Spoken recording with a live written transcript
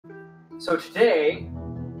So today,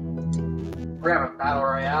 we're gonna have a battle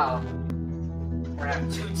royale. We're gonna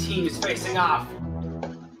have two teams facing off.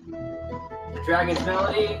 The Dragon's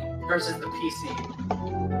Melody versus the PC.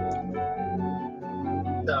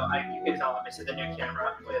 So you can tell, obviously, the new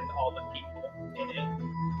camera with all the people in it.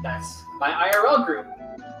 That's my IRL group.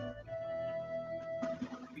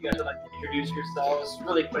 You guys would like to introduce yourselves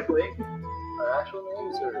really quickly. Our actual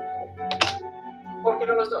names or? Porque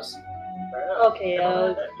los dos. Okay,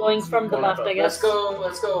 going from the left, I guess.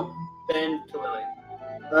 Let's go Ben to Lily.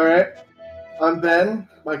 Alright. I'm Ben.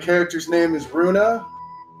 My character's name is Runa.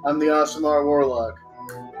 I'm the Aasimar Warlock.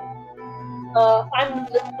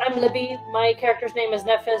 I'm Libby. My character's name is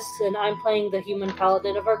Nephis, and I'm playing the human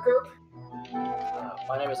paladin of our group.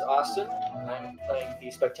 My name is Austin. I'm playing the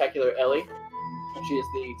spectacular Ellie, and she is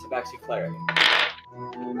the Tabaxi cleric.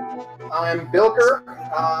 I'm Bilker.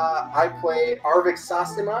 I play Arvik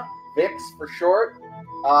Sasima, Vix for short.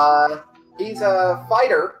 He's a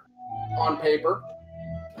fighter on paper.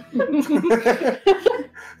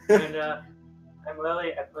 And I'm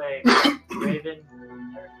Lily. I play Raven.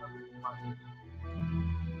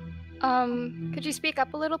 Could you speak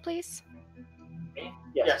up a little, please? Me?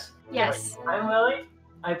 Yes. Yes. I'm Lily.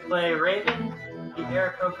 I play Raven, the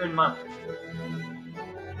Aarakocran monk.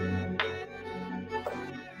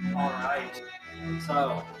 Alright.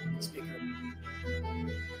 So, speaker.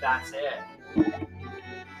 That's it.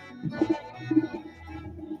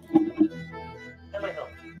 That might help.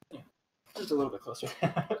 Just a little bit closer.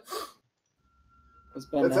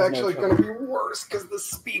 It's actually going to be worse because the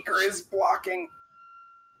speaker is blocking.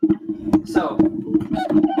 So,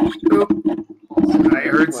 I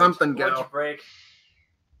heard something Lunch go. break.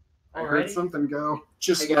 I heard Alrighty. something go.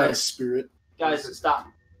 Just Hey, my guys. spirit, guys, stop.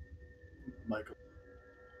 Michael.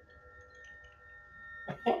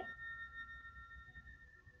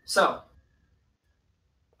 So,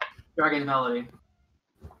 Dragon's Melody.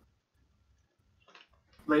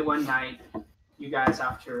 Late one night, you guys,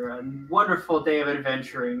 after a wonderful day of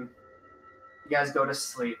adventuring, you guys go to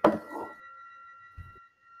sleep. You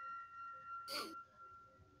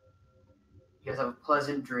guys have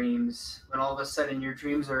pleasant dreams, when all of a sudden your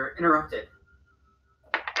dreams are interrupted.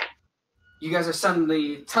 You guys are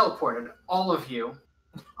suddenly teleported, all of you,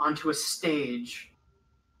 onto a stage.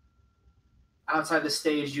 Outside the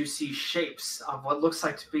stage, you see shapes of what looks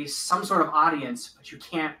like to be some sort of audience, but you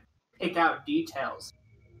can't pick out details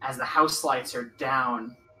as the house lights are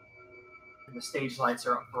down and the stage lights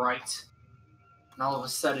are bright. And all of a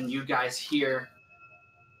sudden, you guys hear,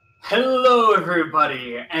 "Hello,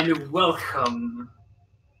 everybody, and welcome.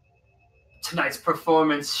 Tonight's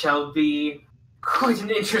performance shall be quite an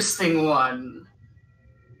interesting one.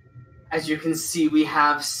 As you can see, we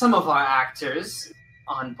have some of our actors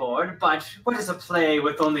on board, but what is a play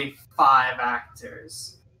with only 5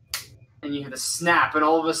 actors?" And you hear the snap, and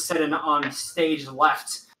all of a sudden on stage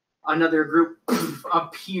left, another group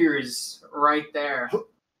appears right there.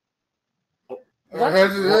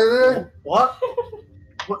 What?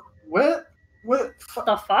 What?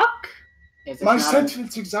 The fuck? Is this My not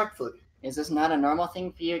sentence exactly. is this not a normal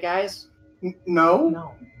thing for you guys? No,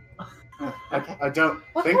 No. Okay. I don't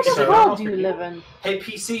What think kind of so. world do you live in? Hey,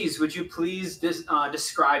 PCs, would you please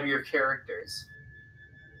describe your characters?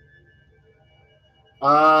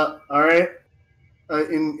 All right.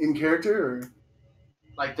 In character, or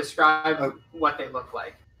Like, describe what they look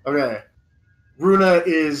like. okay. Runa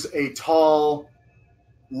is a tall,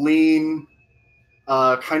 lean,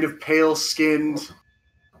 kind of pale-skinned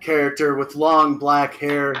character with long black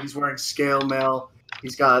hair. He's wearing scale mail.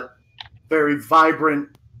 He's got very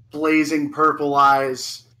vibrant, blazing purple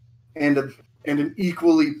eyes, and an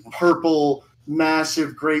equally purple,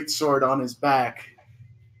 massive greatsword on his back.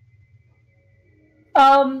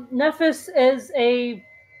 Nephis is a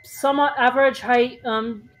somewhat average height,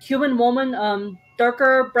 human woman,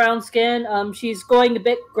 darker brown skin. She's going a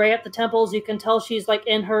bit gray at the temples. You can tell she's like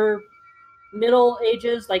in her middle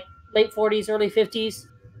ages, like late 40s, early 50s.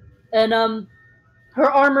 And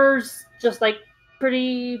her armor's just like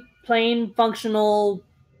pretty plain, functional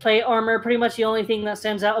plate armor. Pretty much the only thing that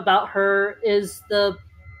stands out about her is the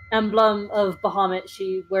emblem of Bahamut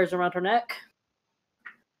she wears around her neck.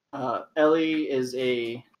 Ellie is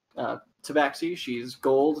a Tabaxi. She's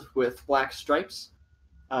gold with black stripes.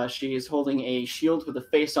 She is holding a shield with a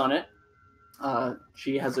face on it.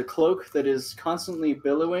 She has a cloak that is constantly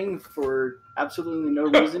billowing for absolutely no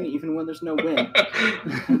reason, even when there's no wind.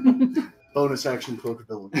 Bonus action cloak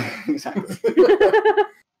ability. Exactly.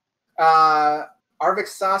 Arvik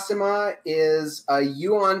Sasima is a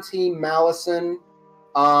Yuan-Ti Malison.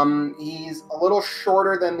 He's a little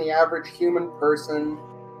shorter than the average human person.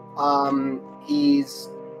 He's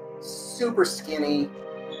super skinny.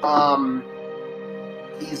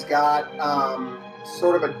 He's got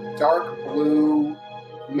sort of a dark blue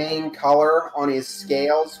main color on his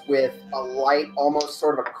scales with a light, almost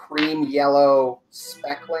sort of a cream yellow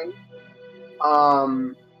speckling.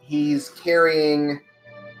 He's carrying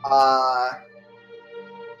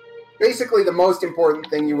basically the most important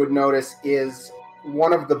thing you would notice is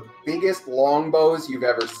one of the biggest longbows you've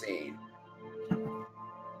ever seen.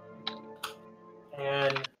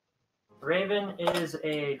 And Raven is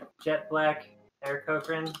a jet black air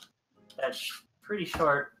cochrane that's pretty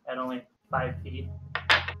short at only 5 feet,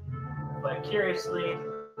 but curiously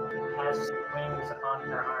has wings on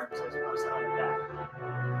her arms as opposed to on her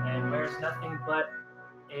back, and wears nothing but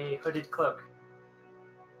a hooded cloak.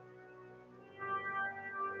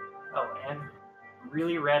 Oh, and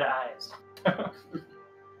really red eyes.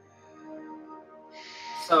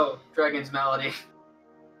 So, Dragon's Melody.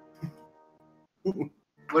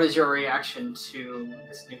 What is your reaction to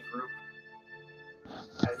this new group?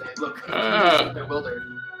 As they look confused and bewildered.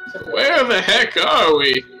 Where the heck are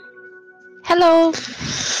we? Hello.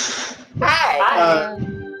 Hi!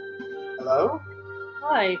 Hello?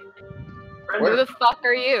 Hi. Who the fuck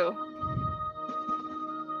are you?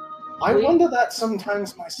 I wonder that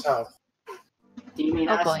sometimes myself. Do you mean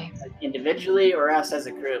Oh us boy. individually or us as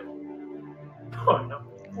a group? Oh no.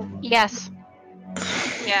 Yes.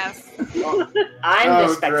 Yes. I'm Oh,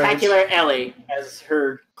 the spectacular Ellie, as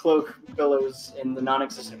her cloak billows in the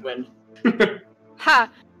non-existent wind. Ha!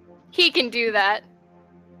 He can do that.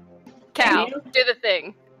 Cal, Can you? do the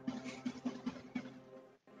thing.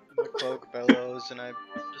 The cloak bellows and I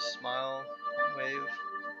just smile, wave.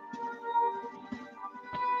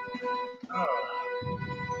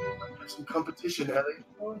 Some competition, Ellie.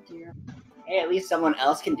 Oh dear. Hey, at least someone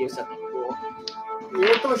else can do something cool.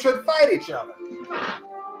 You two should fight each other.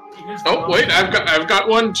 Oh wait, I've got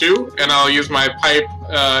one too, and I'll use my pipe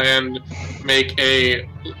and make a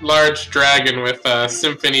large dragon with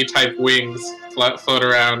symphony type wings float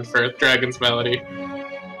around for Dragon's Melody.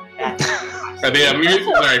 Or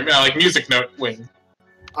the like music note wing.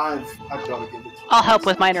 I've got to give it to you. I'll help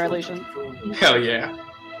with minor illusion. Hell yeah.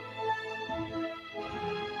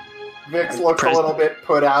 Vix looks a little bit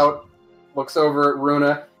put out, looks over at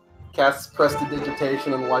Runa, casts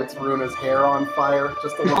prestidigitation and lights Runa's hair on fire.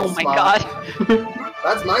 Just a little Oh my smile. god.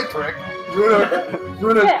 That's my trick.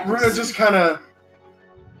 Runa just kind of.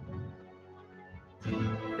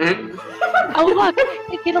 Oh look,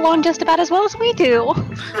 they get along just about as well as we do.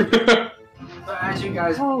 So as you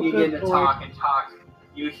guys begin good to boy. talk and talk,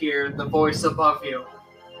 you hear the voice above you.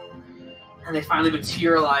 And they finally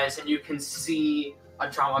materialize, and you can see a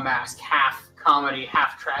drama mask, half comedy,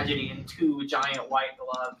 half tragedy, and 2 giant white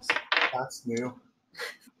gloves. That's new.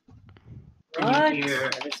 And you hear,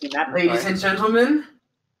 Haven't seen that ladies before. and gentlemen,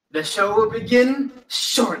 the show will begin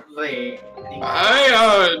shortly.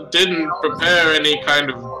 I didn't prepare any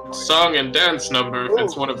kind of song and dance number if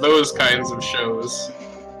it's one of those kinds of shows.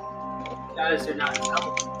 You guys are not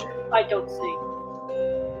know. I don't see.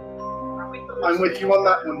 I'm with you on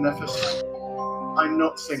that one, Nephis. I'm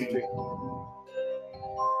not singing.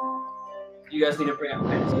 You guys need to bring up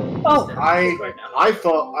pens. Oh, Right now. I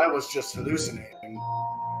thought I was just hallucinating.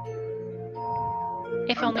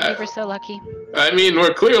 If only we were so lucky. I mean,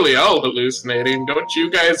 we're clearly all hallucinating. Don't you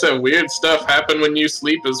guys have weird stuff happen when you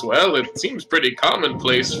sleep as well? It seems pretty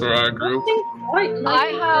commonplace for our group. quite I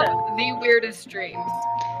like have that. the weirdest dreams.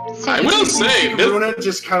 I will say, this, Runa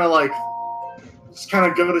just kind of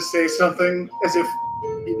go to say something as if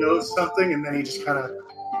he knows something, and then he just kind of.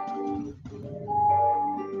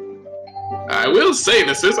 I will say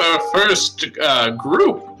this is our first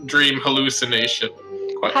group dream hallucination.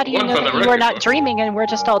 Quite How do you one know for the that you are record not book. dreaming and we're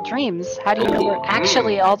just all dreams? How do you know we're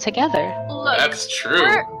actually all together? Look, That's true.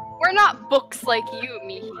 we're not books like you,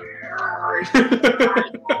 Mihi.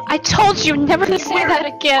 I told you never to say that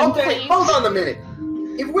again, Okay, please. hold on a minute.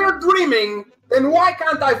 If we're dreaming, then why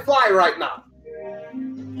can't I fly right now?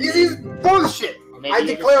 This is bullshit. Maybe I you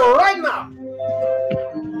declare just- right now.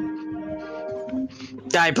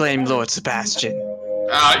 I blame Lord Sebastian.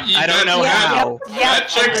 I don't know how. That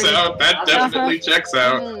checks out. That definitely checks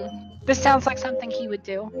out. This sounds like something he would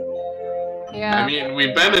do. Yeah. I mean,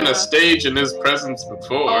 we've been in a stage in his presence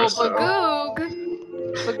before, Oh, so... Bagoog!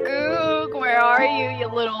 Bagoog, where are you, you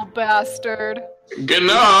little bastard?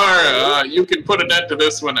 Gnar, you can put an end to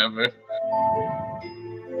this whenever.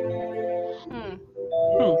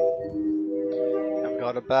 I've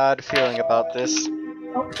got a bad feeling about this.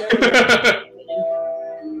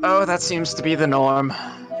 Oh, that seems to be the norm.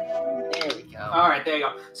 There we go. Alright, there you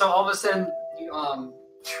go. So all of a sudden,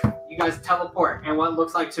 you guys teleport, and what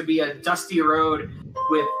looks like to be a dusty road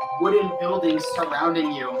with wooden buildings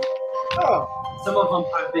surrounding you. Oh. Some of them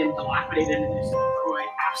have been dilapidated and destroyed,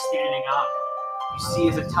 half standing up. You see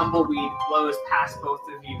as a tumbleweed blows past both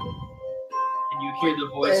of you, and you hear the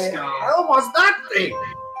voice The go, hell was that thing?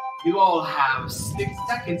 "You all have 6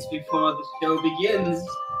 seconds before the show begins.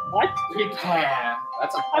 What? Prepare."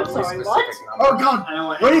 That's a I'm very sorry, specific what? number. Oh god! I don't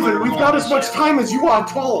want anyone Raven, to we've roll got as much initiative. time as you are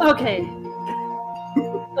told! Okay.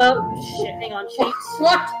 Oh, shit, hang on, sheets.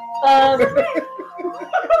 What?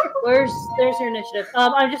 There's your initiative.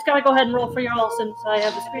 I'm just gonna go ahead and roll for y'all since I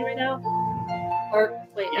have the screen right now. Or,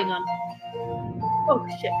 wait, hang on. Oh,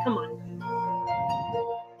 shit, come on.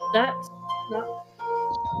 That's not...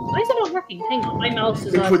 Why is it not working? Hang on, my mouse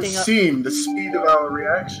is It would acting up. seem the speed of our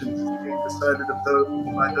reactions is being decided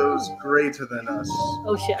by those greater than us.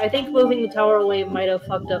 Oh shit, I think moving the tower away might have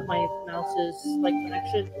fucked up my mouse's,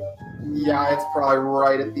 connection. Yeah, it's probably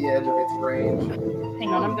right at the edge of its range. Hang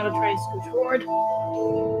on, I'm gonna try and scooch forward.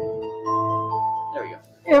 There we go.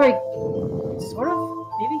 Here we go. Sort of,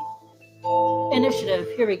 maybe? Initiative,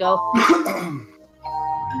 here we go.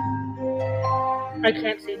 I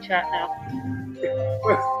can't see chat now.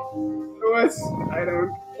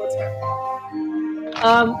 What's happening?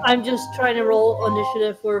 I'm just trying to roll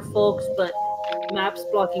initiative for folks, but map's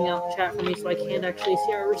blocking out chat for me, so I can't actually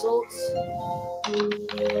see our results.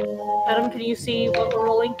 Adam, can you see what we're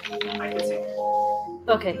rolling? I can see.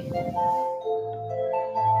 Okay.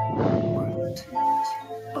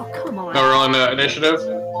 Oh, come on. Now we're on initiative.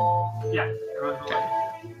 Yeah, everyone's rolling.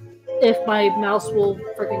 If my mouse will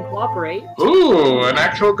freaking cooperate. Ooh, an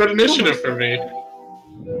actual good initiative for me.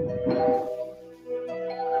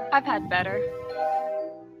 I've had better.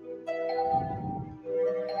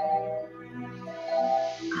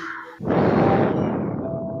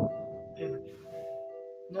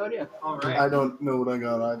 No idea. Alright. I don't know what I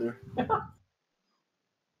got either.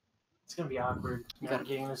 It's gonna be awkward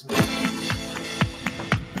navigating this.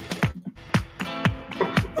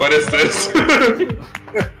 What is this?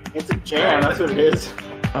 It's a jam, that's what it is.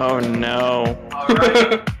 Oh no.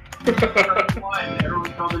 Alright. One,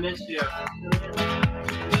 everyone called initiative.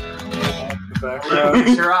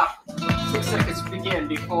 You're up. 6 seconds begin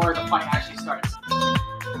before the fight actually starts.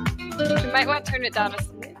 You might want to turn it down a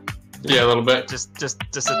little. Yeah, a little bit. Just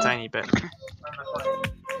a tiny bit.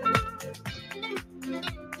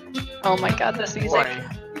 Oh my god, this music.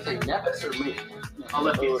 Nevis or me? I'll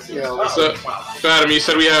let you. Yeah, So Adam, you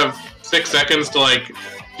said we have 6 seconds to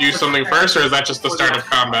do something first, or is that just the start of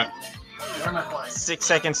combat? 6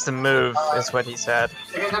 seconds to move is what he said.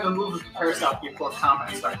 You're gonna have a move to prepare yourself before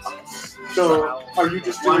combat starts. So, are you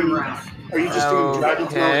just One doing round.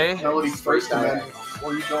 Dragon's Okay. Melody first, and then, or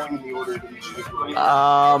are you going in the order of initiative?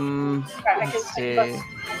 Let's see.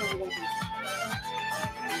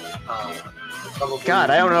 God,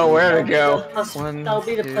 I don't know where to go. Plus, One, that'll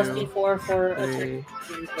be the plus two, D4 for three,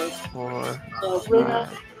 attack. 4. So, Runa,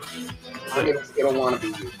 It'll want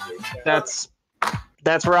to be you.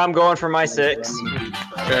 That's where I'm going for my 6.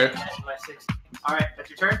 Okay. Alright, that's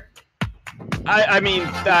your turn. I mean,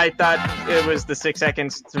 I thought it was the 6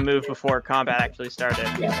 seconds to move before combat actually started.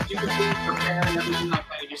 Yeah, you can prepare and everything like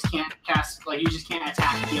that. You just can't cast, you just can't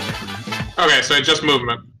attack the other. Okay, so it's just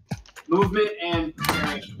movement. Movement and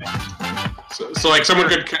preparation. So someone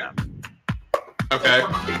could. Okay.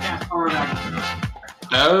 Someone could cast forward action.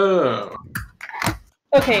 Oh.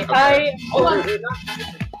 okay, hold on.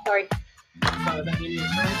 Sorry. So that means your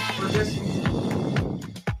turn for this.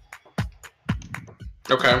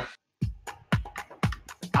 Okay.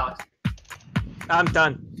 Alex. I'm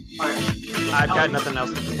done. Alright. I've got nothing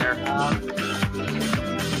else to prepare.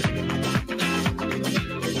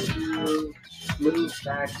 Move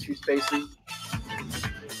back 2 spaces.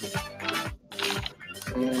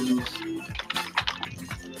 And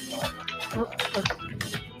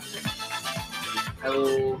I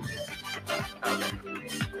will.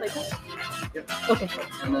 Like this? Yep. Okay.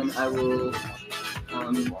 And then I will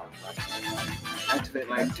activate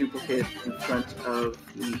my duplicate in front of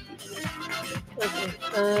the. Okay.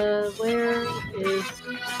 Where is...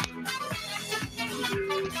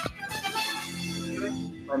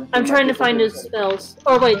 I'm trying to find his spells.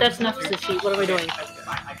 Oh wait, that's Nef's sheet. What am I doing?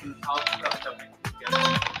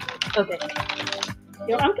 Okay.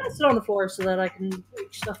 Yo, I'm gonna sit on the floor so that I can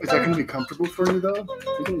reach stuff. Is that going to be comfortable for you, though?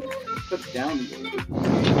 You can put it down.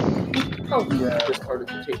 Oh. Yeah. This part of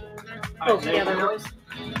the table. Oh, yeah, there was. Is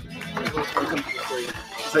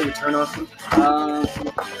that your turn, Austin?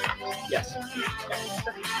 Yes.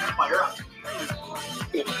 Fire up.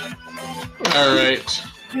 All right.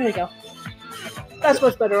 There we go. That's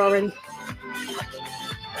much better already.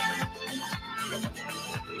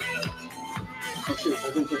 Oh shoot, I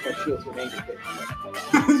didn't put my shield to an angle thing.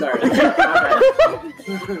 Sorry.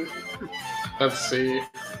 Let's see.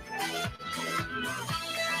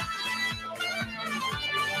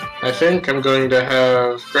 I think I'm going to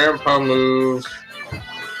have Grandpa move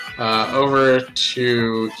over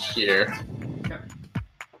to here.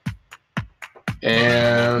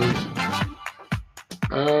 And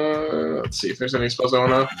let's see if there's any spells I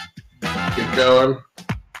want to keep going.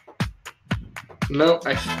 No,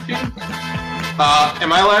 I think...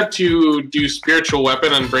 am I allowed to do Spiritual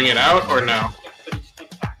Weapon and bring it out, or no?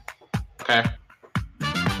 Okay.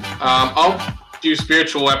 I'll do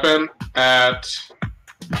Spiritual Weapon at...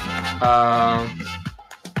 I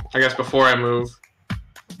guess before I move.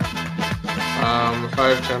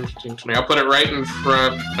 5, 10, 15, 20. I'll put it right in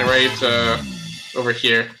front, right over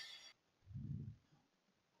here.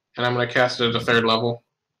 And I'm going to cast it at a 3rd level.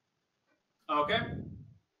 Okay.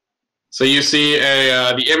 So you see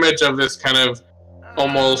the image of this kind of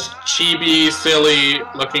almost chibi,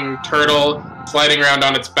 silly-looking turtle sliding around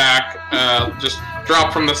on its back, just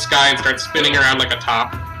drop from the sky and start spinning around like a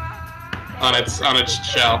top on its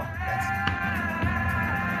shell.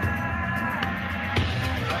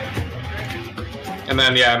 And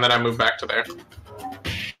then I move back to there.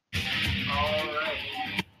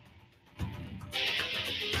 Alright.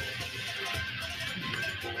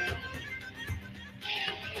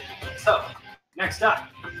 So, next up,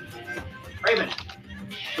 Raven.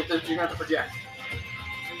 You're going to have to project.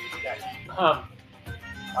 Okay.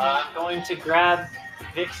 I'm going to grab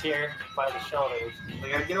Vix here by the shoulders. We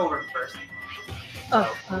gotta get over him first.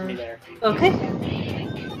 Be there. Okay.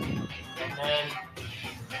 And then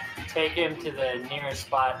take him to the nearest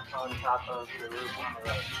spot on top of the roof on the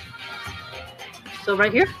right. So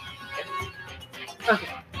right here? Okay.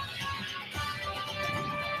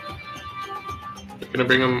 You're gonna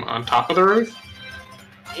bring him on top of the roof?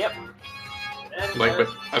 Yep. And Like with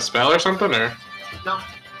a spell or something, or? No.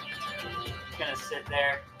 Just gonna sit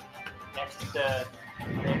there next to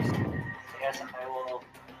Vix. I guess I will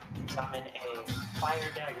summon a fire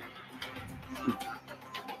dagger.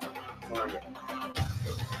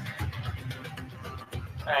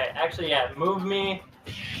 Alright, actually, yeah, move me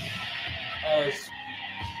as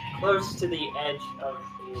close to the edge of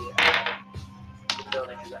the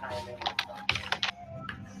building as I am able to.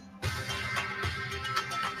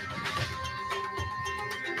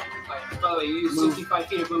 By the way, you use 65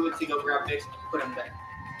 feet of movement to go grab Vix and put him there.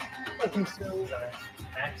 I think so.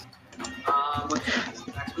 Next. What's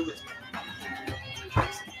your max movement?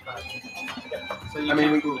 So you I mean,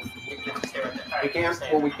 can't move. You can stay right there. We can't.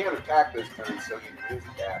 Well, we can't attack this turn, so you can use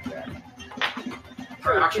that.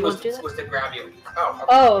 Her action You was, won't do that? was to grab you.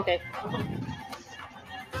 Oh, okay.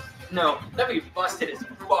 No, that'd be busted as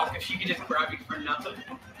fuck if she could just grab you for nothing.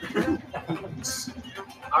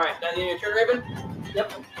 Alright, that your turn, Raven?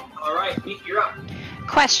 Yep. Alright, Meek, you're up.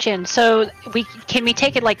 Question. So can we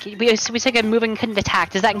take it like we take a move and couldn't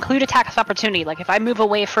attack? Does that include attack of opportunity? Like if I move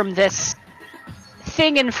away from this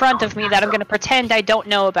thing in front of me that I'm going to pretend I don't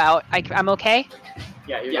know about, I'm okay?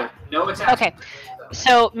 Yeah, you're Yeah, no attack. Okay.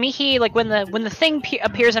 So Mihi, like when the thing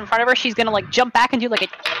appears in front of her, she's gonna like jump back and do like a,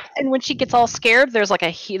 and when she gets all scared, there's like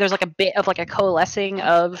a bit of like a coalescing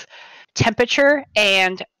of temperature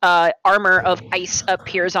and armor of ice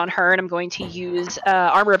appears on her, and I'm going to use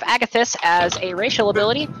armor of Agathis as a racial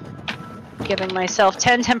ability, giving myself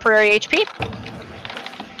 10 temporary HP.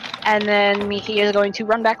 And then Mihi is going to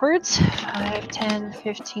run backwards. 5, 10,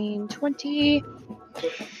 15, 20,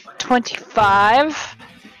 25.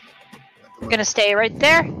 I'm gonna stay right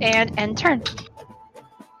there and end turn.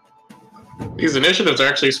 These initiatives are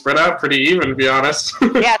actually spread out pretty even, to be honest.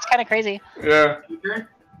 Yeah, it's kind of crazy. Yeah. Your turn?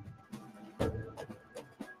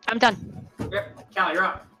 I'm done. Yep. Cal, you're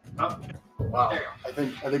up. Oh, Wow. there you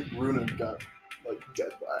go. I think Runa got like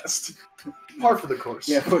dead last. Par for the course.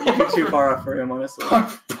 Yeah, you're too far off for him, honestly.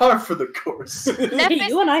 Par for the course. Hey,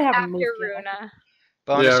 you and I haven't After moved yet. Runa.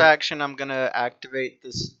 Bonus Yeah. action, I'm gonna activate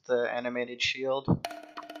the animated shield.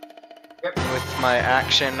 Yep. With my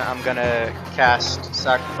action, I'm gonna cast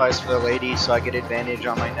Sacrifice for the Lady so I get advantage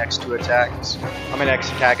on my next 2 attacks. On my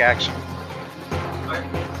next attack action. Alright.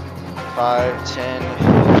 5, 10.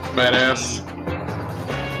 Badass.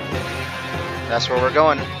 That's where we're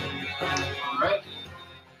going. Alright.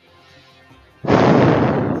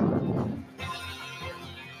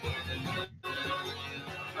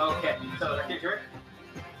 Okay, so that's your turn.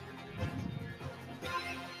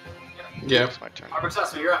 Yeah. It's my turn. Albert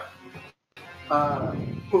Sussman, you're up.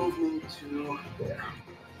 Move me to there.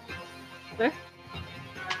 Where?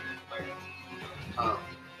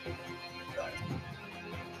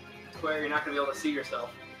 Square, you're not going to be able to see yourself.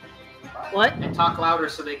 What? And talk louder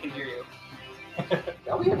so they can hear you.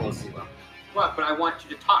 They'll be able to see them. What? But I want you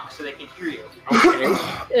to talk so they can hear you. Okay.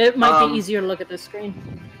 It might be easier to look at this screen.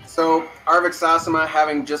 So, Arvik Sasama,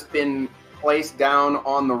 having just been placed down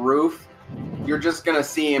on the roof, you're just going to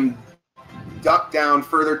see him duck down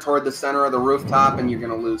further toward the center of the rooftop, and you're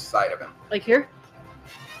going to lose sight of him. Like here?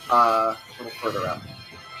 A little further up.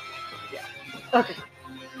 Yeah. Okay.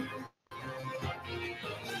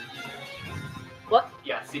 What?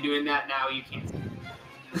 Yeah, so doing that now, you can't see.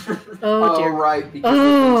 Oh dear. Right,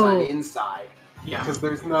 because it's inside. Yeah. Because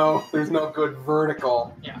there's no good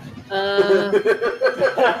vertical. Yeah.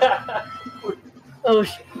 Oh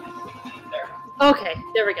shit. There. Okay,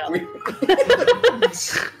 there we go.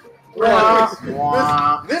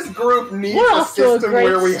 This group needs We're a off to a system great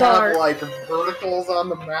where we start. have like verticals on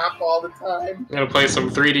the map all the time. I'm gonna play some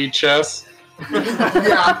 3D chess.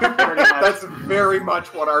 Yeah, that's very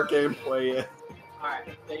much what our gameplay is.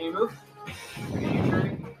 Alright, then you move.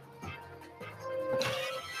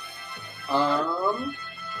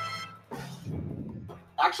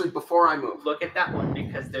 Actually, before I move. Look at that one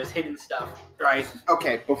because there's hidden stuff. Right.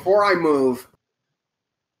 Okay, before I move,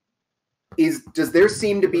 does there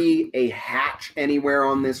seem to be a hatch anywhere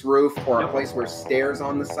on this roof or a place where stairs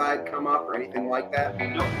on the side come up or anything like that?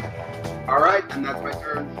 Nope. Alright, and that's my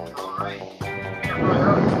turn. Alright.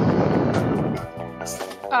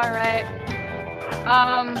 Alright.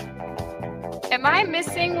 Am I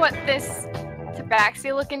missing what this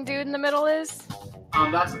tabaxi looking dude in the middle is?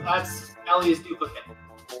 That's Ellie's duplicate.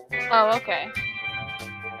 Oh, okay.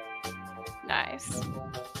 Nice.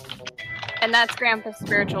 And that's Grandpa's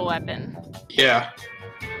spiritual weapon. Yeah,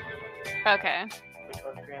 Okay. Which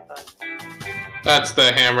one's Grandpa? that's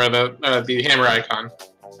the hammer, the hammer icon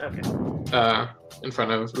Okay. in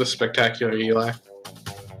front of the spectacular Eli.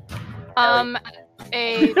 I'm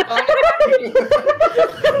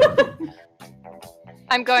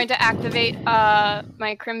going to activate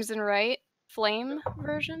my Crimson Right flame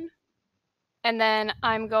version. And then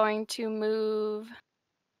I'm going to move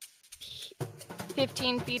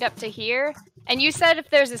 15 feet up to here. And you said if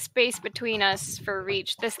there's a space between us for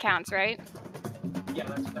reach, this counts, right? Yeah,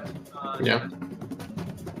 that's Yeah.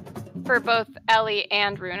 For both Ellie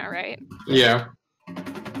and Runa, right? Yeah.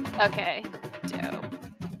 Okay. Dope.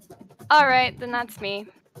 Alright, then that's me.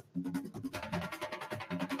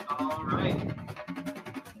 Alright.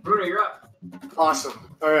 Runa, you're up.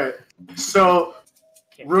 Awesome. All right. So,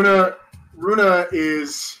 Runa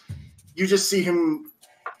is. You just see him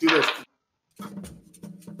do this,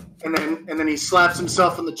 and then he slaps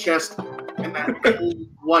himself on the chest, and that old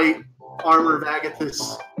white armor of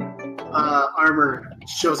Agathis armor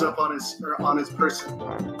shows up on his person,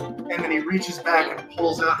 and then he reaches back and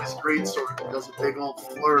pulls out his greatsword and does a big old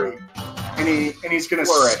flurry, and he's gonna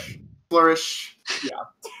flourish. Yeah.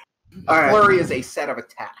 All right. Flurry is a set of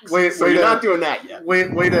attacks. So you're not doing that yet. Way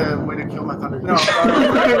to kill my thunder. No.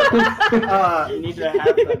 You need to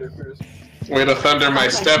have thunder first. Way to thunder my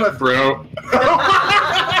step, bro.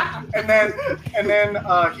 and then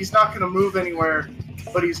he's not going to move anywhere,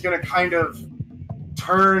 but he's going to kind of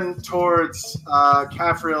turn towards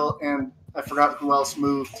Kafriel, and I forgot who else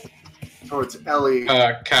moved towards Ellie.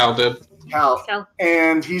 Cal did. Cal.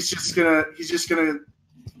 And he's just gonna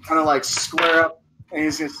kind of like square up, and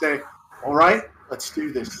he's gonna say, "All right, let's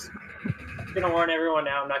do this." I'm gonna warn everyone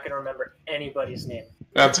now. I'm not gonna remember anybody's name.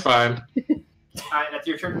 That's fine. Alright, that's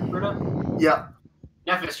your turn, Runa. Yeah.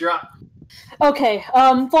 Nephis, you're up. Okay,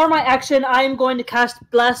 for my action, I'm going to cast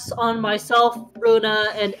Bless on myself, Runa,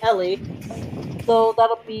 and Ellie. So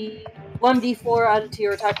that'll be 1d4 added to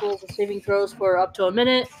your attack rolls and saving throws for up to a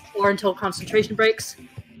minute, or until concentration breaks.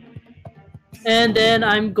 And then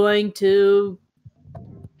I'm going to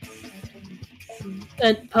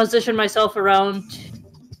position myself around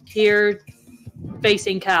here,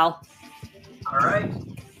 facing Cal. Alright.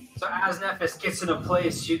 So as Nephis gets into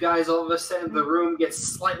place, you guys all of a sudden the room gets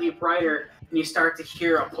slightly brighter and you start to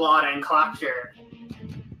hear applaud and clapter.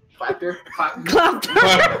 Clapter? Clapter!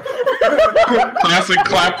 Classic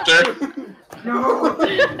clapter. No!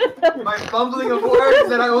 My fumbling of words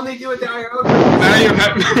that I only do at the IO.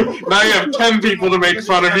 Now you have 10 people to make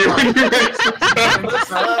fun of you when you make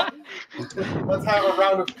success. Let's have a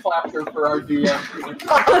round of clapter for our DM.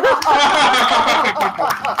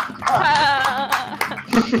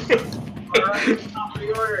 Alright, top of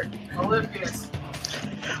the order. Olympius.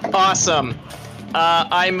 Awesome.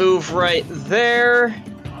 I move right there.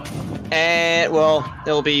 And, well,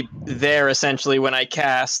 it'll be there essentially when I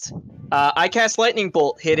cast. I cast Lightning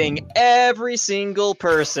Bolt, hitting every single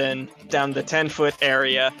person down the 10-foot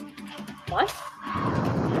area. What?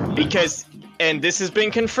 Because and this has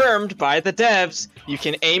been confirmed by the devs, you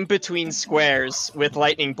can aim between squares with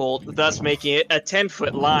lightning bolt, thus making it a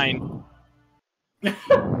 10-foot line.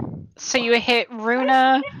 So you hit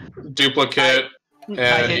Runa. Duplicate.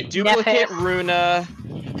 I hit duplicate, Nephis. Runa.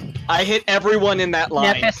 I hit everyone in that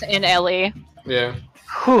line. Nephis and Ellie. Yeah.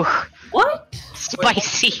 Whew. What?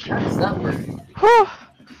 Spicy. How does that work? Whew.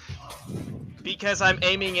 Because I'm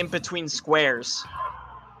aiming in between squares.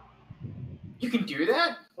 You can do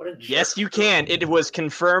that? Yes, you can. It was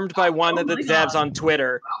confirmed by one of the devs on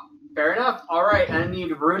Twitter. Fair enough. All right, I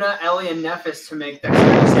need Runa, Ellie, and Nephis to make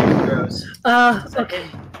dexterity saving throws. Okay.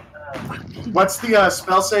 What's the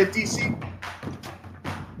spell save DC?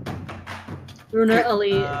 Runa,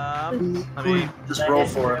 Ellie, Let me Just roll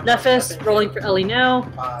for it. Nephis, rolling for Ellie now.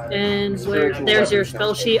 And there's your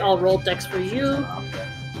spell sheet. I'll roll dex for you.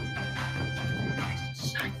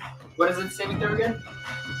 What is it saving throw again?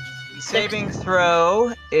 saving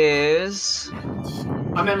throw is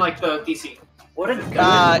I'm in like the DC. What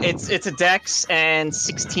a it's a dex and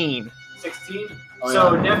 16. 16. Oh,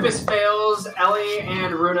 So yeah. Nephis fails, Ellie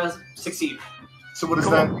and Runa succeed. So what does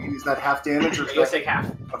that mean? Is that half damage or? You'll take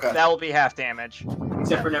half, Okay. That will be half damage.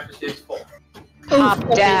 except for Nephis is full. Top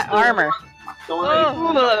armor. Don't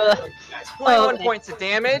Oh. 21 okay. points of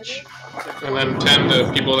damage. And then 10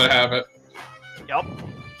 to people that have it. Yup.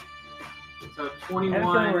 So I have a 21,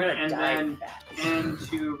 feeling we're gonna and die then fast. 10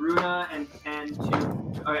 to Runa, and 10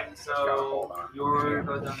 to... Okay, so your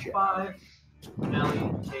goes down to 5.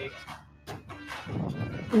 Ellie, take...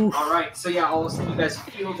 Alright, so yeah, all of a sudden you guys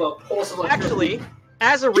feel the pulse of electricity. Actually,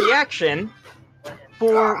 as a reaction,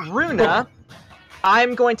 for Runa,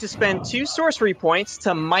 I'm going to spend 2 sorcery points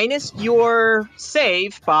to minus your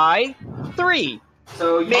save by 3.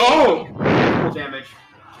 So you Oh! full damage.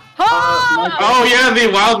 Oh yeah,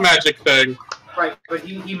 the wild magic thing. Right, but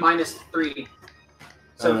he minus 3.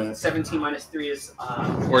 So Alright. 17 minus 3 is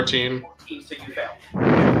 14. 14, so you fail.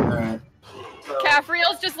 Alright. So,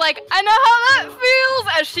 Caffriel's just like, I know how that feels,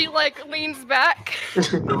 as she like leans back.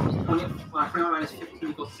 21 minus 15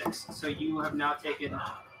 equals 6. So you have now taken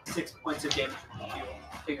 6 points of damage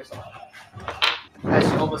to yourself. As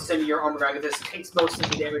you almost send your armor back, this takes most of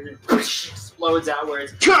the damage and explodes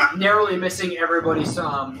outwards, narrowly missing everybody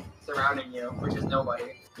surrounding you, which is nobody.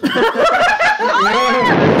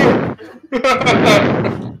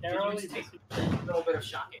 Narrowly takes a little bit of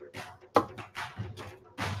shocking.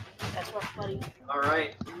 That's rough, buddy. All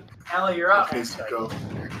right, Ellie, you're up. Okay, so go.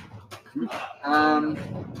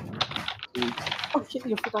 Oh shit,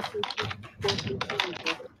 you forgot to.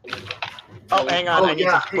 Oh, hang on, Oh, I need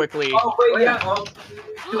yeah. to quickly... Oh wait, yeah. Well,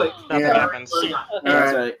 do it. Nothing Yeah. happens. Okay.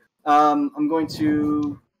 That's right. I'm going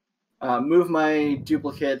to move my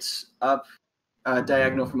duplicates up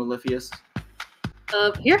diagonal from Oliphius.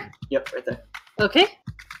 Here? Yep, right there. Okay.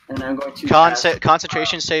 And I'm going to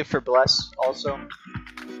Concentration save for Bless also.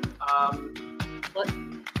 What?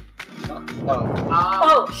 Oh,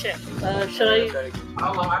 Oh shit. Should I?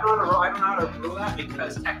 I don't know how to rule that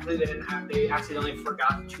because technically they accidentally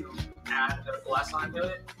forgot to add their bless onto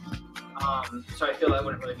it. So I feel that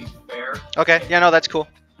wouldn't really be fair. Okay, yeah, no, that's cool.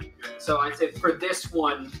 So I'd say for this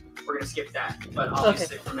one, we're gonna skip that. But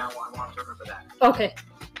obviously from now on, we'll have to remember that. Okay.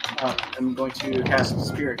 I'm going to cast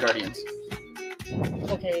Spirit Guardians.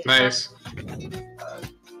 Okay. Nice.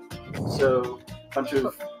 So, a bunch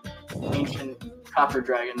of ancient copper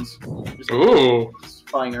dragons just Ooh.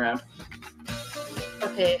 flying around.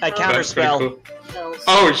 Okay. I counter That's pretty spell. cool. Else?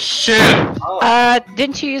 Oh shit!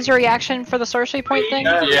 Didn't you use your reaction for the sorcery point thing?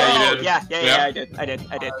 Yeah, you Oh, did. yeah,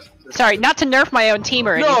 I did. Sorry, not to nerf my own team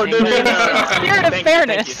or No, anything. no, but no, no. in the spirit of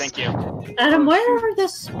fairness. Thank you. Adam, where are the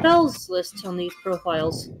spells lists on these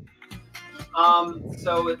profiles?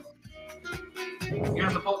 So it's you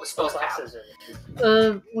have to pull up the spells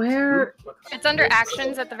tab. Where? It's under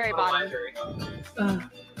actions at the very bottom. Library. Uh,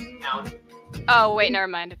 Now, Oh wait, never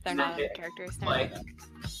mind. If they're not other characters, never like, mind.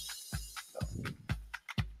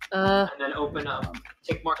 and then open up.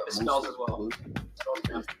 Tick mark the spells as well.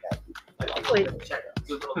 Wait. Check.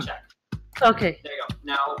 Do a little check. okay. There you go.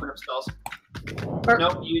 Now open up spells. Or-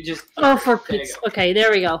 Nope, you just. Oh, for There you Pete's. go. Okay,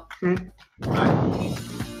 there we go. Alright.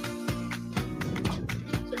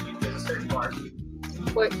 So you there's a search bar.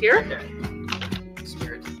 Wait, here? Right there.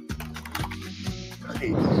 Spirit.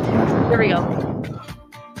 There we go.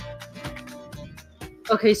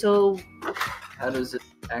 Okay, so How does it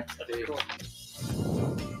activate?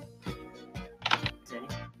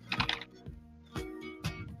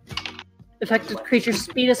 effective creature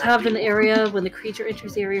speed is halved in the area when the creature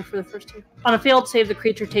enters the area for the first time. On a failed save, the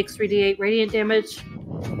creature takes 3d8 radiant damage.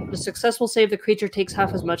 On a successful save, the creature takes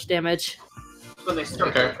half as much damage. When they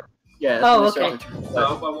start. Okay. Yeah. Oh, it's gonna okay. start the turn,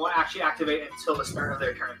 So it won't actually activate until the start of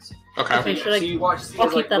their turns. Okay. Okay, So should I? you watch I'll these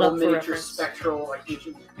keep like that little up for miniature reference. spectral, like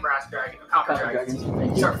ancient brass dragon, copper Copper dragons. dragons.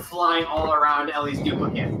 Thank you. Start flying all around Ellie's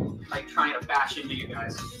duplicate, like trying to bash into you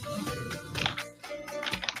guys.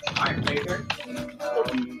 Alright, take your turn.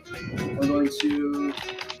 I'm going to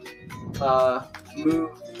move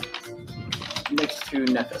next to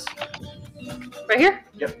Nephis. Right here?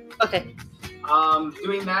 Yep. Okay.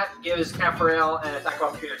 Doing that gives Cafarel an attack of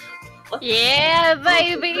opportunity. Yeah,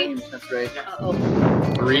 baby. That's right. Uh-oh.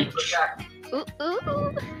 Reach. Attack. Ooh,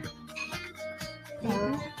 ooh.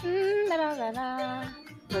 Da-da-da-da.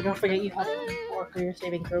 So don't forget you have 4 for your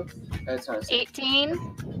saving throw. That's not a save.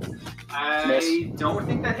 18. I Miss. don't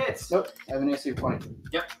think that hits. Nope. I have an AC of 20.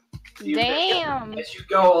 You Damn. As you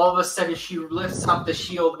go, all of a sudden she lifts up the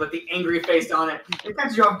shield with the angry face on it. It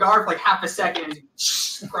catches you off guard for like half a second and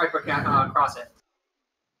right across it.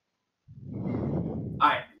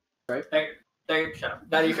 Alright. Right. There, shut up.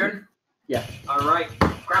 That your turn? Yeah. Alright.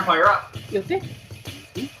 Grandpa, you're up. You okay?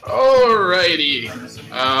 Alrighty.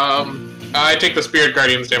 I take the Spirit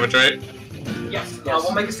Guardian's damage, right? Yes. Yes.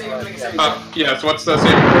 We'll make a save. Yes. What's the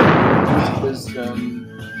saving Wisdom.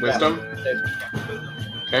 throw? Wisdom? Yeah.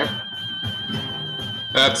 Okay.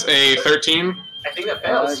 That's a 13. I think that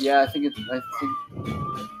fails. Yeah, I think it's. I think.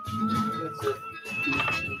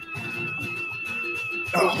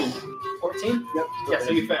 14? Yep. Yeah,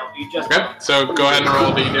 so you fail. You just Okay, so go ahead and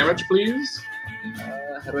roll the damage, please.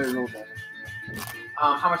 How do I roll that?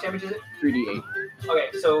 How much damage is it? 3d8. Okay,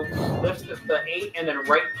 so lift the 8 and then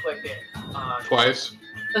right click it. Twice.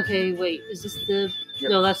 Okay, wait. Is this the...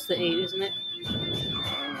 Yep. No, that's the 8, isn't it?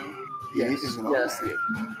 Yes. Isn't all Yes. that.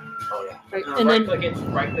 Oh yeah. Right, right and then... click it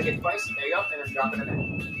twice. There you go, and then drop it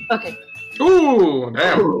in there. Okay. Ooh,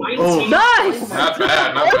 damn. 19. Nice! Not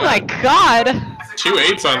bad, not Oh bad. my god! As it 2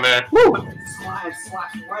 8s on there.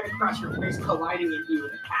 slash right across your face, colliding into you,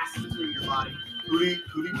 and it passes through your body. Who do you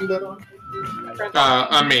do that on?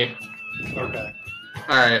 On me. Okay.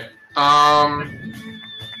 Alright.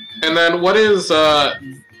 And then what is,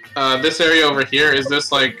 this area over here? Is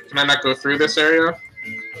this like, can I not go through this area?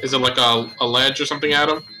 Is it like a ledge or something,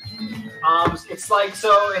 Adam? It's like,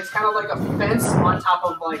 so it's kind of like a fence on top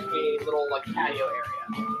of like a little like patio area.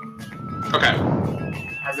 Okay.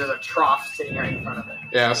 As there's a trough sitting right in front of it.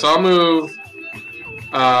 Yeah, so I'll move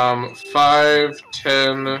 5,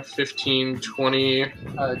 10, 15, 20.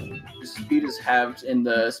 The speed is halved in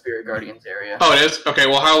the Spirit Guardians area. Oh, it is? Okay,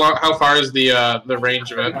 well how far is the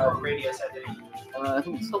range of it? Radius, I think. I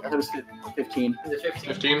think it's, I thought it was 15. Is it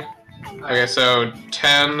 15? 15? Okay, so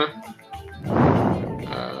 10.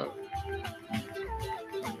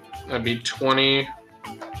 That'd be 20,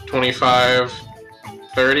 25,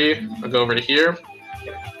 30. I'll go over to here.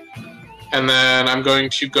 And then I'm going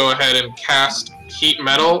to go ahead and cast Heat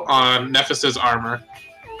Metal on Nephis's armor.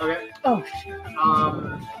 Okay. Oh,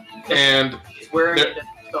 And She's wearing there- it. Does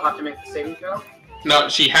she still have to make the saving throw? no,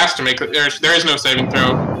 she has to make it. There is no saving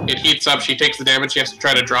throw. It heats up. She takes the damage. She has to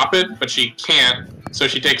try to drop it, but she can't. So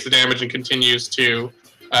she takes the damage and continues to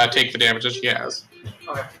take the damage that she has.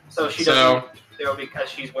 Okay. So she So- doesn't throw because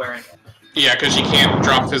she's wearing it. Yeah, because she can't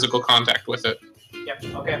drop physical contact with it. Yep.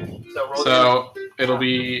 Okay. So roll. So it'll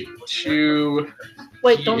be 2.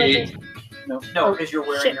 wait, don't make D8. it... No, because you're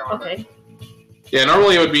wearing Shit, your armor. okay. Yeah,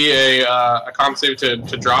 normally it would be a con save to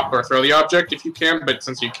drop or throw the object if you can, but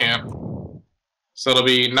since you can't. So it'll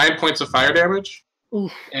be 9 points of fire damage.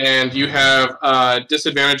 Oof. And you have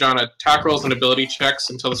disadvantage on attack rolls and ability checks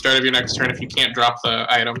until the start of your next turn if you can't drop the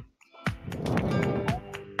item.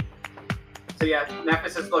 So yeah,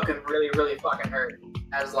 Nephis is looking really, really fucking hurt.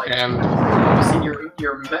 As like And you see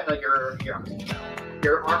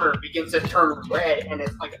your armor begins to turn red and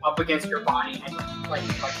it's like up against your body and like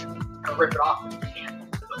rip it off and you can't.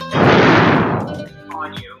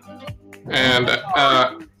 On you. And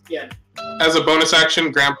Yeah. as a bonus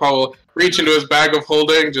action, Grandpa will reach into his bag of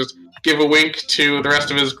holding, just give a wink to the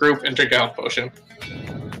rest of his group, and drink a health potion.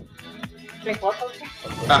 Drink what potion?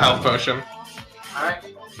 A health potion. Alright.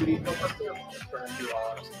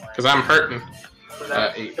 Because I'm hurting. So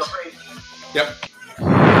that 8. feel free. Yep.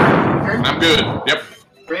 Turn. I'm good. Yep.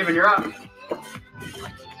 Raven, you're up.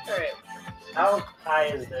 Alright. How high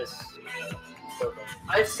is this building?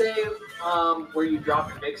 I'd say where you drop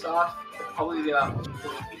your mix off, it'd probably be about 20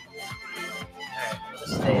 feet. Alright,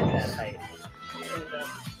 let's stay at that height.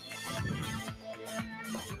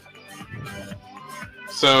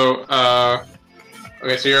 So,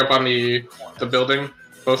 okay, so you're up on the building.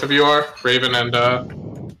 Both of you are? Raven and,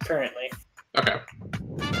 Currently. okay.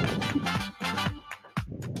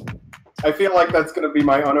 I feel like that's going to be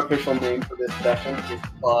my unofficial name for this session. Is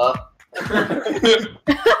Yeah,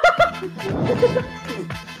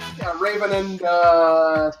 Raven and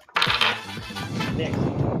Nick.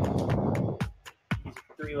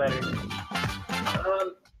 3 letters.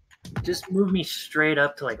 Just move me straight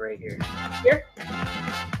up to like right here. Here?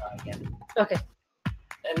 Yeah. Okay.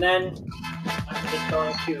 And then I'm just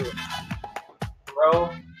going to throw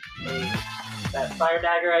that fire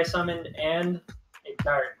dagger I summoned and a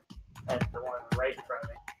dart at the one right in front of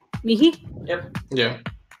me. Mihi? Yep. Yeah.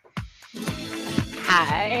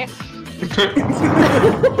 Hi.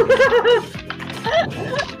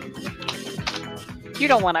 You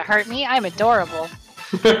don't want to hurt me. I'm adorable.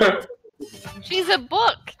 She's a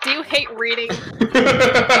book. Do you hate reading?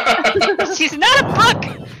 She's not a book.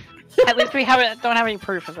 At least we don't have any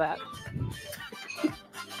proof of that.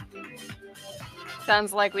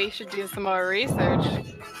 Sounds like we should do some more research.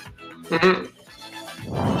 Mhm.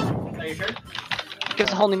 Are you sure?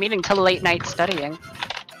 Gives a whole new meaning to late night studying.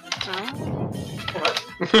 Oh. What?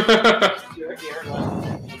 You heard what?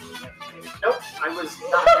 Nope, I was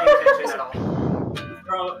not paying attention at all.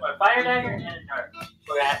 Throw a fire dagger and a dart.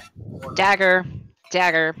 For that. Dagger,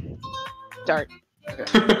 dagger, dart.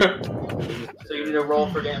 So you need a roll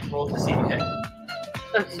for damage roll to see if you hit.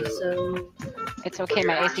 Okay, so It's okay,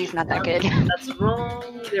 my AC's not that good. that's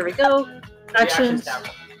wrong. There we go. Actions. Down.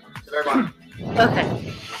 So very bottom.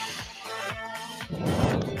 Okay.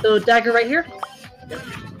 So dagger right here? Yep.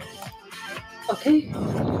 Okay.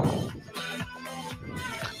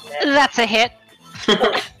 That's a hit.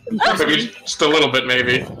 Maybe just a little bit,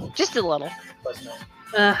 maybe. Just a little.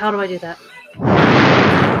 How do I do that?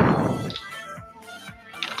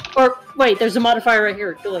 Or wait, there's a modifier right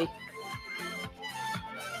here. Billy.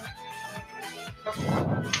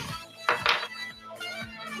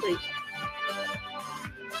 Wait.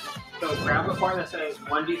 So grab a bar that says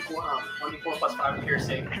 1d4, 1d4 plus 5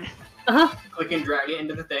 piercing. Uh huh. Click and drag it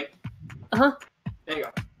into the thing. Uh huh. There you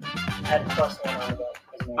go. Add +1 on that.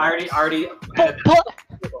 I already.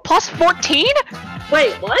 Plus 14?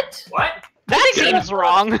 Wait, what? What? That seems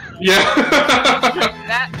wrong. Yeah.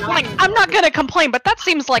 Like, I'm not gonna complain, but that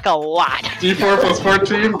seems like a lot. D4 plus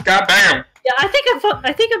 14? God damn. Yeah, I think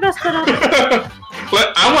I messed that up.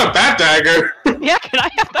 I want that dagger. Yeah, can I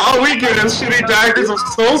have that? All we get is shitty daggers of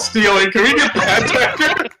soul stealing. Can we get that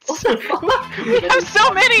dagger? We have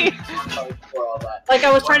so many! Like,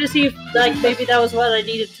 I was trying to see if, like, maybe that was what I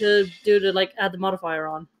needed to do to, like, add the modifier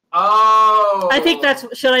on. Oh. I think that's...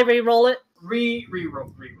 Should I re-roll it?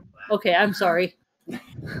 Re-roll that. Okay, I'm sorry.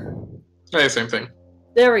 Hey, same thing.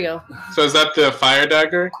 There we go. So is that the fire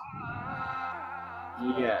dagger?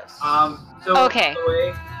 yes. So Okay. the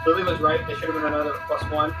way Lily was right, there should have been another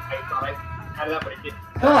 +1. I thought I added that, but it didn't.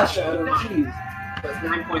 Gosh, So jeez. it's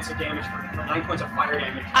 9 points of damage for 9 points of fire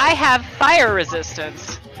damage. I have fire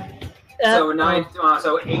resistance. So 9,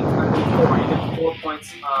 so 8, 4. You get 4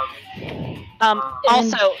 points.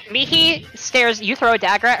 Also, Mihi stares. You throw a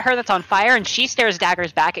dagger at her that's on fire, and she stares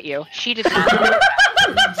daggers back at you. She does not.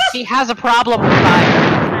 She has a problem with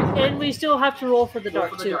fire. And we still have to roll for the Roll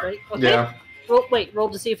dart, for the too, dart. right? Okay. Yeah. Roll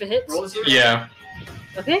to see if it hits. Roll 0. Yeah.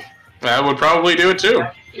 Okay. That would probably do it too.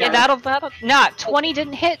 Yeah, that'll. Nah, 20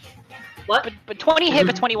 didn't hit. What? But 20 hit,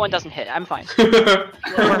 but 21 doesn't hit. I'm fine.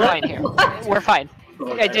 We're fine here. We're fine.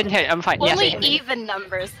 It didn't hit. I'm fine. Yes, Only it hit. even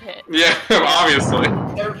numbers hit. Yeah, obviously.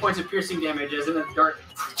 7 points of piercing damage, and the dart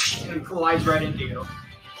and collides right into you.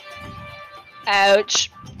 Ouch.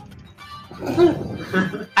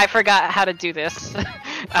 I forgot how to do this.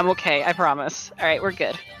 I'm okay, I promise. Alright, we're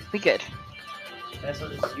good. We good. That's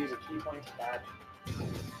what just use a key point to that.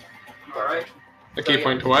 Alright. A key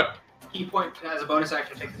point to what? Key point as a bonus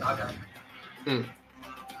action, take the dodge out.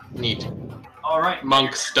 Neat. Alright.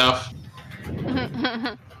 Monk stuff.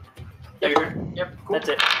 Yep. Cool. That's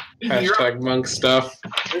it. Hashtag monk stuff.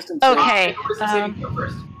 Okay. Go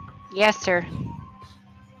first. Yes, sir.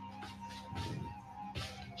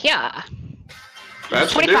 Yeah. That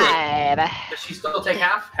should do it. 25. Does she still take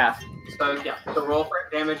half? Half. So yeah, the roll for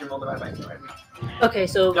damage and we'll divide by 2. Right? Okay,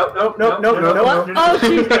 so... Nope. What? Oh,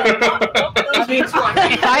 jeez.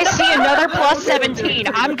 If I see another plus 17,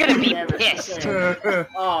 I'm gonna be pissed.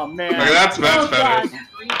 Oh man. Okay, that's Oh, better. God.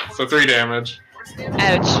 So 3 damage.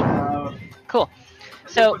 Ouch. Cool.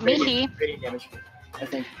 So, Mihi. Radiant damage. I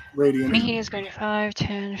think. Radiant. Mihi is going to 5,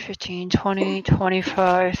 10, 15, 20,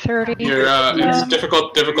 25, 30. You're it's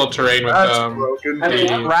difficult terrain with That's broken.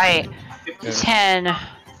 the Right. Yeah. 10,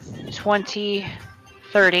 20,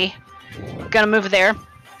 30. Gonna move there.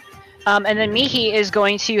 And then Mihi is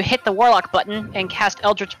going to hit the Warlock button and cast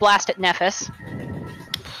Eldritch Blast at Nephis.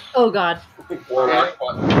 Oh, God. Warlock.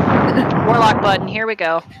 Warlock button, here we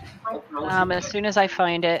go. As soon as I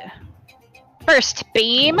find it. First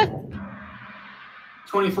beam.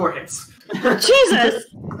 24 hits. Jesus!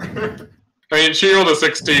 I mean, she rolled a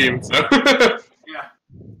 16, so. Yeah.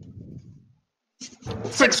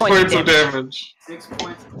 6 points of damage. 6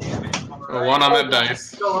 points of damage. A 1 on that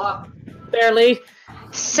dice. Still up. Barely.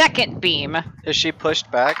 Second beam. Is she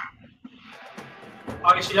pushed back?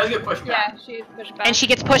 Oh, she does get pushed back. Yeah, she's pushed back. And she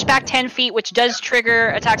gets pushed back 10 feet, which does trigger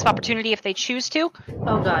attacks of opportunity if they choose to.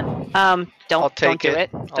 Oh god. Don't do it.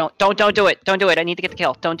 Don't do it. Don't do it. I need to get the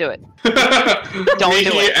kill. Don't do it. Don't Mickey,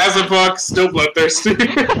 do it. as a buck, still bloodthirsty.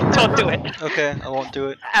 Don't do it. Okay, I won't do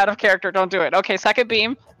it. Out of character. Don't do it. Okay, second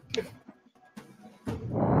beam.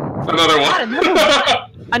 Another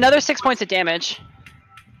one. Another 6 points of damage.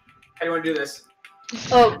 How do you want to do this?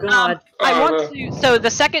 Oh god. I want to. So the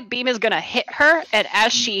second beam is gonna hit her, and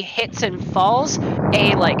as she hits and falls,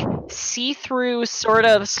 a like see-through sort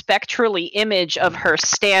of spectrally image of her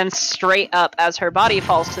stands straight up as her body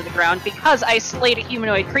falls to the ground. Because I slayed a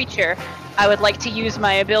humanoid creature, I would like to use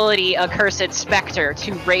my ability, Accursed Spectre,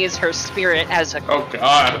 to raise her spirit as a. Oh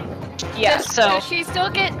god. Yeah. So Does she still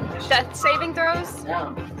get death saving throws?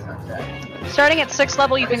 No. starting at 6th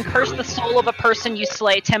level, you can curse the soul of a person you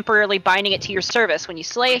slay, temporarily binding it to your service. When you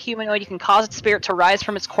slay a humanoid, you can cause its spirit to rise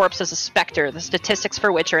from its corpse as a specter, the statistics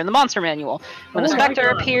for which are in the monster manual. When the specter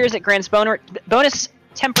appears, it grants bonus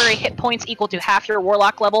temporary hit points equal to half your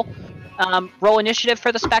warlock level. Roll initiative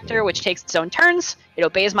for the specter, which takes its own turns. It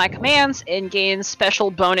obeys my commands and gains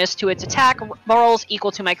special bonus to its attack rolls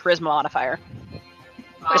equal to my charisma modifier.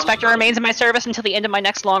 The specter remains in my service until the end of my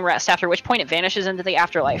next long rest, after which point it vanishes into the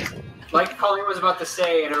afterlife. Like Colleen was about to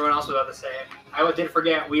say, and everyone else was about to say, I did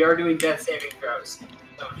forget, we are doing death saving throws.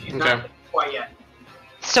 So she's not quite yet.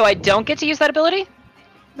 So I don't get to use that ability?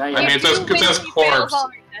 I mean, it says corpse.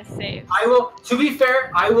 I will, to be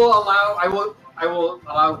fair, I will allow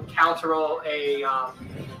Cal to roll a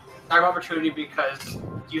time opportunity because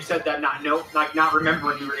you said that not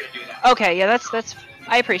remembering you were going to do that. Okay, yeah, that's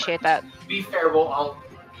I appreciate that. To be fair, if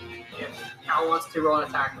Cal wants to roll an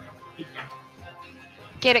attack, he can.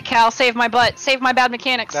 Get it, Cal. Save my butt. Save my bad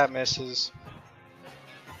mechanics. That misses.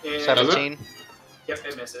 And 17. Yep,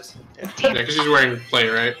 it misses. Yeah, because she's wearing plate,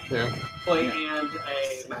 right? Yeah. Plate and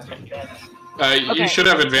a magic. You should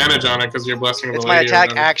have advantage on it because you're blessing the It's lady. my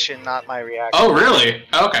attack action, not my reaction. Oh, really?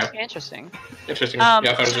 Okay. Interesting. Interesting. Yeah, I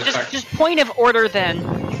thought it was So just attack. just point of order then.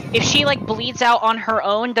 If she like bleeds out on her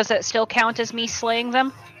own, does it still count as me slaying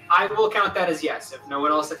them? I will count that as yes if no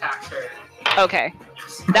one else attacks her. Okay.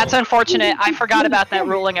 That's unfortunate. I forgot about that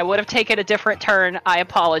ruling. I would have taken a different turn. I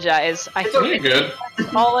apologize. I think good.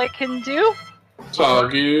 that's all I can do. It's all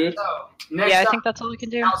good. So, next Yeah, I up, think that's all I can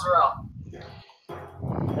do. Calzarel.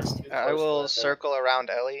 I will circle around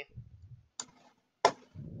Ellie.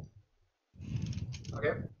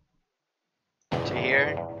 Okay. To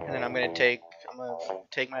here, and then I'm gonna take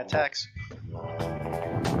my attacks.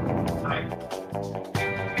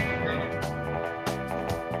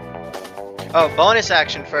 Oh, bonus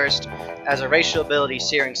action first, as a racial ability,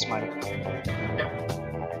 Searing Smite.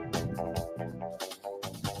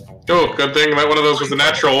 Oh, good thing that one of those was a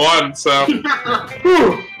natural one, so.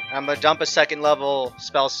 I'm gonna dump a second level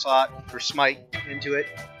spell slot for Smite into it.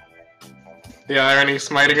 The irony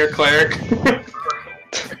smiting a cleric.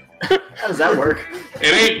 How does that work?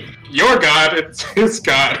 It ain't your god, it's his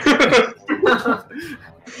god.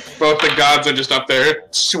 Both the gods are just up there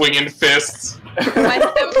swinging fists. My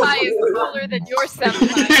senpai is cooler than your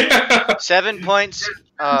senpai. Yeah. 7 points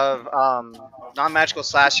of non-magical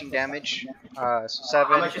slashing damage. So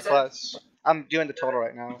 7 much is it? plus. I'm doing the total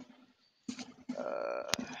right now.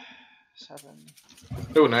 7.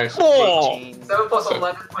 Oh, nice. 18. 7 plus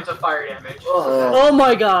 11 points of fire damage. Oh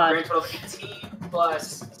my god. Grand total of 18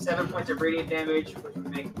 plus 7 points of radiant damage, which would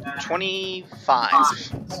make that 25.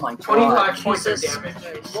 Oh my 25 points of Jesus. damage.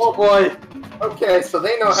 Oh boy. Okay, so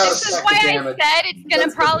they know how to This is stack why the I damage. said it's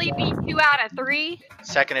gonna probably be 2 out of 3.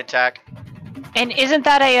 Second attack And isn't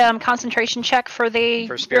that a concentration check for the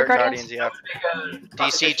for Spirit Guardians, yeah.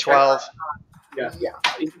 DC 12. Yeah.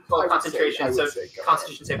 DC 12 concentration, I would so say go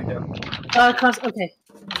concentration saving throw. Okay.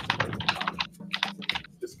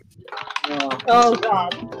 Oh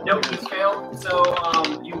god. Nope, you fail.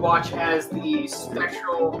 So you watch as the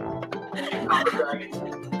spectral copper dragon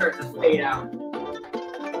starts to fade out.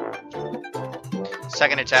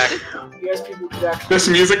 Second attack. You guys can move back. This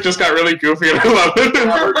music just got really goofy and I love it.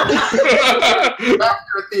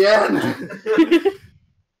 Factor at the end.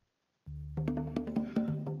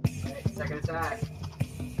 Okay, second attack.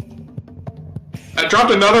 I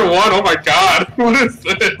dropped another one, oh my god. What is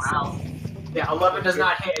this? Wow. Yeah, 11 does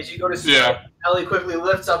not hit. As you go to strike, Yeah. Ellie quickly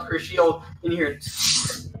lifts up her shield and you hear it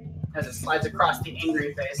as it slides across the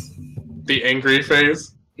angry face. The angry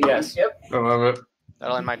phase. Yes. Yep. I love it.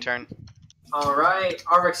 That'll end my turn. All right,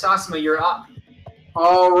 Arvik Sasama, you're up.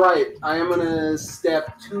 All right, I am gonna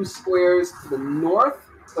step 2 squares to the north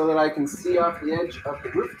so that I can see off the edge of the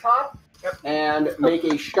rooftop and make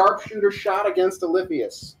a sharpshooter shot against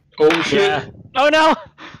Olympius. Oh shit! Yeah. Oh no!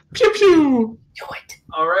 Pew pew! Do it.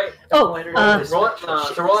 All right. Oh,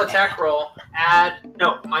 roll attack roll. Add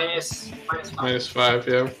minus 5. -5,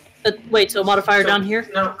 yeah. wait, so modifier down here?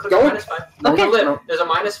 No, click Don't. -5. Okay. Live. There's a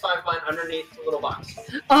 -5 button underneath the little box.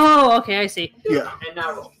 Oh, okay, I see. Yeah. And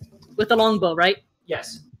now roll. With the longbow, right?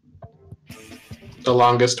 Yes. The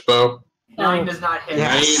longest bow. 9 does not hit.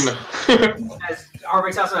 Yes. 9. As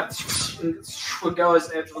Arvik Sasama goes,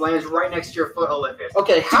 it lands right next to your foot, Olympius.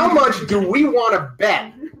 Okay, how much do we want to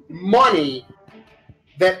bet money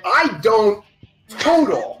that I don't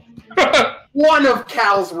total one of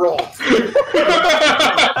Cal's rolls?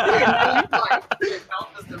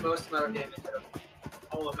 The most amount of damage out of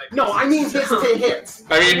all of my No, I mean hits to hits.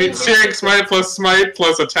 I mean, it's Searing Smite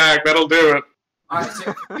plus attack. That'll do it. Alright,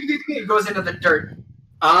 so it goes into the dirt.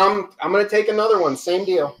 I'm gonna take another one. Same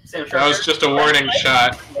deal. Same That was just a warning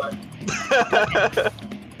shot.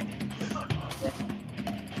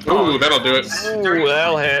 Ooh, that'll do it. Ooh,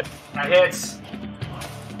 that'll hit. That hits.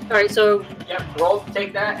 Alright, so Yep, roll,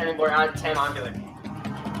 take that, and then we're on 10 onto it.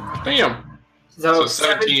 Damn. So, So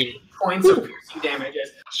 17 points of piercing damage.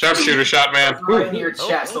 Sharpshooter shot, man. Right in your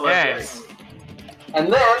chest, Okay. Olympius.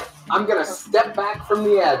 And then I'm gonna step back from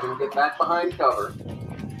the edge and get back behind cover.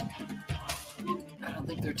 I don't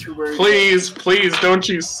think they're too worried. Please, don't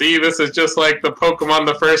you see this is just like the Pokemon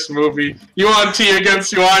the first movie? Yuan T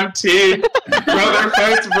against Yuan T. Brother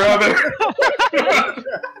fights brother.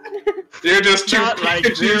 You're just two Not like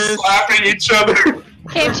Pikachu this. slapping each other.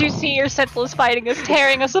 Can't you see your senseless fighting is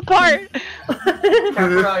tearing us apart?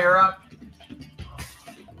 Capriel, you're up.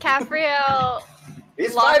 Cafriel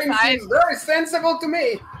His Lock fighting eyes. seems very sensible to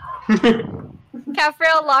me.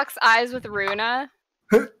 Cafriel locks eyes with Runa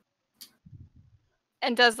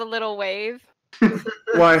and does a little wave.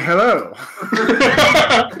 Why, hello.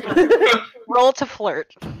 Roll to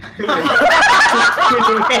flirt.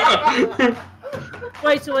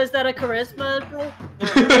 wait, so is that a charisma roll?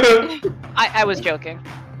 I was joking.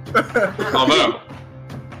 Although,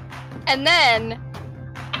 And then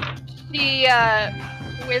she,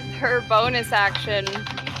 with her bonus action,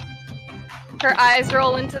 her eyes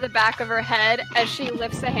roll into the back of her head as she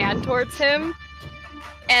lifts a hand towards him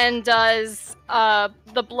and does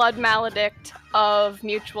the blood maledict of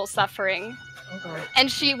mutual suffering. Okay. And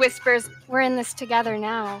she whispers, "We're in this together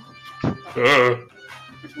now."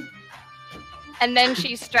 And then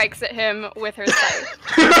she strikes at him with her scythe.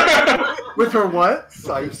 With her what?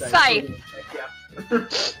 Scythe.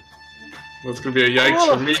 that's gonna be a yikes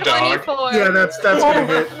for me, dog. 24. Yeah, that's gonna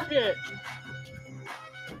hit. Shit.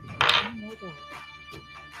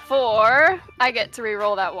 4. I get to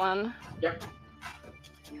re-roll that one.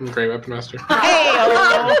 Great weapon master.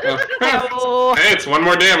 Hey-o. Oh. Hey, it's 1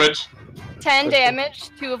 more damage. 10 damage,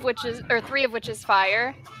 3 of which is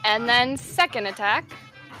fire, and then second attack.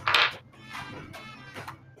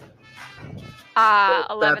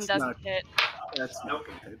 11 That's doesn't not- hit. That's Nope.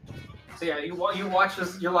 So yeah, you watch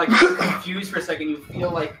this. You're like confused for a second. You feel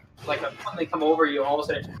like something come over you. All of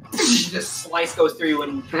a sudden, this slice goes through you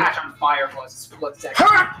and you catch on fire for a split second.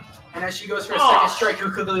 And as she goes for a second strike, you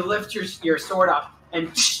quickly lift your sword up and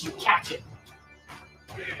you catch it.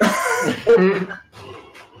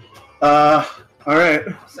 All right.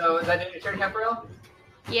 So is that your turn, Capriel?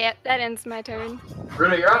 Yeah, that ends my turn.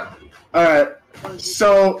 Runa, you're up. All right.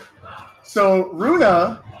 So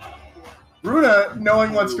Runa,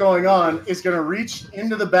 knowing what's going on, is going to reach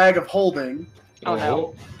into the bag of holding Oh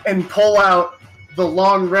no. and pull out the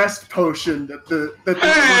long rest potion that the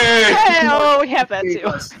Hey! Hey, oh, we have that gave too.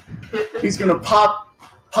 us. He's going to pop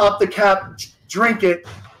the cap, drink it,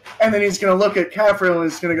 and then he's going to look at Capriel and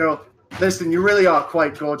he's going to go, "Listen, you really are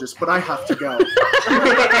quite gorgeous, but I have to go."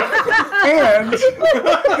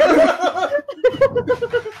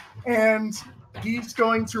 and he's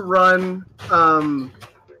going to run.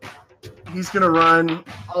 He's going to run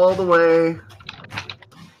all the way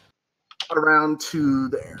around to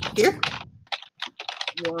there. Here.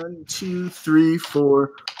 1, 2, 3,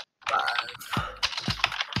 4, 5.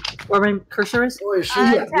 Where my cursor is? Boy, she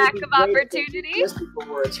Attack of opportunity. Yes, people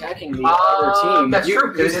were attacking the other team. That's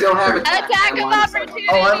true. You still have it. Attack of opportunity.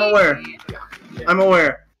 Oh, I'm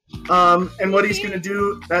aware. And what he's going to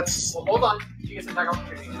do, that's... Well, hold on. She gets an attack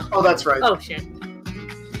opportunity now. Oh, that's right. Oh shit.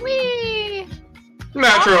 Whee!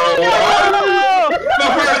 Natural Oh, one! The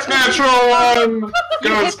first natural one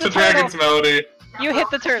goes to Dragon's Melody. You hit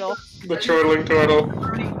the turtle. The chortling turtle.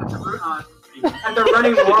 And the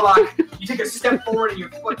running warlock You take a step forward and your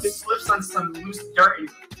foot slips on some loose dirt and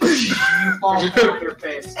you fall through your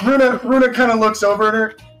face. Runa kind of looks over at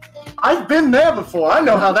her. I've been there before. I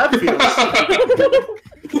know how that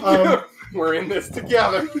feels. We're in this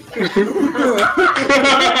together.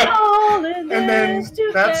 And then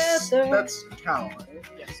that's Cal.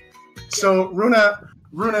 Yes. So Runa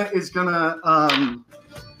is gonna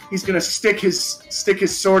he's gonna stick his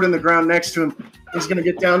sword in the ground next to him. He's gonna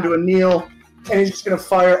get down to a kneel, and he's just gonna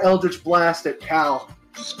fire Eldritch Blast at Cal.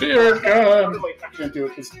 Spirit gun. I can't do it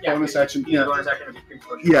because bonus action. Yeah. Bonus action would be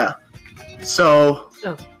pre-push. Yeah. So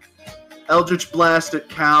Oh. Eldritch Blast at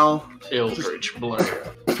Cal. Eldritch Blast.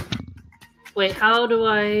 Wait, how do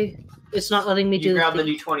I? It's not letting me You do grab the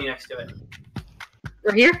the d20 next to it.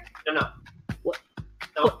 We're here. No. What?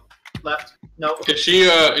 No. Left. No. Is she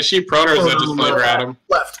prone or is that just flavor at him?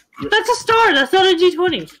 Left. That's a star. That's not a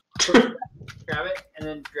D20. Grab it and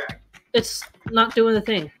then drag. It's not doing the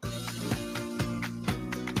thing.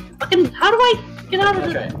 Fucking, how do I get out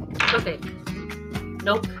of That's it? Okay.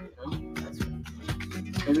 Nope.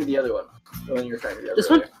 Maybe the other one. The one you were trying to do. This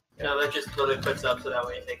one? No, that just literally puts up so that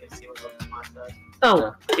way they can see what the monster does.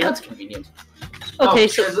 Oh. Yeah, that's convenient. Okay. Oh,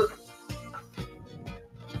 So there's a-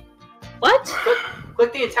 what?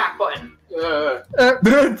 click the attack button.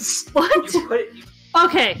 That's What? You put it.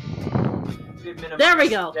 Okay. There we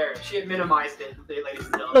go. There, she had minimized it, ladies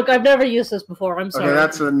and gentlemen. Look, I've never used this before. I'm sorry. okay.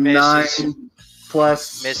 That's a Misses. 9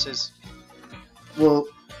 plus. Misses. Well,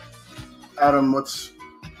 Adam, what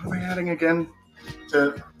am I adding again?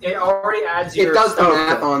 It already adds It your. does the Okay.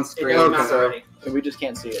 math on It screen. does Okay. math already. And we just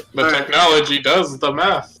can't see it. The Alright. technology does the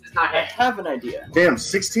math. It's not I hit. have an idea. Damn,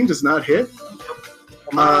 16 does not hit.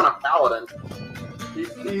 I'm not on a paladin.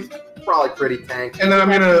 He's probably pretty tanky. And then I'm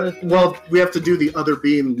gonna. Well, we have to do the other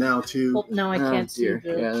beam now too. Oh, no, I can't see dear.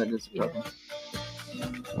 the. Yeah, that is a problem.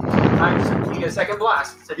 Nice. You get a second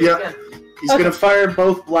blast. So do it Yeah. again. He's Okay. gonna fire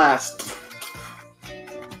both blasts.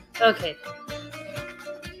 Okay.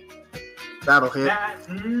 That'll hit. I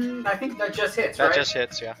think that just hits, That right? just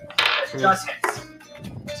hits, yeah. That just hits.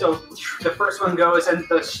 So the first one goes, and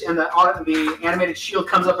the animated shield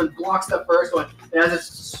comes up and blocks the first one. And as it's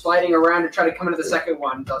sliding around to try to come into the second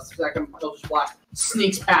one, the second Eldritch Blast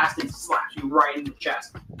sneaks past and slaps you right in the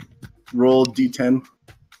chest. Roll D10.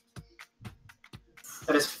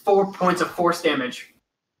 That is 4 points of force damage.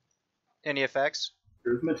 Any effects?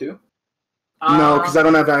 Charisma too? No, because I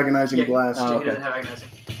don't have agonizing yeah, blast. Oh, He okay. doesn't have agonizing.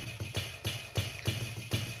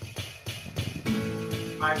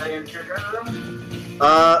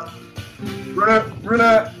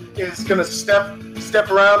 Runa is gonna step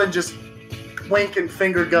around and just wink and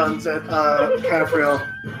finger guns at Capriel.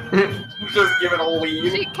 Just give it a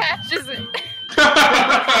lead. She catches it.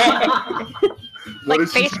 What Like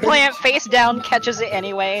is she face saying? plant, face down, catches it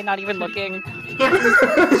anyway, not even looking. Cool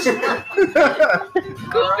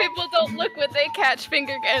people don't look when they catch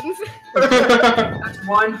finger guns. That's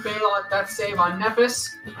one fail on that save on Nephis.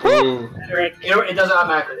 Ooh. It doesn't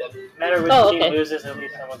automatically hit. No matter which Oh, team okay. loses, at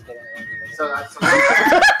least someone's getting it. So that's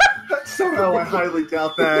Somehow I highly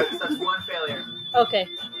doubt that. that's one failure. Okay.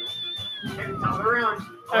 Okay, top of the round.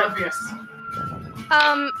 Orpheus.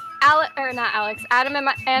 Not Alex. Adam, am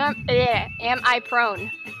I prone?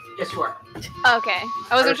 Yes, you are. Okay.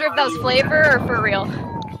 I wasn't sure if that was flavor or for real.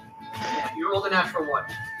 Yeah, you rolled a natural 1.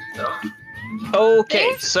 So Okay,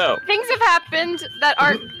 Thanks. so Things have happened that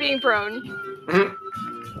aren't being prone.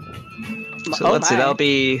 let's see, my. that'll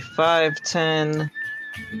be 5, 10,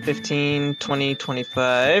 15, 20,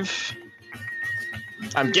 25.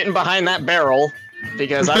 I'm getting behind that barrel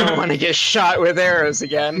because I don't want to get shot with arrows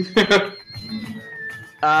again.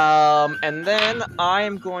 And then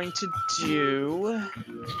I'm going to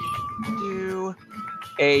do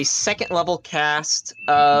a second level cast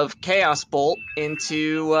of Chaos Bolt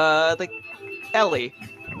into the Ellie.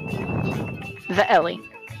 The Ellie.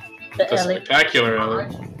 The That's Ellie. spectacular, Ellie.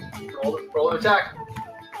 roll an attack.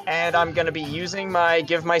 And I'm going to be using my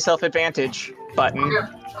Give Myself Advantage button.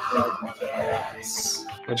 Yes.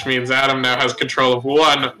 Which means Adam now has control of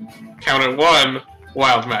 1, count it 1,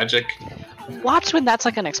 wild magic. Watch when that's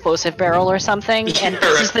like an explosive barrel or something, and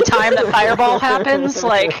this is the time that fireball happens.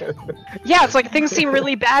 Like, yeah, it's like things seem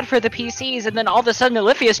really bad for the PCs, and then all of a sudden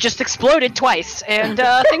Oliphius just exploded twice, and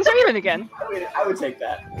things are even again. I would take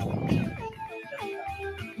that.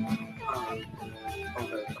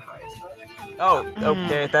 Oh,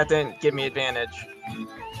 okay, that didn't give me advantage.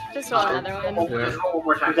 Just roll another one. Just roll one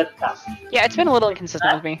more time. Who's at the top? Yeah, it's been a little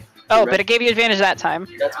inconsistent with me. Oh, but it gave you advantage that time.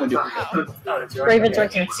 That's gonna do it. Oh, it's yours. Raven's Okay.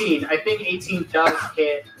 right here. 18. I think 18 does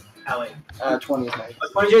hit Ellie. 20 is nice.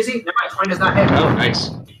 But 20 does hit? Never mind, 20 does not hit. Oh,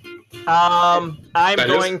 nice. I'm That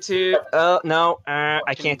going to. No,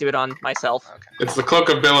 I can't do it on myself. Okay. It's the cloak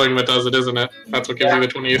of billing that does it, isn't it? That's what gives you the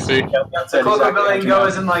 20 AC. The cloak of billing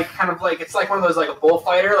goes and like kind of like it's like one of those like a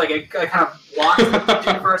bullfighter, like it kind of blocks the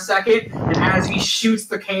vision for a second, and as he shoots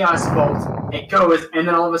the chaos bolt, it goes, and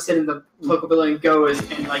then all of a sudden the cloak of billing goes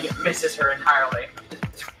and like it misses her entirely.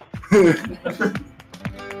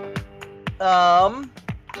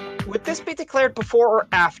 Would this be declared before or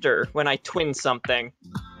after when I twin something?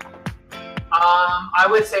 I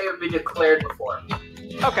would say it would be declared before.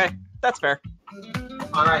 Okay, that's fair.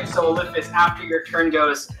 Alright, so Olympus, after your turn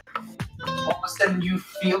goes, all of a sudden you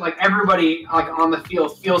feel like everybody like on the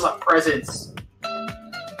field feels a presence.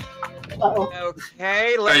 Uh-oh.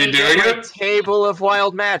 Okay, Are let you me doing get my it? table of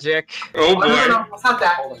wild magic. Oh boy. No, it's not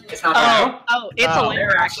that. It's not that. It's a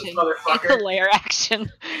lair action, action. motherfucker. It's a lair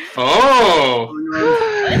action. Oh!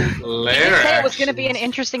 You Lair did say it was action. going to be an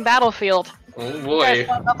interesting battlefield. Oh You guys boy.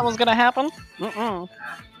 thought nothing was going to happen? Mm-mm.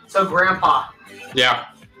 So, Grandpa, Yeah.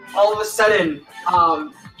 all of a sudden,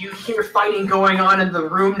 you hear fighting going on in the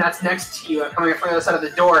room that's next to you, coming from the other side of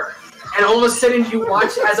the door. And all of a sudden, you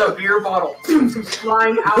watch as a beer bottle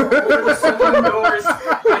flying out over the saloon doors.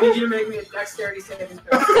 I need you to make me a dexterity saving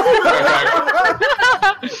throw.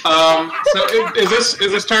 So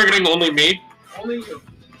is this targeting only me? Only you.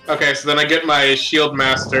 Okay, so then I get my Shield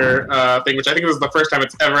Master thing, which I think this is the first time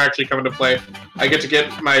it's ever actually come into play. I get to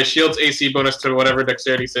get my Shield's AC bonus to whatever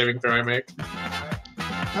dexterity saving throw I make.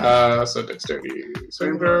 So dexterity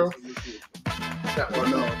saving throw.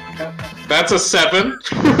 That's a 7.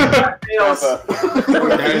 Fails.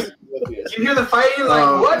 Okay. You hear the fighting, like,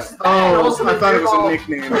 Oh. what's that? Oh, And also I the thought it beer was a ball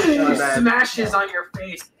nickname. My bad. smashes on your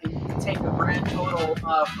face, and you take a grand total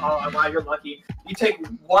of, oh, wow, you're lucky. You take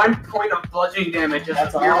 1 point of bludgeoning damage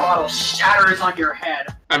as the beer bottle shatters on your head.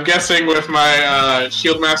 I'm guessing with my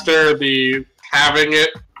Shield Master, the having it,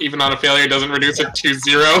 even on a failure, doesn't reduce it to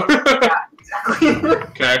 0. Exactly.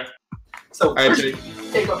 Okay. So, I first take.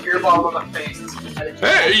 you take a beer ball on the face. And then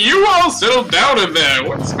Hey, you all settle down in there.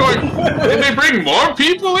 What's going? Did they bring more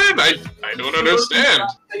people in? I don't understand.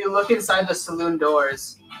 So you look inside the saloon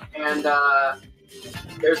doors, and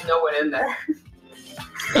there's no one in there.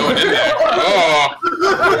 No one in there. Oh.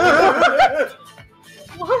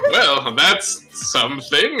 Well, that's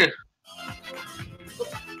something.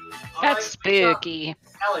 That's spooky.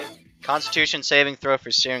 Ellie, Constitution saving throw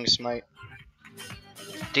for Searing Smite.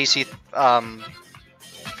 DC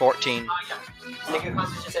 14. yeah. Make a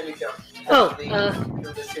Constitution saving throw. Oh,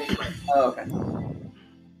 Oh, okay.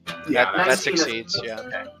 Yeah, That 19 succeeds, yeah.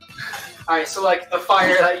 Okay. Alright, so like the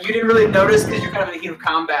fire, you didn't really notice because you're kind of in the heat of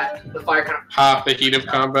combat. The fire kind of. Ha, the heat of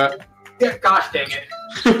combat. Yeah, gosh dang it.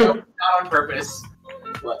 No, not on purpose.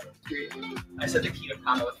 What? I said the heat of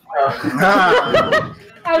combat with fire.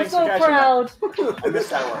 I'm so proud. I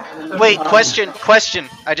missed that one. Wait, question.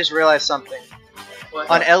 I just realized something. What?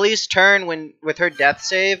 On Ellie's turn, when with her death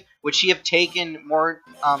save, would she have taken more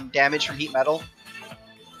damage from heat metal?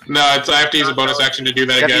 No, I have to use a bonus action to do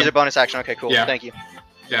that You have to use a again. bonus action. Okay, cool. Yeah. Thank you.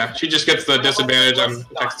 Yeah, she just gets the disadvantage on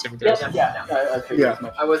attacks saving throws. Yeah, I figured Yeah. as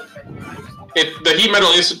much. I was. The heat metal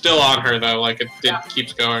is still on her though, like it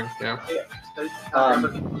keeps going. Yeah.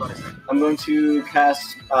 I'm going to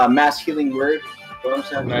cast Mass Healing Word. Bonus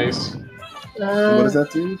action. Nice. What does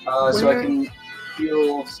that do? So I can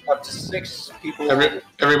heal up to 6 people.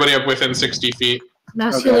 Everybody up within 60 feet.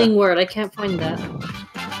 Mass Okay. healing word. I can't find that.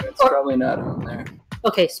 It's probably not on there.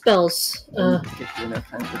 Okay, spells. Get you enough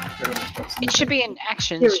time to put it in place. It should be in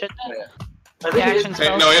actions, Here. shouldn't it? I think it is. Action Hey,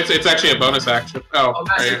 spells. no, it's actually a bonus action. Oh, Oh,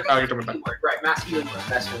 mass are you healing talking about that? word. Right, mass healing word.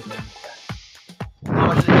 Mass Healing Word. How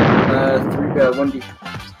much is it? 1d.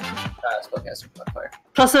 Spellcaster modifier.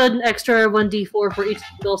 Plus an extra 1d4 for each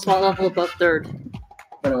skill slot level above 3rd.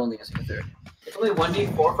 But I'm only using a 3rd. It's only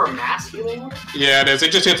 1d4 for mass healing word? Yeah, it is.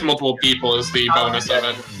 It just hits multiple people is the bonus of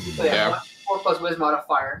it. So yeah, Yeah. 4 plus whiz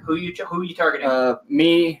modifier. Who you targeting?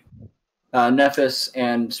 Me, Nephis,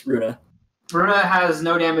 and Runa. Bruna has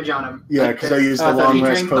no damage on him. Yeah, because I used the I thought long He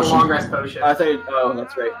rest drank the long potion. rest potion. I thought. Oh,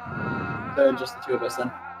 that's right. So just the 2 of us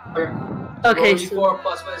then. Okay, Roll so d4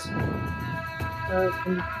 plus whiz.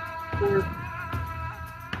 4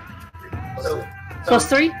 So, plus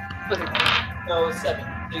 3? No, 7.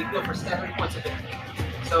 So you go for 7 points of damage.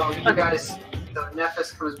 So you Okay. guys, so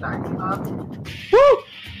Nephis comes back up. Woo!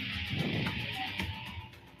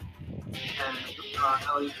 And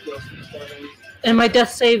Ellie heals for 7. And my death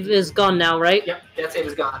save is gone now, right? Yep, death save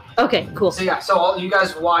is gone. Okay, cool. So yeah, so all you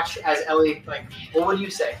guys watch as Ellie, like, well, what do you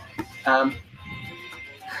say? Well,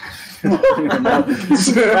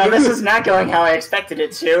 this is not going how I expected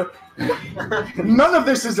it to. None of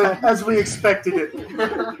this is as we expected it.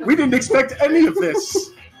 We didn't expect any of this.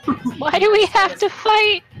 Why do we have to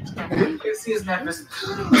fight? You see his Nephis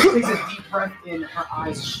takes a deep breath in, her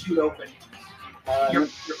eyes shoot open. You're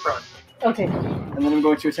prone. Okay. And then I'm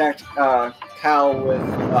going to attack Cal with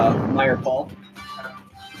Meyer Paul.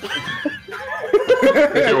 You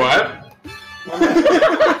what?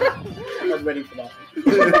 I was waiting for that.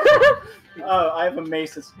 I have a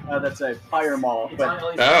mace that's a fire maul.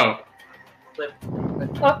 But... Oh.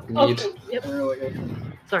 Okay. Yep.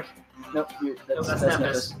 Sorry. Nope, That's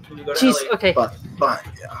Nephis. When you go to Jeez. Ellie, Okay. But fine,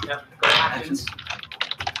 yeah. Yep, go to actions.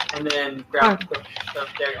 And then grab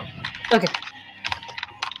there you go. Okay.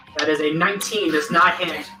 That is a 19, does not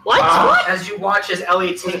hit. What? What? As you watch as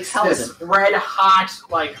Ellie takes Paladin. this red hot,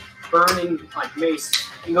 like burning like mace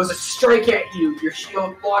and goes to strike at you. Your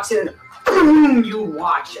shield blocks it and boom, you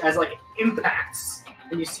watch as like it impacts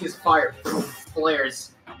and you see his fire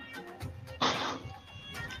flares.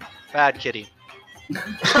 Bad kitty.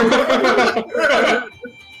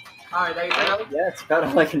 Alright, there you go. Yeah, it's about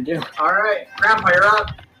all I can do. Alright, Grandpa, you're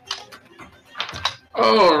up.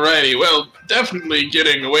 Alrighty, well, definitely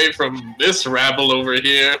getting away from this rabble over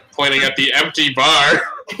here, pointing at the empty bar.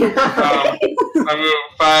 I move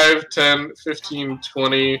 5, 10, 15,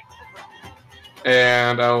 20,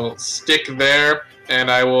 and I will stick there, and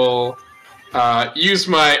I will use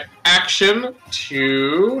my action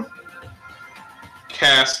to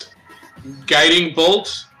cast Guiding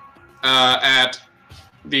Bolt at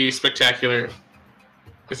the spectacular...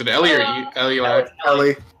 Is it Ellie or Ellie?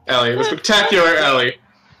 Ellie. Ellie, the spectacular Ellie.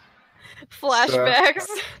 Flashbacks.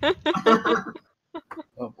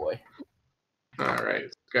 Oh boy.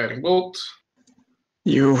 Alright, Guiding Bolt.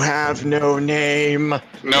 You have no name.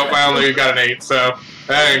 Nope, I only got an 8, so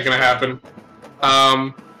that ain't gonna happen.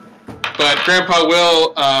 But Grandpa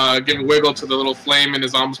will give a wiggle to the little flame in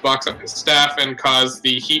his alms box on his staff and cause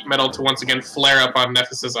the heat metal to once again flare up on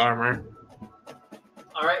Nephis' armor.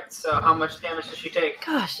 Alright, so how much damage does she take?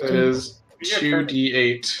 Gosh. It is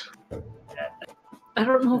 2d8. I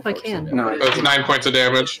don't know if I can. No, That's 9 points of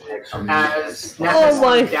damage. As Oh Nephis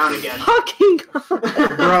my is down again. fucking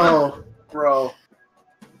god. Bro.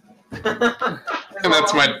 And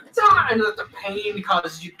that's my... And the pain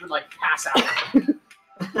causes you to like pass out.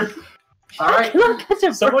 Alright.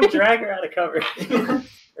 Someone drag her out of cover.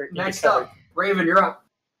 Or Next cover. up, Raven, you're up.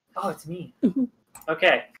 Oh, it's me.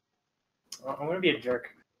 Okay. Well, I'm gonna be a jerk.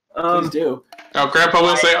 please do. Oh, Grandpa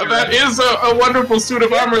will say, oh, that is a wonderful suit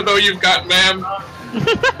of armor, though, you've got, ma'am.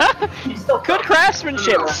 Good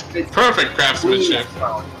craftsmanship. Perfect craftsmanship.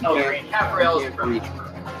 Oh, green. Capriel's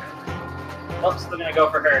Oh, still gonna go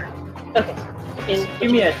for her. Okay.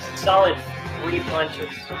 Give me a solid 3 punches.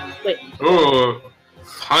 Wait. Ooh.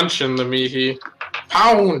 Punch in the Mihi.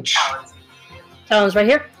 Pounce. Talon's right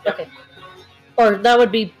here? Okay. Or that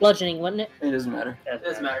would be bludgeoning, wouldn't it? It doesn't matter. It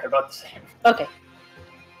doesn't matter. They're about the same. Okay.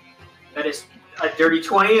 That is a dirty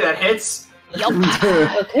 20 that hits. Yup.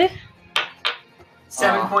 Okay.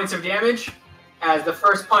 7 points of damage. As the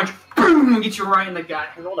first punch boom, gets you right in the gut.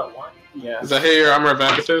 I rolled a 1. Yeah. Does that hit your armor of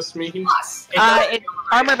Agathis, Mihi? Plus,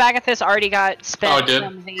 Armor of Agathis already got spent Oh, it did?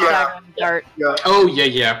 from the dagger and dart. Oh,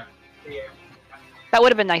 yeah. That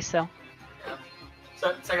would have been nice, though.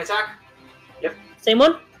 So, second attack. Same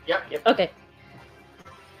one? Yep. Okay.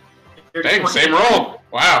 Dirty Dang, 20. same roll.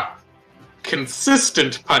 Wow.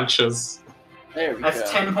 Consistent punches. There we That's go.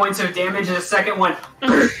 10 points of damage, and the second one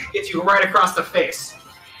gets you right across the face.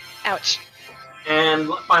 Ouch. And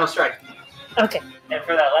final strike. Okay. And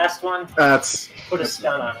for that last one, That's put a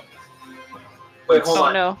stun on it. Wait, hold Oh,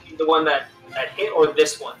 on. no. The one that hit or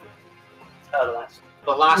this one? Oh, the last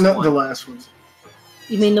The last no, one. the last one.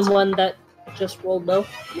 You mean the one that just rolled low?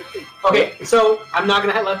 Okay, so I'm not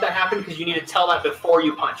going to let that happen because you need to tell that before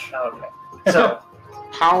you punch. one. Oh, okay. So,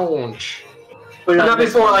 Pounce. Put it on not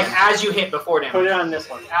this before, one. like as you hit before Put damage. it on this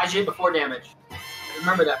one. As you hit before damage.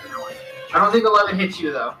 Remember that from now on. I don't think 11 hits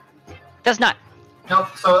you though. Does not. Nope.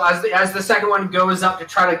 So as the second one goes up to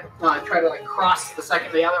try to like cross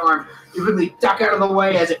the other arm, you quickly duck out of the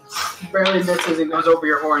way as it barely misses and goes over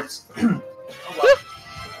your horns.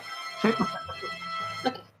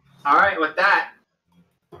 All right, with that,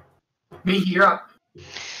 Mihi, you're up.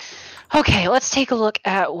 Okay, let's take a look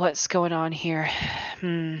at what's going on here.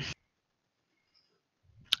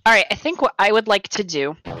 Alright, I think what I would like to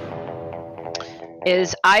do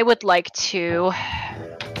is I'm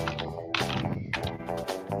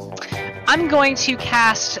going to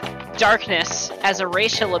cast Darkness as a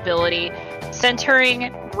racial ability,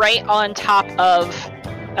 centering right on top of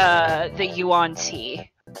the Yuan Ti.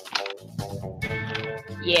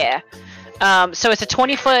 Yeah. So it's a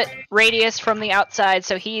 20-foot radius from the outside,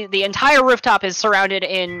 so the entire rooftop is surrounded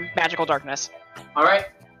in magical darkness. All right.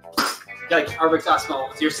 like Arvix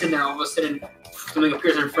Osmo, you're sitting there, all of a sudden something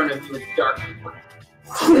appears in front of you with dark.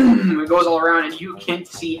 It goes all around and you can't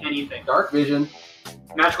see anything. Dark vision.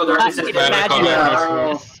 Magical darkness is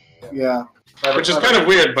Yeah. Which is kind of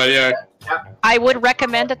weird, but yeah. I would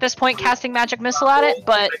recommend at this point casting Magic Missile at it,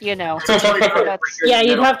 but you know. Yeah,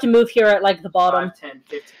 you'd have to move here at like the bottom. 5, 10,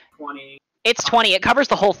 15, 20. It's 20. It covers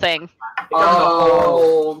the whole thing.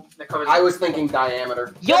 Oh, I was thinking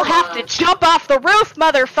diameter. You'll have to jump off the roof,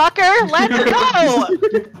 motherfucker! Let's go!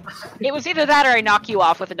 It was either that or I knock you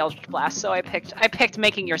off with an Eldritch Blast, so I picked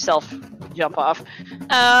making yourself jump off.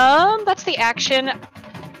 That's the action.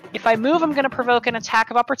 If I move, I'm gonna provoke an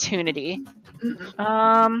attack of opportunity.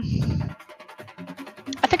 I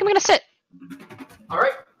think I'm gonna sit.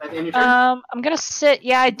 Alright, at the end of your turn. I'm gonna sit.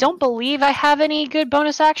 Yeah, I don't believe I have any good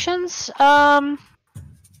bonus actions. Is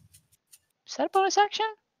that a bonus action?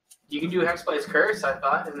 You can do Hexblade's Curse, I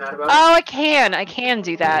thought. Isn't that about it? Oh, I can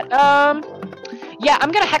do that. Yeah,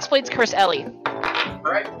 I'm gonna Hexblade's Curse Ellie.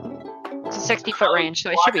 Alright. It's a 60-foot range,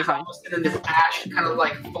 so it should be fine. And then this ash kind of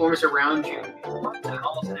like forms around you. And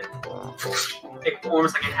all of a sudden, it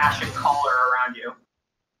forms like an ashen collar around you.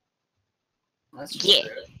 That's Yeah.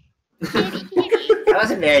 That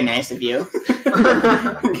wasn't very nice of you.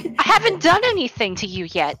 I haven't done anything to you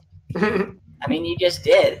yet. I mean, you just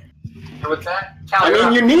did. And with that, I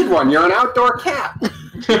mean, you need one. You're an outdoor cat.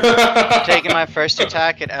 Taking my first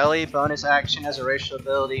attack at Ellie, bonus action as a racial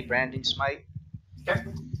ability, Branding Smite. Okay.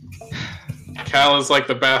 Cal is like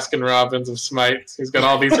the Baskin Robbins of Smite. He's got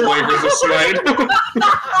all these flavors of Smite.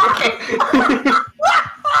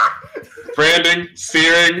 Branding,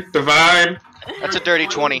 searing, divine. That's a dirty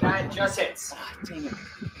 20. That just hits. I'm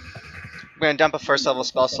gonna dump a first level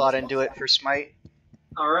spell slot and do it for Smite.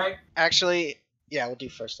 Alright. Actually, yeah, we'll do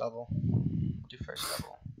first level.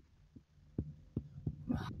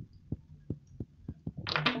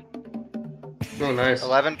 Oh, nice.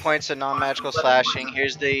 11 points of non-magical slashing.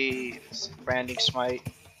 Here's the Branding Smite.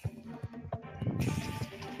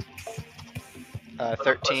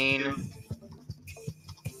 13.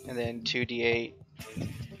 And then 2d8.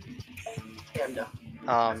 Yeah, I'm done.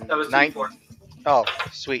 That was 9. Oh,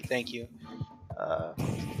 sweet, thank you.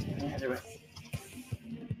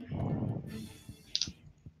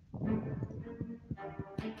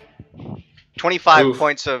 25 Oof.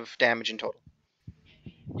 points of damage in total.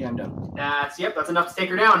 Yeah, I'm done. That's enough to take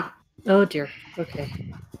her down. Oh dear. Okay.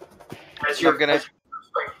 As you're gonna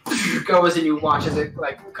goes and you watch as it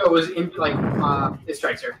like goes in like it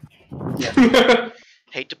strikes her. Yeah.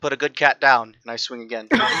 Hate to put a good cat down, and I swing again.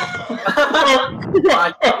 That's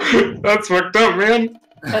fucked up, man.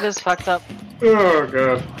 That is fucked up. Oh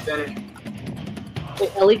god.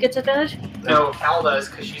 Wait, Ellie gets advantage? No, Cal does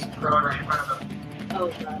because she's prone right in front of him.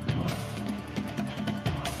 Oh god.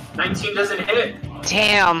 19 doesn't hit.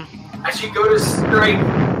 Damn. As you go to strike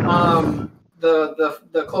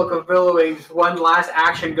the cloak of billowing, just one last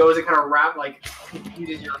action goes and kind of wrap like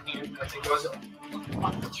confuses your hand as it goes.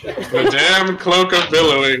 The damn cloak of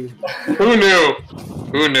billowing. Who knew?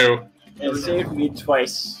 Who knew? It saved me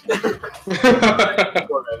twice.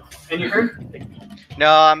 And you heard?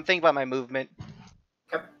 No, I'm thinking about my movement.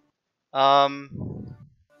 Okay.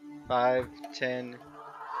 5, 10,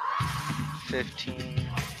 15.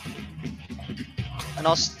 And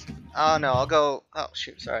I'll go. Oh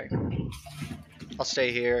shoot, sorry. I'll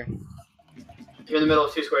stay here. You're in the middle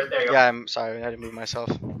of 2 squares. There you go. Yeah, I'm sorry. I had to move myself.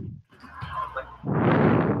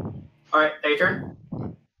 Alright, your turn.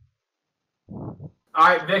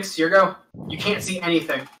 Alright, Vix, your go. You can't see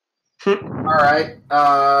anything. Alright,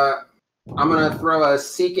 I'm gonna throw a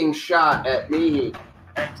seeking shot at me.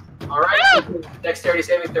 Alright, dexterity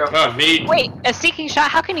saving throw. Oh, neat. Wait, a seeking shot?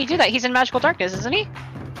 How can he do that? He's in magical darkness, isn't he?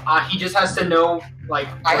 He just has to know, like...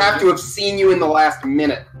 I have to have seen you in the last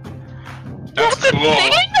minute. That's cool.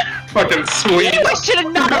 Fucking sweet. I should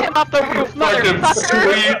have knocked him off the roof, motherfucker.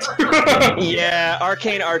 Fucking sweet. Yeah,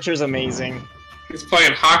 Arcane Archer's amazing. He's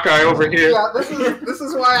playing Hawkeye over here. Yeah, this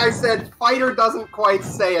is why I said fighter doesn't quite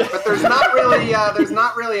say it, but there's not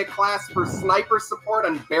really a class for sniper support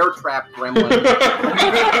and bear trap gremlin.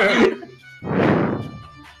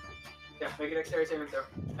 Yeah, make a dexterity saving throw.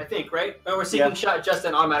 I think, right? Oh, we're seeking shot, just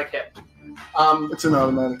an automatic hit. It's an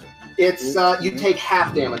automatic. It's you take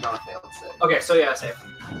half damage on a failed save. Okay, so yeah, save.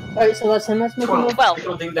 Alright, so let's making 12. Well. I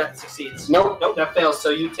don't think that succeeds. Nope. Nope, that fails.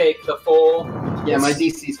 So you take the full... Yeah, my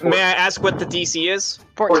DC's 14. May I ask what the DC is?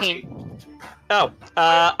 14. Oh,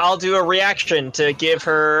 I'll do a reaction to give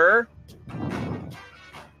her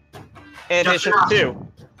inhibition 2.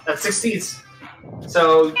 That succeeds.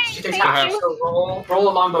 So she takes half. So roll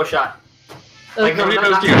a longbow shot. Like, how many of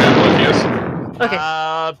those do you have, Lucius?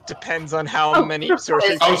 Okay. Depends on how many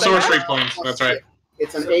sorcery Oh, points I have. sorcery points. That's right.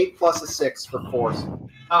 It's an 8 plus a 6 for force.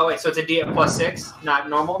 Oh wait, so it's a D8 plus 6, not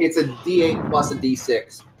normal. It's a D8 plus a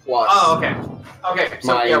D6 plus. Oh, okay. Okay,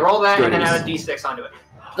 so My yeah, roll that and then goodness. add a D6 onto it.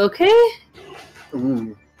 Okay.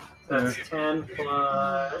 Ooh. That's 10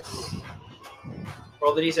 plus.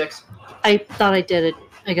 Roll the D6. I thought I did it.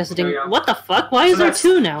 I guess it There you didn't. go. What the fuck? Why So is there that's-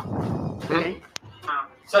 2 now? Okay.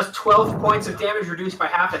 So that's 12 points of damage reduced by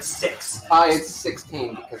half. That's 6. It's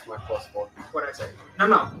 16 because my plus 4. What did I say? No.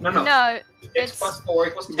 No, 6 it's plus 4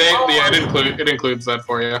 equals 10. Yeah, it includes that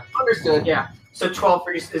for you. Understood. Yeah. So 12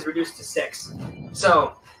 is reduced to 6.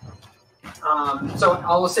 So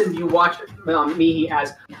all of a sudden you watch Mihi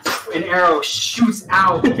as an arrow shoots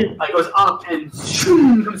out, like goes up and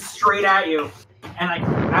comes straight at you. And like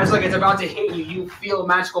as like it's about to hit you, you feel a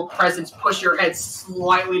magical presence push your head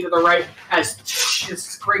slightly to the right as it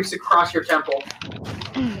scrapes across your temple.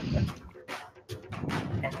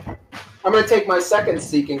 I'm gonna take my second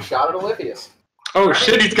seeking shot at Olivius. Oh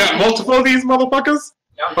shit, he's got multiple of these motherfuckers?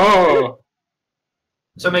 Yep. Oh.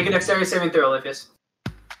 So make a dexterity saving throw, Olivius.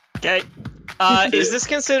 Okay. Is this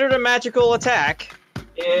considered a magical attack?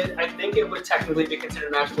 I think it would technically be considered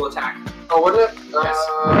a magical attack. Oh, would it? Yes.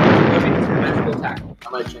 It would be considered a magical attack. I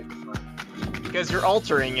might change my mind. Because you're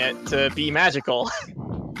altering it to be magical.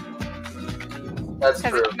 That's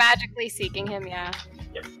because true. it's magically seeking him. Yeah.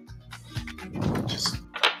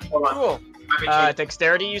 Hold on. Cool. Let me change.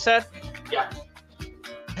 Dexterity, you said? Yeah.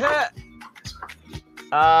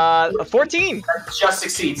 A 14. That just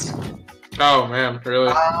succeeds. Oh man,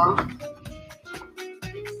 really?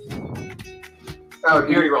 Oh,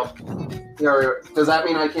 You already rolled. does that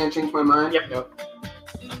mean I can't change my mind? Yep.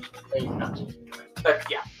 But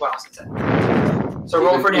yeah, what else is it? So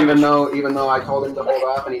roll for damage. Even though I told him to hold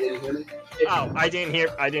off and he didn't hear me. Oh, I didn't hear.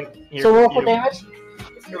 So roll for you. damage?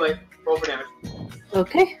 It's too late. Roll for damage.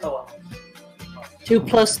 Okay. Oh well. 2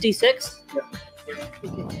 plus D6?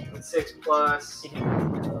 Okay. 6 plus. So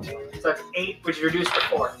that's 8, which is reduced to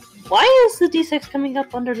 4. Why is the D6 coming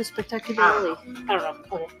up under the spectacular I Ellie? don't I don't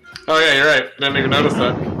know. Okay. Oh yeah, you're right. I didn't even notice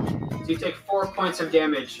that. So you take 4 points of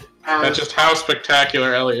damage as, That's just how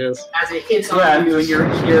spectacular Ellie is. as it hits Yeah, on you, and your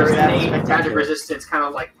that's innate magic spectacular. resistance kind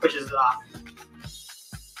of like pushes it off.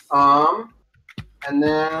 And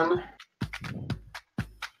then,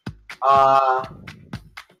 I'm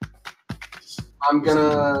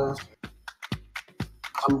gonna.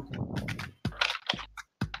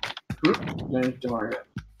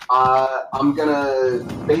 I'm gonna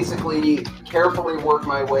basically carefully work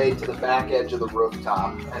my way to the back edge of the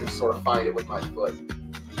rooftop and sort of find it with my foot.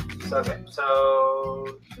 So okay,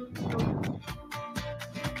 so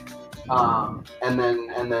And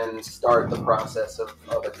then start the process of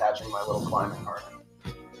attaching my little climbing harness.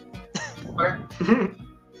 okay.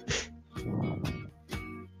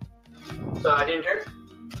 So I didn't turn.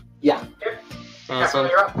 Yeah. Okay. Awesome.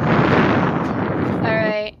 You're up. All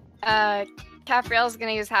right. Caprielle's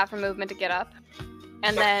gonna use half her movement to get up,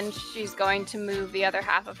 and then she's going to move the other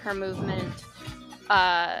half of her movement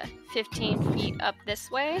 15 feet up this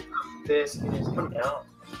way, This is come down.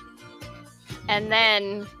 and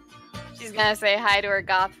then she's gonna say hi to her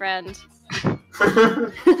goth friend.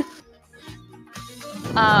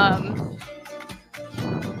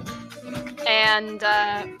 And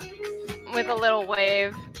with a little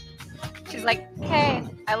wave, she's like, "Hey,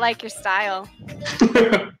 I like your style.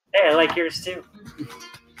 Hey, I like yours too.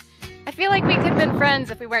 I feel like we could have been friends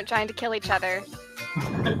if we weren't trying to kill each other."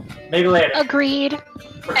 Maybe later. Agreed.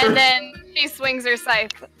 And then she swings her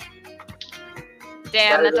scythe.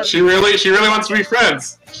 Damn, that doesn't. She really wants to be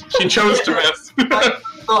friends. She chose to miss.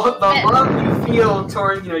 The love you feel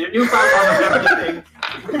toward your newfound love of everything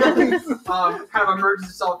kind of emerges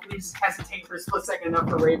itself, and you just hesitate for a split second enough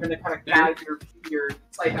for Raven to kind of guide your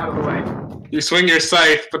scythe out of the way. You swing your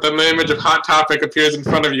scythe, but then the image of Hot Topic appears in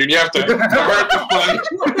front of you, and you have to avert the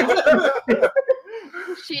fun.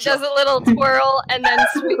 She does a little twirl and then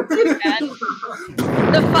swings it again.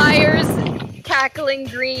 The fire's cackling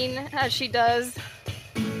green as she does.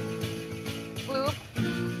 Whoop.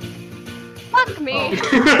 Fuck me.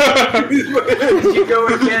 You go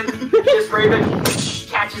again, this Raven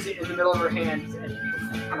catches it in the middle of her hands and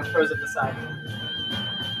kind of throws it aside.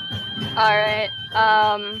 Alright,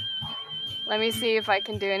 let me see if I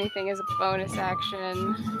can do anything as a bonus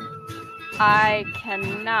action. I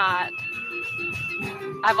cannot.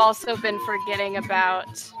 I've also been forgetting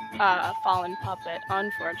about Fallen Puppet.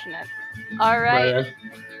 Unfortunate. Alright,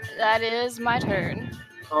 that is my turn.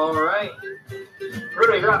 Alright.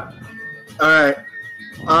 Rudy, you're up. Alright.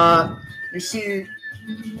 You see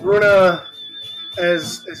Runa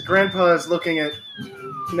as Grandpa is looking at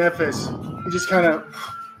Nephis, he just kind of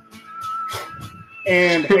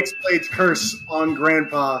and Hexblade's curse on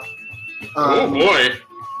Grandpa. Oh boy!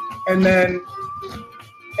 And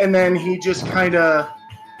then he just kind of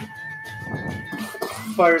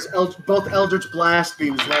fires both Eldritch Blast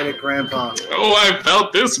beams right at Grandpa. Oh, I've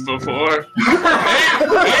felt this before. Ain't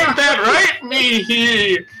that right,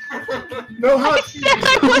 me? No hot.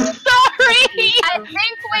 I was sorry. I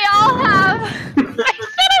think we all have. I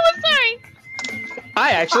said I was sorry.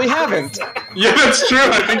 I actually haven't. Yeah, that's true.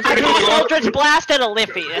 I think I they rolled all. Eldritch Blast at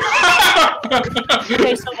Olympius.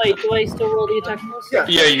 Okay, so wait, do I still roll the attack bonus? Yeah.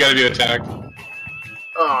 Yeah, you gotta do attack.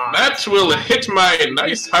 That will hit my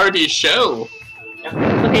nice hearty shell.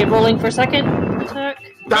 Okay, rolling for second attack.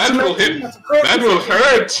 That will hit. That will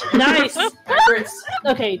hurt. Nice. Crits.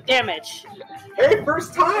 Okay, damage. Hey,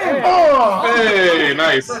 first time! Oh! Hey,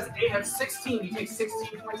 nice. So that's 16. You take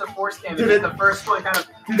 16 points of force damage. Did it- The first one kind of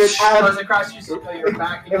Did it add- goes across your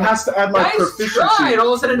back. It has to add my Nice proficiency. try! And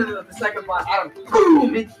all of a sudden, the second blast,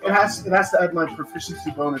 boom! It has to add my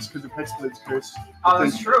proficiency bonus because of Hexblade's curse. Oh,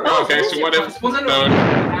 that's true. Okay, so what if- Well, no, no.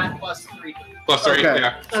 add plus 3. Plus 3, Okay.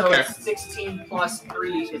 yeah. So Okay. it's 16 plus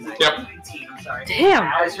 3 is like Yep. 19, I'm sorry. Damn.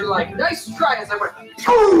 As you're like, nice try, as I went,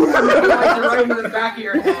 boom! Right into the back of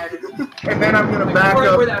your head. And then I'm gonna back Right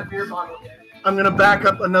up. where that beer bottle is. I'm gonna back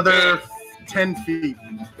up another 10 feet.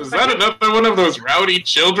 Was that another one of those rowdy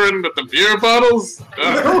children with the beer bottles?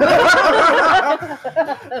 Ugh.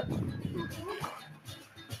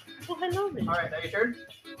 Oh, hello there. Alright, now your turn.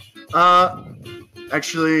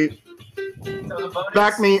 Actually, So the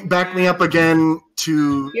bonus. back me up again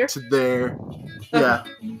to Here? there. Yeah.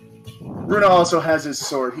 Runa also has his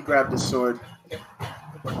sword. He grabbed his sword.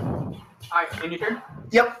 Alright, and your turn.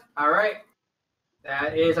 Yep. Alright.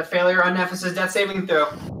 That is a failure on Nephis' death saving throw.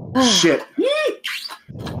 Shit.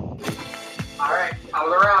 Alright, top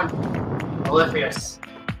of the round. Oliphius.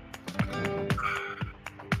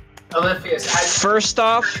 Oliphius, as First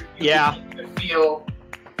off, yeah. you feel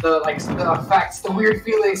the effects, the weird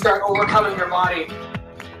feelings start overcoming your body.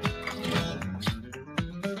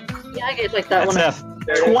 Yeah, I get like that That's one.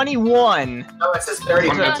 a 21. No, it says 30.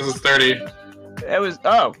 This is 30. That was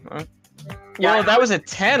well, Yeah. that was a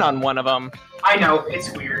 10 on one of them. I know,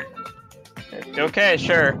 it's weird. Okay,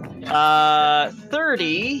 sure.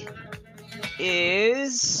 30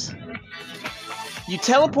 is you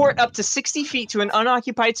teleport up to 60 feet to an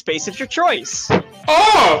unoccupied space of your choice.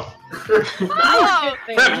 Oh! Oh,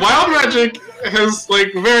 That wild magic has,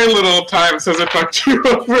 like, very little time since it fucked you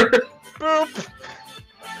over. Boop.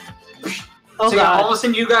 Oh So yeah, all of god. a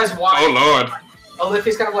sudden you guys watch Oh, Lord.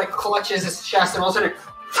 Oliphius kind of like clutches his chest and all of a sudden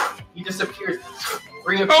he disappears.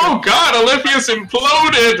 Reappears. Oh, God, Oliphius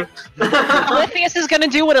imploded! Oliphius is gonna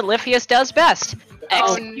do what Oliphius does best.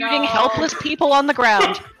 Oh, Executing no. helpless people on the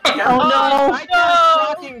ground. Oh no. I got a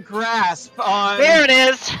shocking grasp on. There it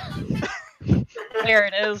is. There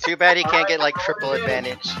it is. Too bad he can't get like triple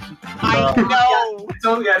advantage. I know.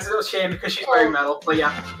 So yeah, it's a shame because she's wearing metal. But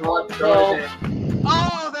yeah, roll it in.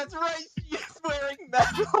 Oh, that's right. She's wearing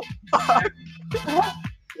metal.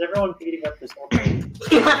 Is everyone beating up this whole thing?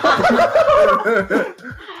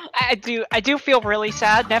 I do feel really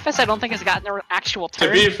sad. Nephis, I don't think has gotten an actual To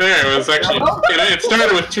turn. be fair, it was actually... It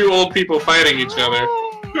started with two old people fighting each other.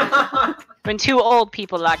 When two old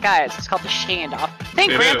people lock eyes, it's called the standoff.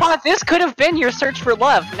 Think, It Grandpa, this could have been your search for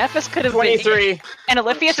love. Nephis could have been 23. and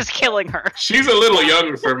Oliphius is killing her. She's a little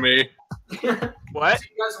young for me. What? So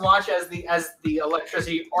you guys watch as the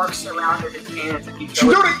electricity arcs around in his hands and he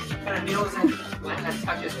goes kind of kneels in and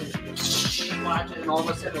touches and flashes and all of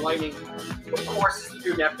a sudden the lightning courses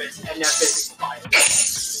through Nephis and Nephis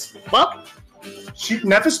expires. Well,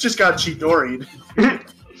 Nephis just got Chidori'd.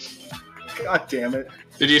 God damn it.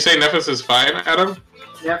 Did you say Nephis is fine, Adam?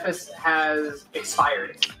 Nephis has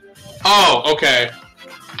expired. Oh, okay.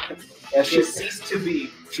 Yeah, She has ceased to be.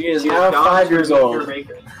 she is She has now gone 5 to years be old. your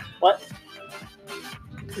maker. what?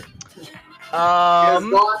 She has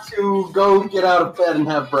got to go get out of bed and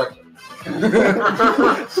have breakfast.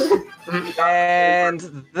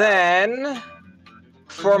 And then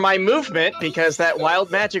for my movement, because that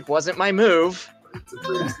wild magic wasn't my move.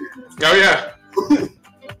 Oh, yeah.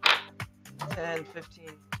 10, 15,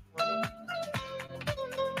 20.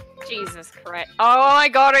 Jesus Christ. Oh my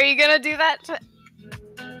god, are you gonna do that to...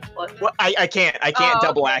 What? I can't Oh.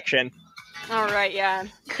 double action. Alright, yeah.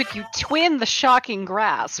 Could you twin the shocking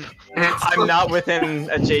grasp? I'm not within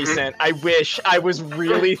adjacent. I wish. I was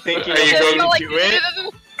really thinking Are you of going going to to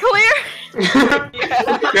it. Clear?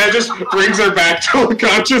 Yeah, it just brings her back to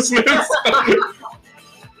consciousness. Alright,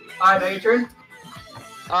 now your turn.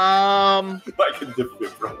 Like a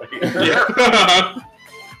defibrillator. Yeah.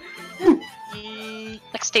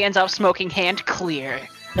 Like stands up, smoking hand, clear.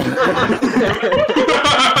 Well,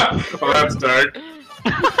 that's dark.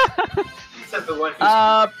 Except the one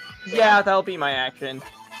who's Yeah, that'll be my action.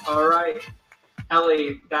 all right.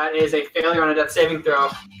 Ellie, that is a failure on a death saving throw.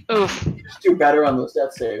 Oof. Just do better on those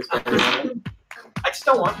death saves. I just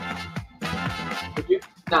don't want. Would you?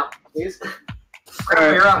 No. Please?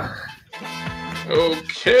 Crap, you're up.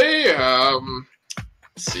 Okay,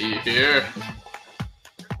 let's see here.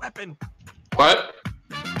 Weapon. What?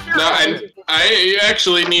 No, I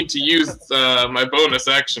actually need to use my bonus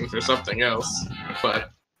action for something else,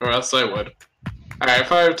 or else I would. Alright,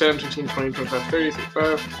 5, 10, 15, 20, 25, 30,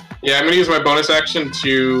 35. Yeah, I'm gonna use my bonus action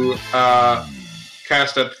to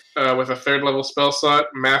cast with a 3rd level spell slot,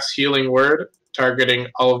 Mass Healing Word, targeting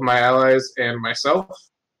all of my allies and myself.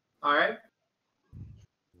 Alright.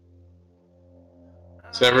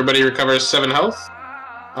 So everybody recovers 7 health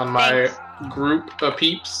on my group of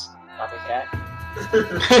peeps. Copycat.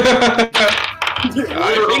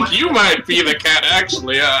 I think you might be the cat,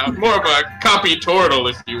 actually. More of a copy turtle,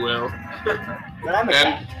 if you will. But I'm a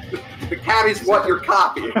cat. The cat is what you're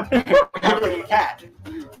copying. Copying a cat.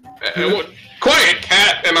 Quiet,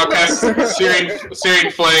 cat, and I'll cast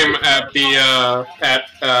searing flame at the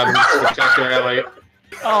Dr. Ellie.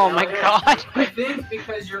 Oh my god. I think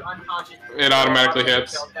because you're unconscious, It automatically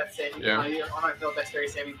hits. Yeah. You automatically fail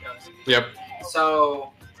dexterity saving throws. Yep.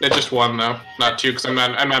 So. It's just 1 though, not 2, because I'm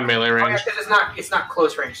not melee Oh, yeah, range. 'cause it's not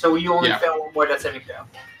close range. So you only fail 1 more death saving throw.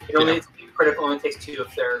 It only critical only takes 2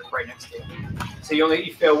 if they're right next to you. So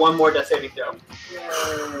you fail 1 more death saving throw.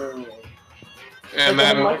 And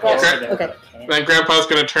then then Grandpa's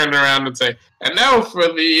gonna turn around and say, "And now for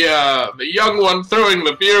the young one throwing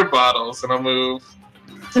the beer bottles," and I'll move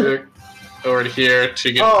over to here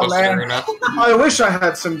to get closer to her now. I wish I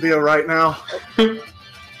had some beer right now.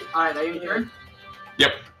 Alright, now your turn?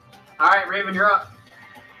 Yep. Alright, Raven, you're up.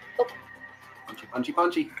 Punchy,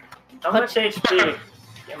 punchy. How much HP?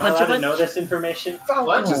 Am I allowed to know this information?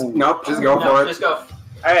 What? Just go for it. Just go.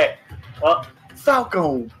 Alright, well,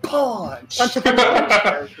 Falco punch.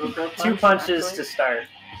 2 punches to start.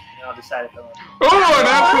 And I'll decide if I want. Oh,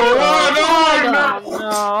 that's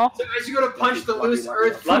No. So as you go to punch the loose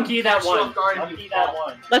earth, Lucky that one. Lucky that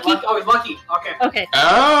one. Lucky? Oh, he's lucky. Okay. Okay.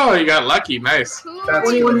 Oh, you got lucky. Nice. Who That's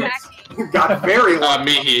 21 good. hits. You got very lucky.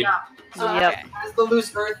 Mihi. Yeah. So Yep. as the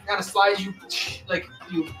loose earth kind of slides,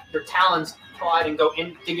 your talons slide and go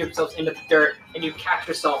in, dig yourselves into the dirt, and you catch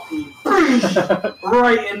yourself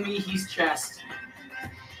right in Mihi's chest,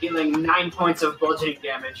 dealing 9 points of bludgeoning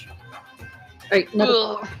damage. Alright,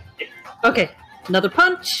 Ugh. okay. Another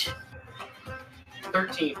punch.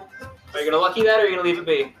 13. Are you gonna lucky that, or are you gonna leave it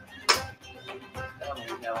be?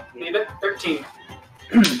 Leave it. 13.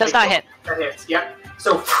 Does not hit. That hits. Yep.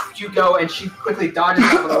 So you go, and she quickly dodges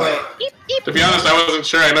out of the way. To be honest, I wasn't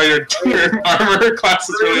sure. I know your armor class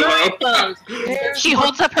is really low. She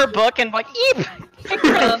holds up her book and like, eep!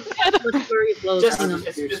 Just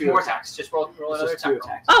more attacks. Just roll another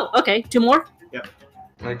attack. Oh, okay. 2 more?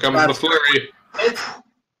 Here comes the flurry. It's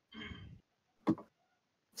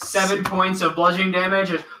 7 points of bludgeoning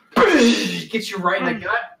damage. It gets you right in the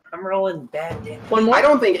gut. I'm rolling bad damage. 1 more? I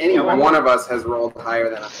don't think any one of us has rolled higher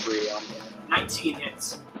than a 3 on the 19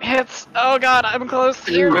 hits. Hits. Oh god, I'm close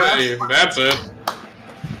here. Hey, that's it.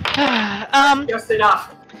 Just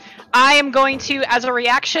enough. I am going to, as a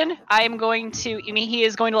reaction, he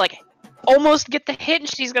is going to like almost get the hit, and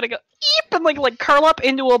she's gonna go eep and like curl up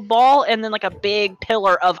into a ball, and then like a big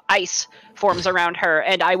pillar of ice forms around her,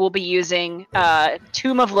 and I will be using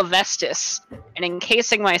Tomb of Levestus and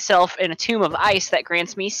encasing myself in a tomb of ice that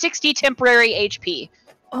grants me 60 temporary HP.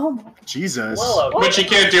 Oh my Jesus. Well, But she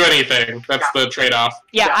can't do anything. That's the trade-off.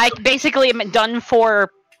 Yeah, I basically am done for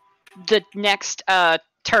the next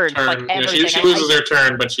turn. Like Yeah, everything. she loses her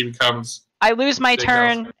turn, but she becomes. I lose my Big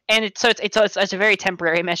turn, and it's a very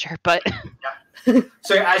temporary measure, but.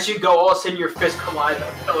 So as you go, all of a sudden your fist collides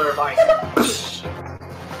with a pillar of ice.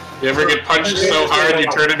 You ever get punched so hard you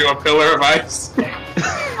turn into a pillar of ice?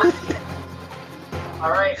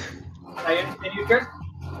 Alright. And you turn?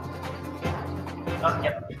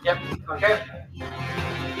 Yep. Okay.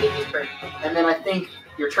 And then I think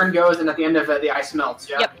your turn goes, and at the end of it, the ice melts.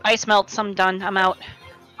 Yeah. Yep, ice melts. I'm done. I'm out.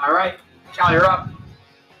 All right, Cal, you're up.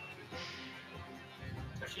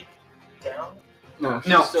 is she down? No,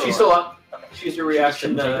 she's still up. She's your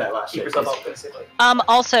reaction take to that last keep hit, yourself up, basically.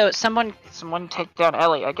 Also, someone take down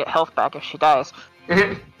Ellie. I get health back if she dies.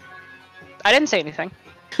 I didn't say anything.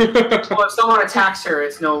 Well, if someone attacks her,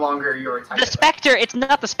 it's no longer your attack. The specter, it's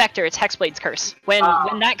not the specter, it's Hexblade's curse. When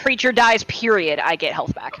that creature dies, period, I get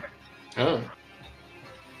health back. Oh.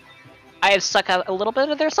 I have sucked out a little bit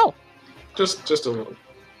of their soul. Just a little.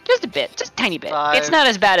 Just a bit, just a tiny bit. 5, it's not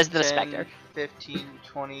as bad as the 10, specter. 15,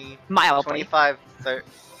 20, Mildly. 25, 30.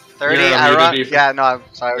 Yeah, I run. muted you. Yeah, no, I'm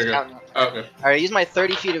sorry. I was Okay. counting. Okay. Alright, use my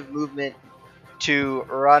 30 feet of movement to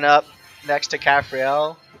run up next to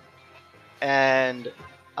Caphriel. And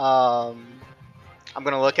I'm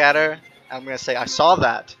gonna look at her. I'm gonna say, I saw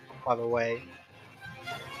that, by the way.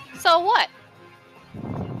 So what?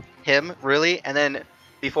 Him, really? And then,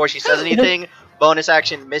 before she says anything, bonus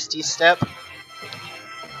action Misty Step.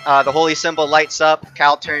 The holy symbol lights up.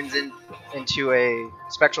 Cal turns into a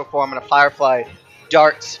spectral form, and a firefly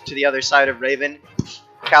darts to the other side of Raven.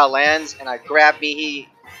 Cal lands, and I grab Mihi,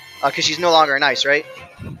 because she's no longer an ice, right?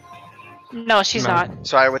 No, she's not.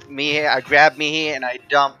 So with Mihi, I grab Mihi, and I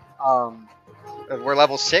dump, we're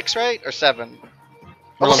level 6, right? Or 7?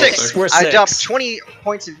 Level 6. We're I 6. dump 20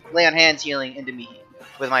 points of lay on hands healing into Mihi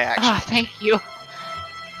with my action. Oh, thank you.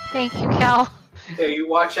 Thank you, Cal. Yeah, you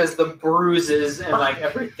watch as the bruises and like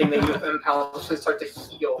everything that you have impaled start to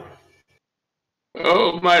heal.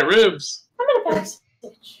 Oh, my ribs. I'm in a bad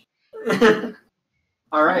stitch.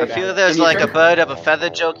 All right. I feel there's like a bird of a feather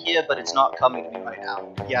joke here, but it's not coming to me right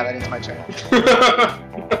now. Yeah, that is my turn.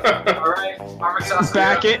 All right. Armor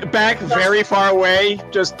Saskia. Back very far away.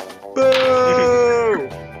 Just boo.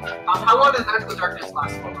 How long does Magical Darkness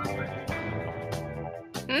last for?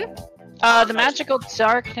 The magical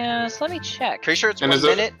darkness. Let me check. Pretty sure it's And 1 is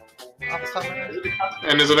it- minute. Off the top of my head.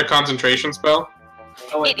 And is it a concentration spell?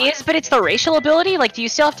 Oh, It is, but it's the racial ability. Like, do you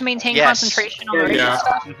still have to maintain Yes. concentration on the racial Yeah.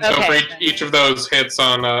 stuff? So for Okay. each of those hits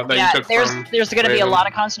on that Yeah, you took there's from going to be a Raven. lot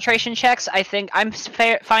of concentration checks. I think I'm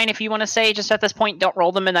fine if you want to say just at this point don't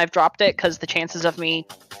roll them and I've dropped it because the chances of me,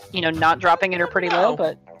 not dropping it are pretty low.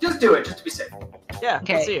 But just do it, just to be safe. Yeah.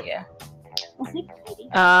 Let's see. yeah.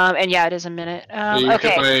 And yeah, it is a minute. Yeah, you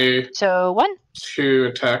Okay. can play So 1, 2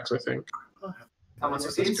 attacks, I think. How much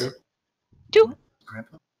succeeds? Good. 2.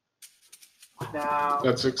 Now,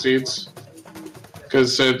 That succeeds.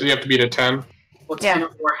 Because you have to beat a 10. well, 10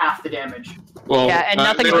 or half the damage. Well, Yeah, and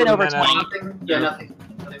nothing's they been were- over no, no. 20. Nothing? Yeah, nothing.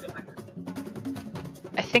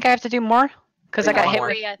 I think I have to do more because I got hit. More.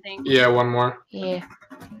 With, 3, I think. Yeah, one more. yeah.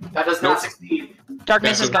 That does not succeed.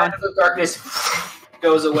 Darkness Yeah, is so- gone. The darkness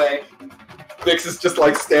goes away. Vix is just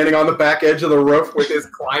like standing on the back edge of the roof with his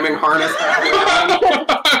climbing harness.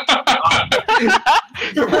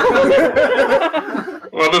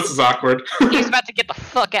 Well, this is awkward. He's about to get the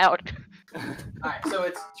fuck out. Alright, so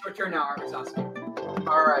it's your turn now, Armor Saskia.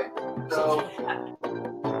 Alright, so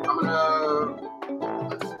I'm gonna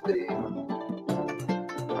let's see.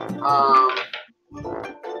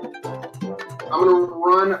 I'm gonna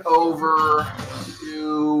run over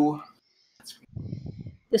to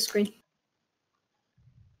This screen.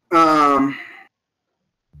 I'm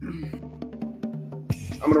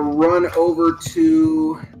gonna run over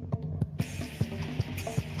to,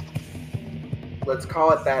 let's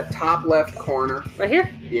call it that top left corner. Right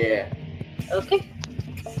here? Yeah. Okay.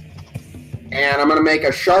 And I'm gonna make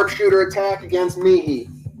a sharpshooter attack against Mihi.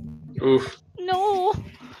 Oof. No.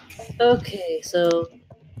 Okay, so.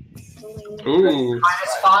 Ooh.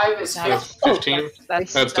 -5 is That's 15. 15.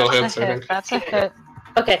 That's That still that's hits, a I hit. think. That's a hit.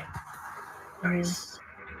 Okay.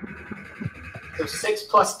 So 6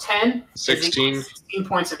 plus 10 is 16. equal to 16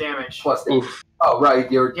 points of damage. Plus the, Oof. oh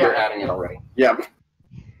right, you're Yeah. adding it already. Yep.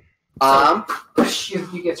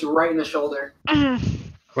 You gets you right in the shoulder. There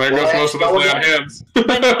goes most of those lay on hands.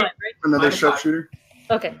 Another Minus sharpshooter.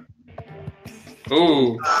 Okay.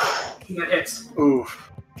 Ooh. That hits. Ooh.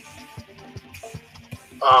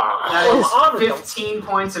 That is 15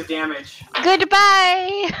 points of damage.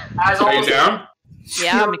 Goodbye. As Are you almost down?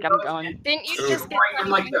 Yeah, I'm going. Didn't you Ooh. just get right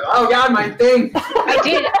in like the, oh god, my thing. I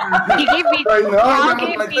did. He gave me. I know, Cal I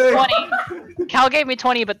gave know, me my 20. Cal gave me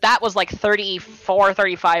 20, but that was like 34,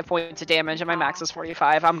 35 points of damage, and my max is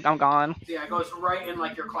 45. I'm gone. Yeah, it goes right in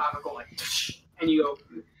like your clavicle, like, and you go,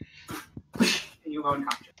 and you go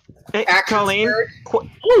unconscious. Hey, Colleen,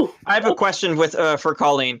 I have a question with for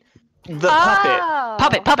Colleen. The puppet. Oh,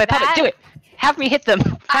 Puppet, that- do it. Have me hit them.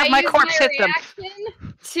 Have my used corpse hit them. reaction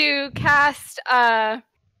to cast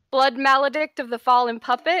Blood Maledict of the Fallen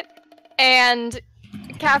Puppet, and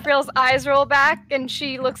Caphriel's eyes roll back, and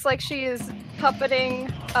she looks like she is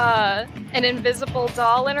puppeting an invisible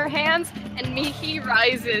doll in her hands, and Mihi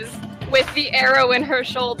rises with the arrow in her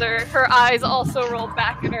shoulder, her eyes also rolled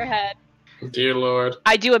back in her head. Dear Lord.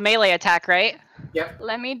 I do a melee attack, right?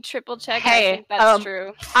 Let me triple check. Hey, I think that's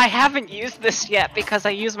true. I haven't used this yet because I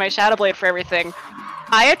use my Shadow Blade for everything.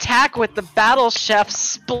 I attack with the Battle Chef's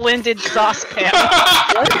splendid saucepan.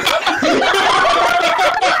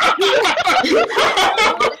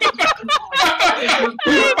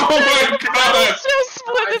 Oh my god! Chef's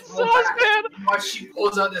splendid saucepan. Watch, she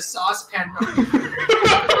pulls out this saucepan.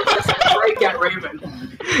 Just break at Raven.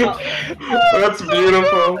 That's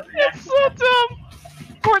beautiful. It's so dumb.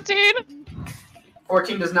 14.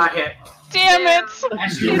 14 does not hit. Damn it!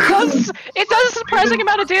 It does a surprising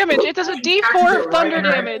amount of damage. It does a D4 thunder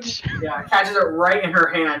damage. Yeah, catches it right in her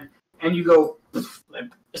hand, and you go. I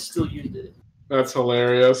still used it. That's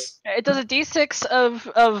hilarious. It does a D6 of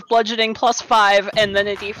bludgeoning plus 5, and then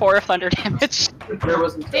a D4 of thunder damage. There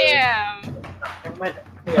wasn't. Damn. Never mind.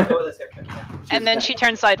 Yeah, go with this haircut. And then she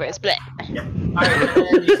turns sideways. Blech. Alright,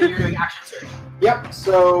 and you say you're doing action surge. Yep.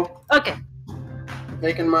 So Okay.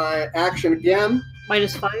 making my action again.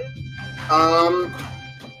 -5.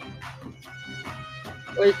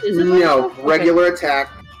 Wait, is it No, -5? regular attack.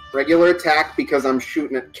 Regular attack because I'm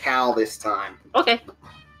shooting at Cal this time. Okay.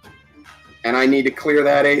 And I need to clear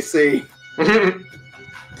that AC.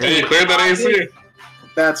 Hey, you cleared that AC.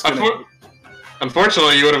 That's gonna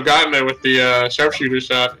Unfortunately, you would have gotten it with the sharpshooter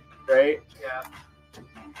shot. Right? Yeah.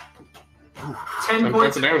 10 10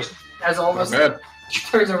 points of damage. as all of Not us bad.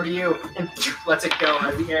 turns over to you and lets it go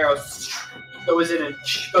as the arrow goes in and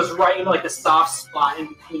goes right into like the soft spot in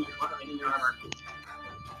between your armor.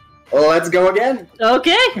 Well, let's go again.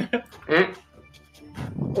 Okay.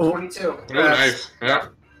 22. Oh, nice. Yeah.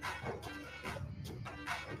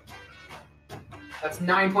 That's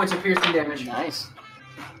 9 points of piercing damage. Nice.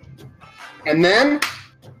 And then,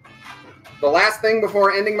 the last thing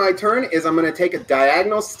before ending my turn is I'm going to take a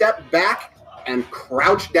diagonal step back and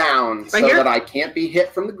crouch down so here? that I can't be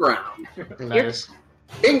hit from the ground. Nice.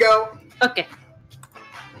 Bingo! Okay.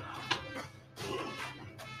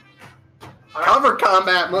 Cover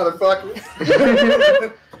combat, motherfucker!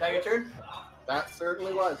 Is that your turn? That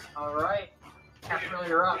certainly was. Alright. Capriel,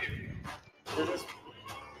 you're up. Does this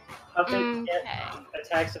puppet get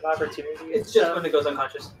attacks of opportunity? It's just when it goes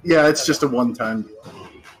unconscious. Yeah, it's just a one-time deal.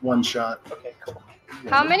 One shot. Okay, cool.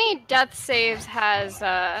 How many death saves has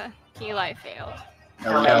Eli failed?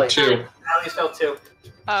 Yeah, 2. Allie's failed 2.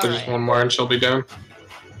 All So just right. one more and she'll be down.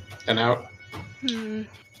 And out.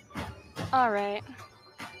 All right.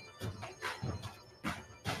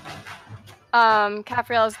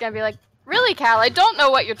 Capriel is gonna be like, "Really, Cal? I don't know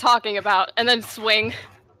what you're talking about," and then swing.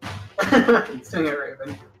 Swing at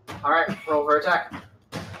Raven. Alright, roll for attack.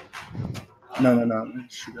 No.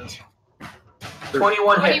 She does.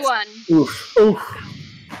 21 hits. 21. Oof.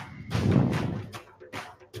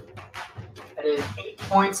 That is 8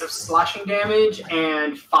 points of slashing damage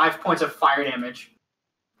and 5 points of fire damage.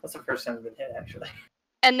 That's the first time I've been hit, actually.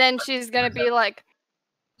 And then she's gonna be like,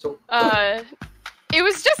 So, "It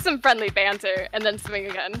was just some friendly banter," and then swing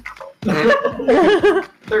again.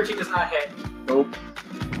 13 does not hit. Nope.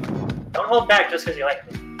 Don't hold back just because you like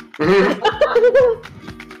me.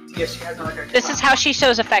 Yes, she has no other. This is how she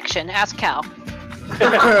shows affection. Ask Cal.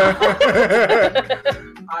 Alright,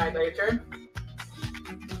 that your turn?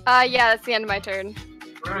 Yeah, that's the end of my turn.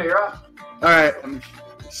 Runa, you're up. Alright.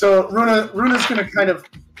 So Runa's gonna kind of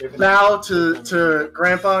bow to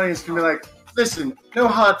Grandpa and he's gonna be like, listen, no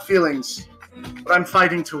hard feelings, but I'm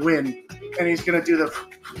fighting to win. And he's gonna do the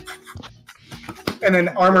and then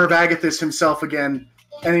Armor of Agathis himself again,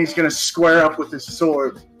 and he's gonna square up with his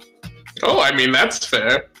sword. Oh, I mean, that's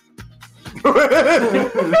fair.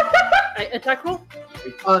 Attack roll?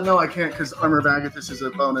 No, I can't because Armor of Agathis is a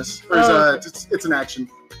bonus. Or Okay. it's an action.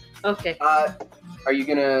 Okay. Are you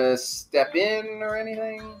gonna step in or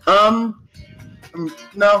anything?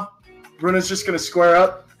 No. Runa's just gonna square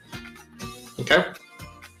up. Okay.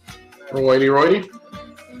 Roidy.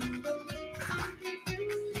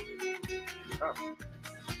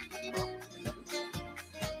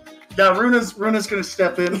 Yeah, Runa's gonna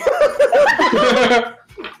step in.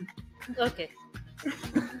 Okay.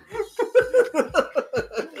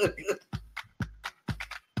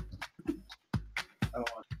 I don't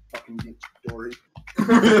want to fucking get Dory.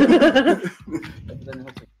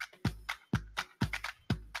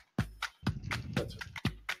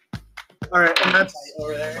 Alright, and that's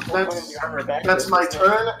Over there. that's my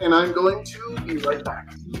turn, and I'm going to be right back.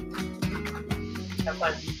 Have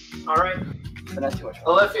fun. Alright. But not too much.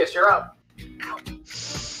 Oliphius, you're up.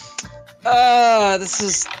 This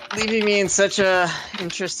is leaving me in such a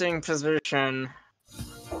interesting position.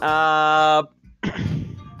 Let's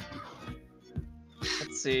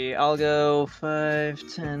see, I'll go 5,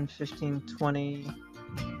 10, 15, 20,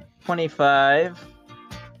 25.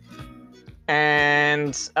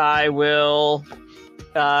 and I will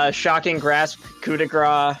shocking grasp coup de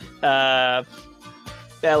grace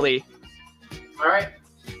belly. All right.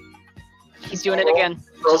 He's doing it again.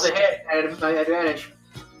 Roll the hit at advantage.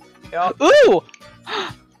 Ooh!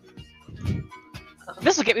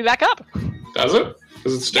 This will get me back up. Does it?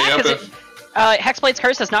 Does it stay up if... Hexblade's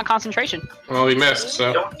Curse is not concentration. Well, he missed, so...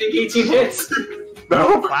 I don't think 18 hits.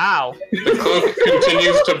 No. Wow. The cloak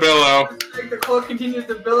continues to billow. The cloak continues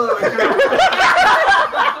to billow.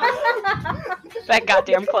 That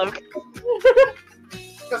goddamn cloak.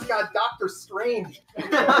 Just got Doctor Strange.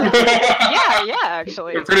 Yeah,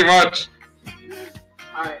 actually. Pretty much.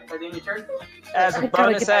 Alright, is that your turn? As a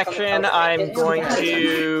bonus action, I'm going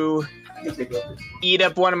to eat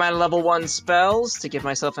up one of my level 1 spells to give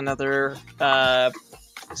myself another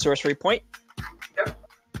sorcery point. Yep.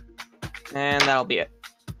 And that'll be it.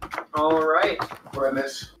 Alright.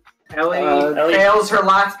 Premise. Ellie fails her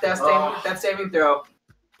last death saving throw.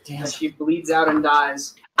 Damn. And she bleeds out and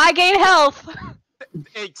dies. I gain health!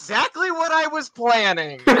 Exactly what I was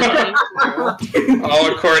planning!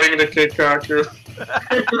 All according to Kid Cocker.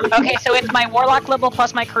 Okay, so it's my Warlock level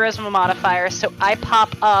plus my Charisma modifier, so I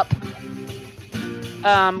pop up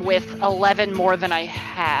with 11 more than I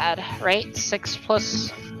had, right? 6 plus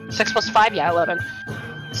 5? Yeah, 11.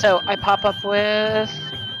 So I pop up with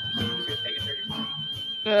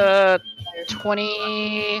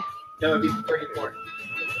 20... No, it'd be 34.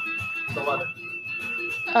 11.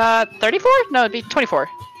 34? No, it'd be 24.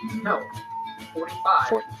 No.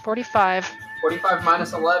 45. 45. 45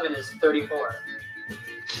 minus 11 is 34.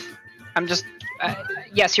 I'm just...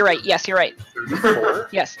 yes, you're right. Yes, you're right.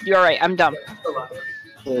 Yes, you're right. I'm dumb.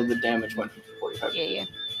 11. The damage went from 45. Yeah.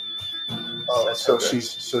 Oh, so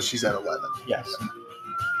she's at 11. Yes.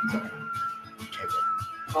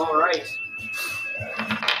 Alright.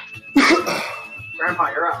 Grandpa,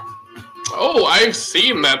 you're up. Oh, I've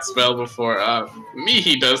seen that spell before.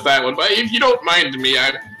 Mihi does that one, but if you don't mind me,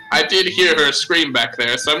 I did hear her scream back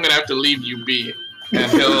there, so I'm gonna have to leave you be. And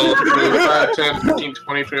he'll move 5, 10, 15,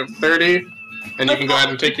 20, 30, and you can go ahead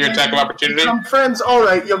and take your attack of opportunity. Friends,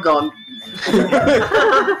 alright, you're gone. You want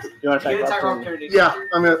to Get attack attack opportunity? opportunity. Yeah,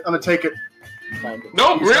 I'm gonna take it.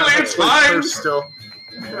 No, really, it's fine! First still.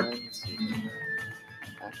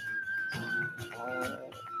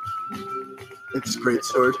 It's great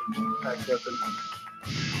sword.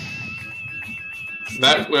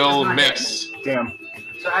 That will miss. Damn.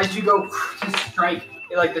 So as you go to strike,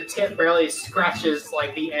 like the tip barely scratches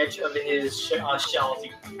like the edge of his shell as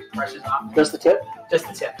he brushes off. Just the tip? Just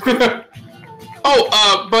the tip.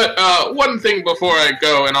 But one thing before I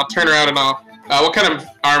go, and I'll turn around and I'll... what kind of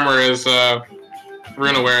armor is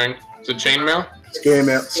Runa wearing? Is it chainmail? Scale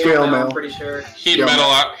mail. I'm pretty sure. Heat metal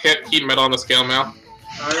on the scale mail.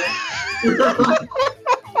 Alright.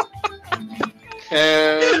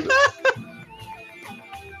 And...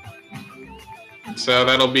 so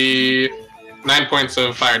that'll be 9 points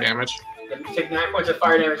of fire damage. You take 9 points of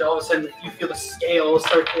fire damage, all of a sudden you feel the scales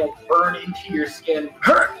start to like burn into your skin.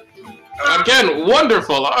 Again,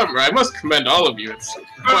 wonderful armor. I must commend all of you. It's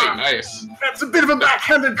quite nice. That's a bit of a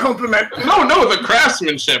backhanded compliment. No, the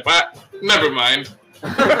craftsmanship. Never mind.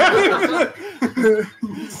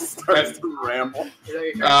 Starts to ramble.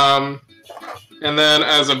 And then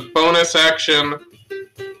as a bonus action,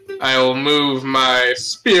 I will move my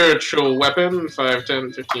spiritual weapon, 5,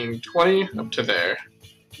 10, 15, 20, up to there.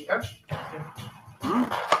 Okay.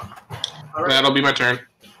 Alright. That'll be my turn.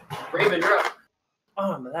 Raven, you're up.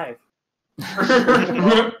 Oh, I'm alive.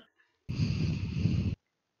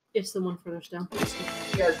 It's the one further down.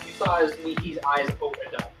 You saw as Mihi's eyes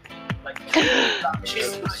opened up. Like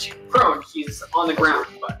she's prone. She's on the ground,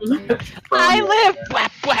 but I live.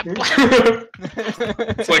 Blap, blap, blap.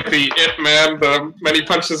 It's like the It Man, the many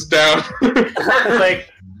punches down. Like,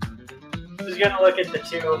 he's gonna look at the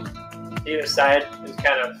two either side, just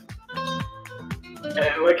kind of,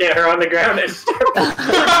 and look at her on the ground and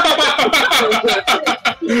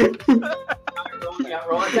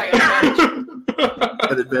roll attack advantage.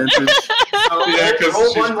 At advantage. Yeah, 'cause roll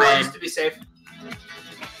she's one more prone. just to be safe.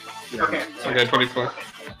 Okay. Okay, 24.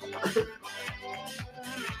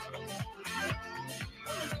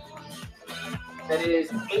 That is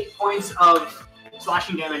 8 points of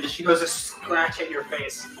slashing damage as she goes to scratch at your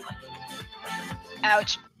face.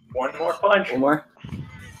 Ouch. one more punch. One more.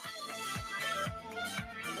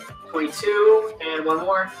 22 and one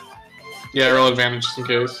more. Yeah, roll advantage just in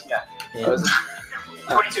case. Yeah.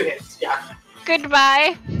 22 hits. Yeah.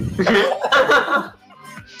 Goodbye.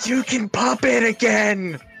 You can pop it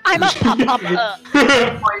again! I'm a pop up.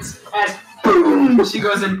 8 points as boom, she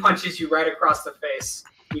goes and punches you right across the face.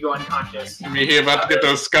 You go unconscious. Mihi about to get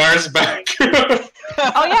those scars back.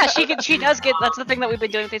 Oh yeah, she does get. That's the thing that we've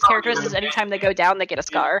been doing with these characters is anytime they go down, they get a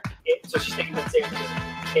scar. So she's taking death saving throws.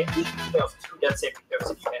 Okay, she fails 2 death saving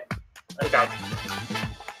throws if you hit. Okay.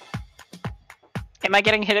 Am I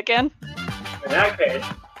getting hit again? In that case,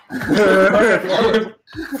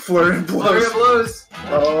 Flurry of Flurry of blows. blows.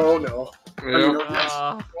 Oh no. Yeah. Roll it.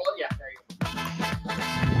 Yeah, there you go.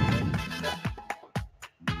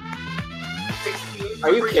 16.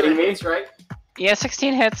 Are you kidding me? Hits, right? Yeah,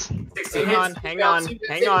 16 hits. 16 Hang on, hits. hang You on, fail 2 death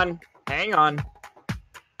hang saving. on, hang on.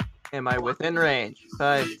 Am I within range?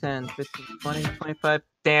 5, 10, 15, 20, 25.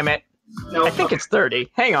 Damn it. No. I think it's 30.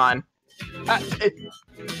 Hang on.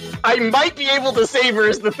 I might be able to save her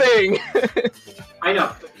is the thing. I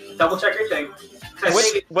know. Double check your thing.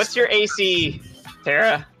 What's your AC,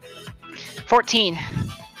 Tara? 14.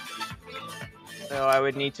 So I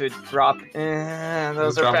would need to drop.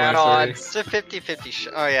 Those are Drop bad my 30. odds. It's a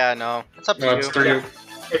 50-50 Oh yeah, no. It's up to No, you. it's 3. Yeah.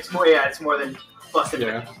 It's more. Yeah, it's more than plus than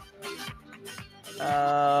Yeah.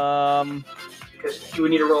 because you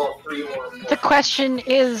would need to roll 3 or more. The question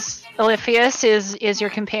is, Oliphius, is your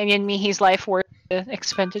companion Mihi's life worth the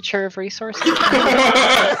expenditure of resources?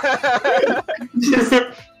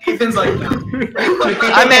 Ethan's like, no.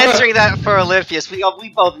 I'm answering that for Oliphius. We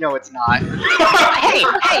both know it's not.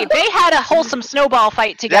 hey, they had a wholesome snowball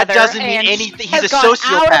fight together. That doesn't mean and anything. has He's a gone out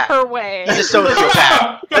sociopath. of her way. He's a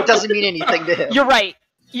sociopath. That doesn't mean anything to him. You're right.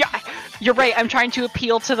 Yeah, you're right. I'm trying to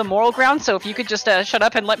appeal to the moral ground, so if you could just shut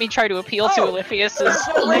up and let me try to appeal to Oliphius's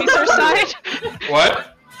nicer side.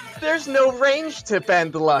 What? There's no range to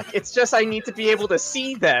bend luck. It's just I need to be able to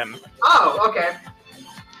see them. Oh, okay.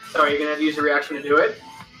 So are you gonna use a reaction to do it?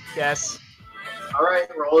 Yes. All right,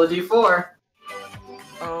 roll a d4.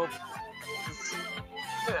 Oh.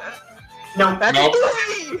 No, That's Nope. a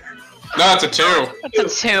 3! No, it's a 2.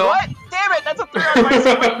 That's a 2. What? Damn it! That's a 3 on my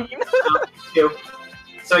screen. 2.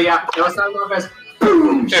 So yeah, no, it's not enough, guys.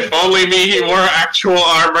 If only Mihi wore actual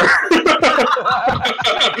armor. Literally,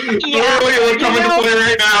 it would come into play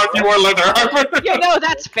right now if you wore leather armor. Yeah, no,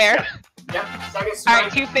 that's fair. Yep. Second All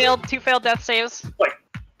strike. right, 2 failed death saves.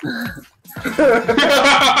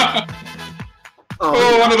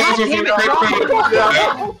 Oh, one of those was a crit fail. Yep.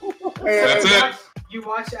 That's it. You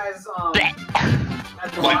watch as the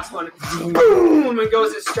last one, boom, it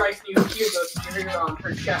goes, it strikes, and you hear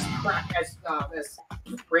her chest crack as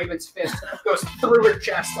Raven's fist goes through her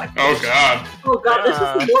chest like. Oh god. Oh god, this is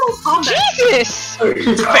the Mortal Kombat. Jesus!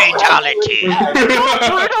 Fatality. Don't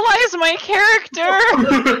brutalize my character!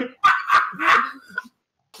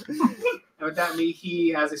 And with that, he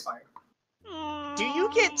has expired. Do you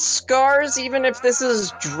get scars even if this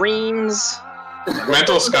is dreams?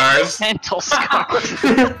 Mental scars. Mental scars.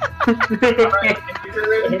 Alright,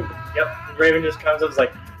 Raven. yep. Raven just comes up and is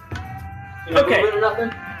like, You know, Okay. moving or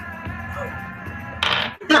nothing?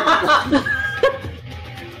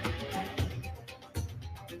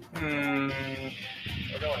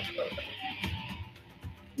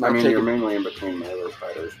 I mean, you're mainly in between melee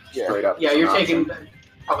fighters. Straight up. Yeah, is you're an taking option.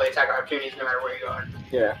 probably attack opportunities no matter where you are.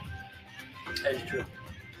 Yeah. That is true.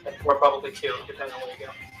 Or probably 2, depending on where you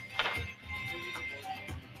go.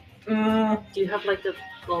 Do you have like the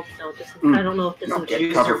well no this Mm. I don't know if this No, is get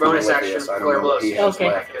Use cover your from bonus Oliphius. action, I don't flare know what blows. he has Okay.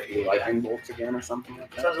 left. If he lightning bolts again or something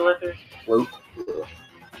like that. sounds Oliphius. Whoop.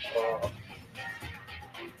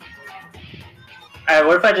 Alright,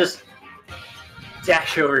 what if I just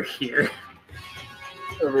dash over here?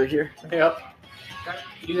 Over here. Yep.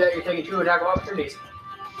 You do that, you're taking 2 attack of opportunities.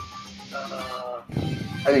 I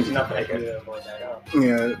think There's nothing I can do to avoid that.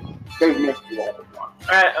 Yeah. They missed you all but one.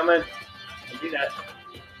 Alright, I'm gonna do that.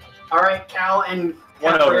 Alright, Cal and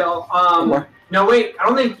One over. Capriel. No, wait, I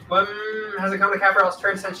don't think. Has it come to Capriel's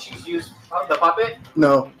turn since she's used the puppet?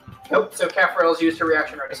 No. Nope, so Capriel's used her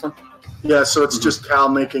reaction already. Yeah, so it's just Cal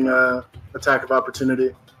making a attack of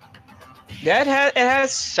opportunity. Yeah, it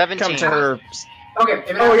has 17. come to her. Okay, if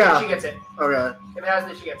it Oh, has, yeah. then she gets it. Okay. If it has,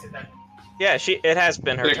 then she gets it then. Yeah, it has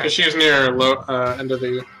been her Yeah, turn. because she's near low end of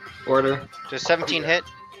the order. Does 17 hit?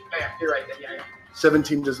 Oh, yeah, you're right then, yeah.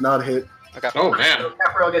 17 does not hit. Okay. Oh man. So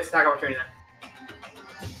Capriel gets attack opportunity then.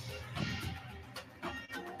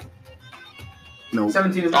 No.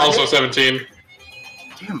 17 is not Also hit. 17.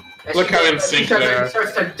 Damn. And Look she how in goes- sync she starts, they are.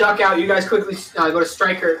 starts to duck out. You guys quickly go to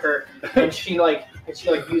strike her, and she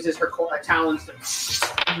uses her talons to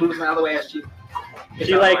move out of the way as she. gets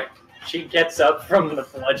She out of the like way. she gets up from the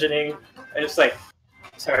bludgeoning and it's like,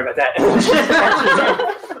 sorry about that.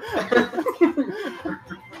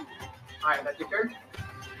 Alright, that's your turn?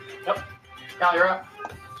 Yep. Cal, you're up.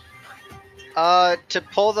 To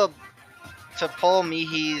pull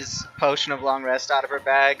Mihi's potion of long rest out of her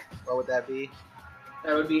bag, what would that be?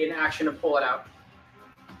 That would be an action to pull it out.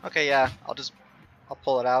 Okay, yeah, I'll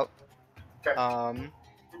pull it out. Okay. And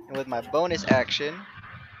with my bonus action,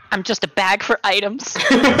 I'm just a bag for items.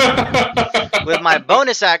 with my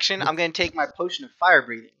bonus action, I'm gonna take my potion of fire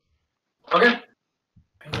breathing, Okay.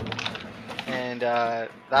 and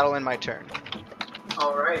that'll end my turn.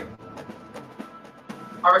 All right.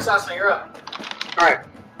 Harvest Asma, you're up. All right.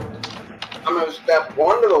 I'm gonna step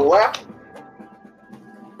 1 to the left.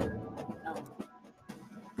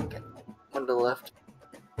 One to the left.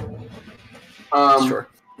 Sure.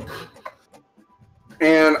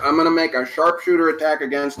 And I'm gonna make a sharpshooter attack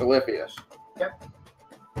against Oliphius. Yep.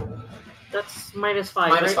 That's -5. Minus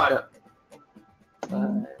right?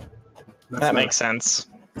 5. That makes sense.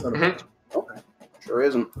 Okay. Sure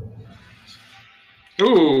isn't.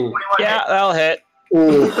 Ooh. Yeah, that'll hit.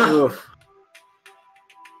 Ooh.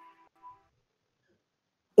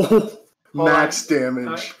 Max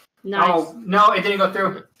damage. Nice. Oh no, it didn't go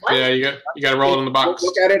through. What? Yeah, you got to roll it in the box.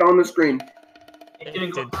 Look at it on the screen. It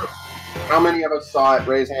didn't go through. How many of us saw it?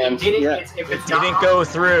 Raise It hands. didn't. Yeah. If it's Didn't not, go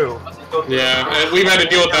through. it doesn't go through. Yeah, and we've had to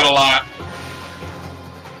deal with that a lot.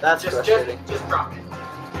 That's Just frustrating. drop it.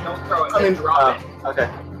 Don't throw it. I mean, Just drop it. Okay.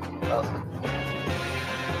 Oh.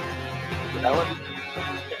 That one?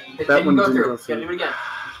 It That didn't one go didn't through. go through. Gotta do it again.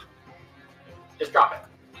 Just drop it.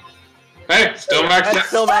 Hey, still max. That's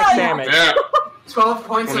still max damage. Yeah, 12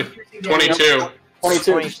 points of piercing damage. 22.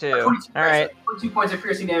 22. All right. 22 points of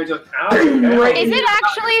piercing damage. Ow. Is it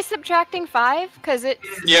actually subtracting 5? Because it's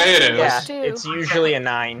Yeah, it is. Yeah, two. it's usually a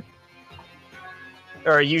 9.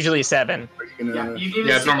 Or usually 7. Are you gonna... Yeah, you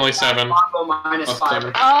Yeah, it's normally 7. Combo minus Plus 5.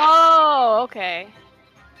 7. Oh, okay.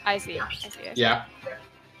 I see. Yeah,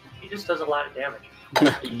 He just does a lot of damage.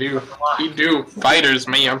 you do. You do. Fighters,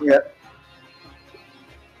 man.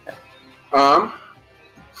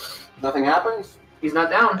 Nothing happens. He's not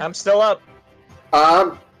down. I'm still up.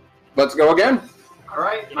 Let's go again. All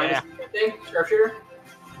right. Minus thing. Sharpshooter.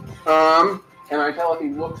 Can I tell if he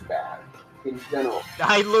looks bad in general?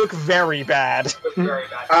 I look very bad. Looks very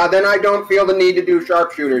bad. Then I don't feel the need to do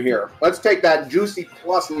sharpshooter here. Let's take that juicy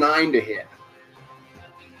 +9 to hit.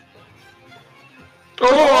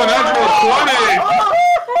 Oh,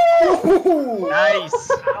 natural 20! Nice.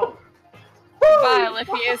 Bye,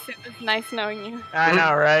 Oliphius. It was nice knowing you. I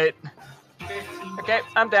know, right? Okay,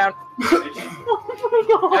 I'm down. As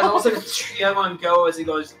all of a sudden, the other one go as it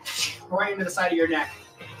goes right into the side of your neck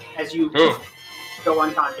as you go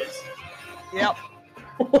unconscious. Yep.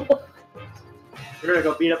 You're gonna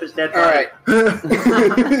go beat up his dead All body.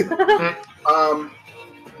 right.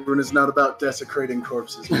 Rune is not about desecrating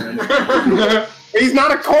corpses, man. He's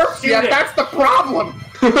not a corpse yet. That's the problem.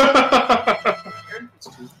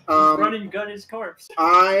 Run and gun his corpse.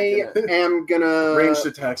 I am gonna Ranged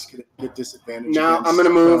attacks get disadvantage. Now against, I'm gonna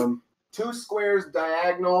move 2 squares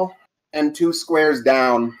diagonal and 2 squares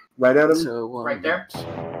down. right at him. So, Right there.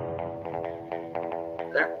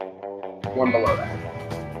 One below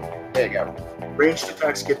that. There you go. Ranged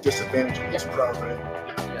attacks get disadvantage against property.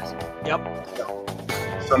 Yep.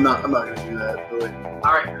 So I'm not gonna do that. Really.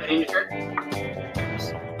 All right. That ain't your turn.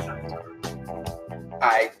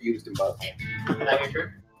 I used them both. That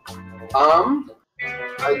your turn.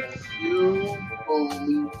 I do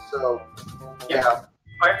believe so. Yeah. All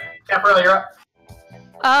right. Caprella, you're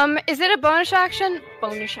up. Is it a bonus action?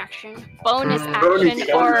 Bonus action,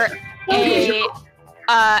 or bonus. a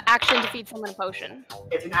action to feed someone a potion?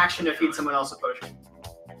 It's an action to feed someone else a potion.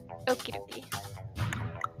 Okie dokie.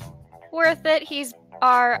 Worth it. He's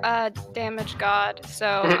our damage god, so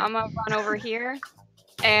I'm gonna run over here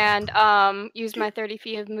and use my 30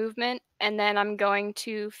 feet of movement, and then I'm going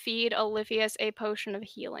to feed Oliphius a potion of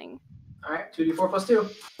healing. All right. 2d4 plus 2.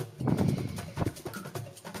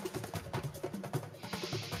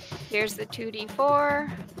 Here's the 2d4.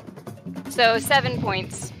 So 7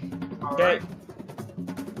 points. All Okay. right.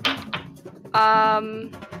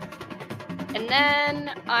 And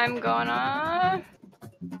then I'm gonna.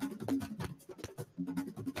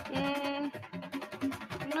 I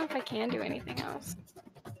don't know if I can do anything else.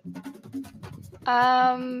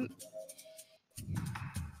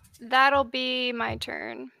 That'll be my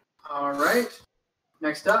turn. All right.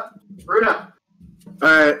 Next up, Bruna. All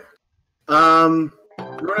right.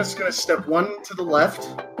 Runa's gonna step 1 to the left.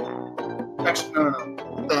 Actually, no.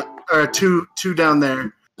 That, two down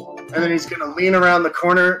there, and then he's gonna lean around the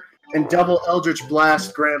corner and double Eldritch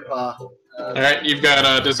Blast Grandpa. All right, you've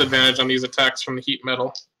got disadvantage on these attacks from the heat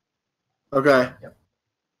metal. Okay.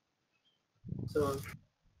 So,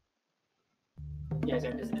 you guys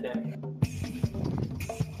are disadvantaged.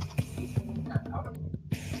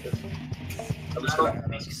 I was I gonna don't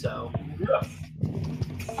think so.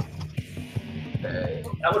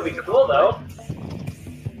 That would be cool, though.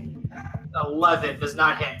 11 does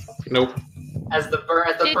not hit. Nope. As the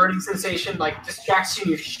burning sensation like distracts you,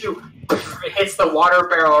 and you shoot. It hits the water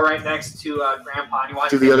barrel right next to Grandpa. And you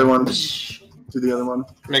watch Do the other one. Do the other one.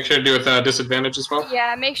 Make sure to do it with disadvantage as well.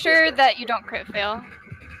 Yeah, make sure that you don't crit fail.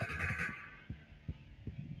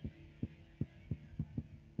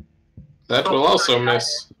 That will also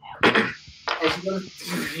miss.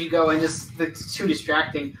 As you go and it's too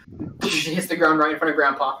distracting. She hits the ground right in front of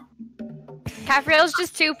Grandpa. Caffrey's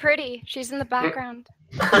just too pretty. She's in the background.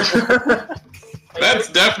 That's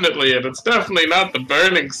definitely it. It's definitely not the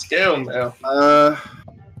burning scale now.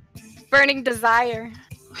 Burning desire.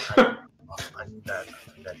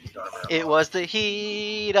 It was the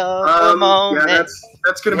heat of the moment. Yeah,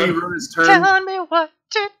 that's gonna be Runa's turn. Tell me what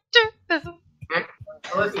to do.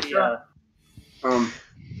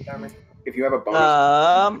 If you have a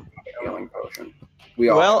bonus healing potion, we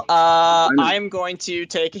all. I'm going to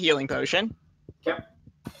take a healing potion. Yep.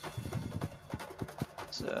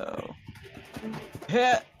 So.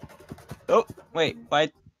 Yeah. Oh wait.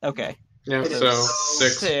 Why? Okay. Yeah. So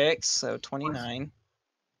 6. 6. So 29.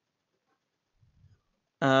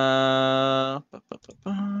 Okay.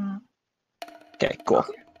 Cool.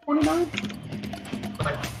 29.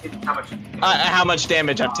 How much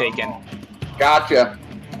damage I've taken? Gotcha.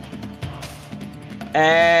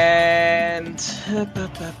 And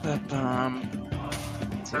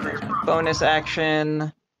bonus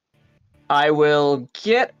action. I will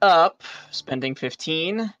get up, spending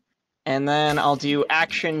 15, and then I'll do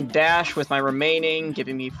action dash with my remaining,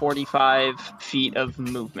 giving me 45 feet of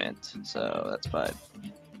movement. So that's 5.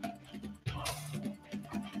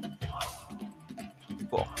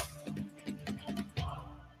 Cool.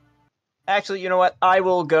 Actually, you know what? I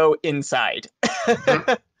will go inside.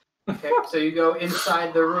 Okay, so you go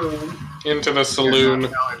inside the room. Into the saloon.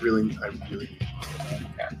 Now I really.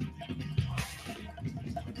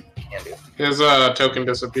 His token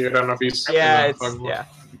disappeared. I don't know if he's. Yeah,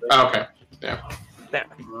 Oh, okay. Yeah. There.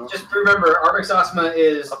 Just remember, Arbix Asma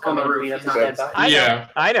is on the roof. He's not inside.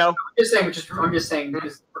 I know. I'm just saying, just for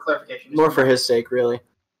clarification. More for his sake, really.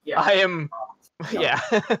 Yeah. I am. Yeah.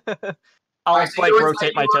 I'll Alright, so like you're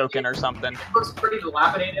rotate inside, my token or something. It looks pretty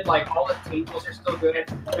dilapidated. Like all the tables are still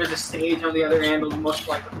good. There's a stage on the other end, but most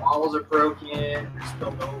like the walls are broken. They're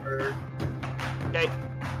spilled over. Okay.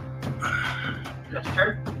 That's your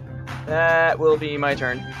turn. That will be my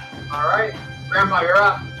turn. All right, Grandpa, you're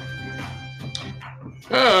up.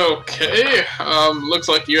 Okay. Looks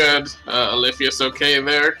like you had Alephius okay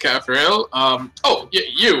there, Caffrell. Oh, yeah,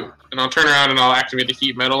 you. And I'll turn around and I'll activate the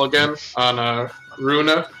heat metal again on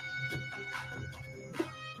Runa.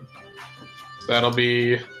 So that'll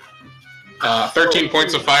be 13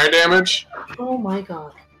 points of fire damage. Oh my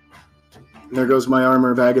god. There goes my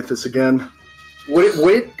armor of Agathis again. Would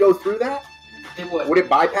it go through that? It would. Would it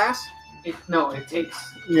bypass? No, it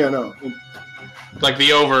takes. Yeah, no. Like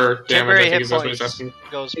the over damage, Temporary I think hit is what points he's asking.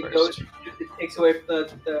 goes It first. goes. It takes away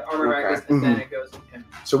the armor of Agnes, and then it goes. Okay.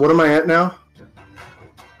 So what am I at now?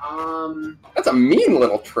 That's a mean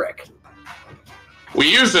little trick. We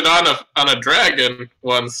used it on a dragon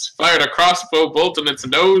once. Fired a crossbow bolt in its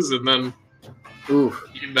nose, and then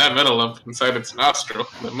heated that metal up inside its nostril.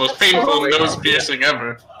 The most painful nose piercing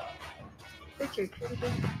ever. That's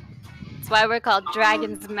why we're called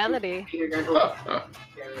Dragon's Melody.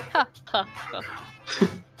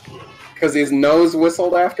 Because his nose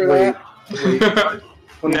whistled after that?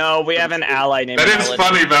 No, we have an ally named That is Melody.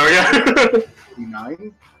 funny though, yeah.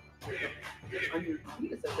 9?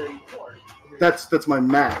 That's my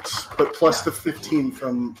max, but plus the 15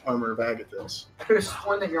 from Armor of Agathis. I could have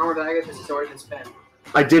sworn that your armor of Agnes has already been spent.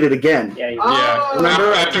 I did it again. Yeah, Yeah.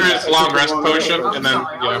 Remember? After his long rest potion, I'm and then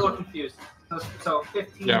sorry, I was a yeah. little confused. So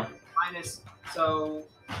 15 Yeah. minus. So.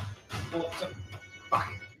 Well,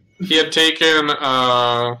 fuck. He had taken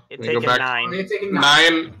let me go back. 9. He had taken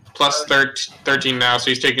 9 plus 13 now,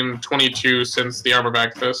 so he's taken 22 since the armor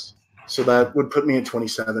back this. So that would put me at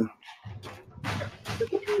 27.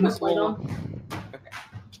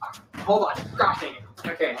 Hold on. Gosh dang it.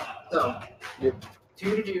 Okay, so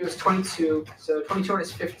 2 to do is 22. So 22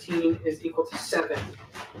 minus 15 is equal to 7.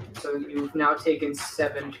 So you've now taken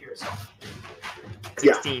 7 to yourself.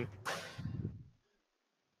 16.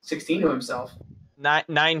 16 to himself.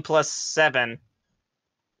 9 plus 7.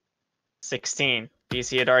 16. Because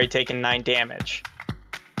he had already taken 9 damage.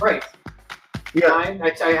 Right. Yeah. 9. I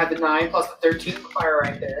had the 9 plus the 13 fire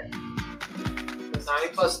right there. The 9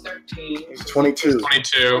 plus 13 It's 22.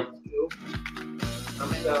 22.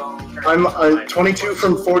 So I'm 22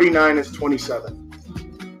 from 49 is 27.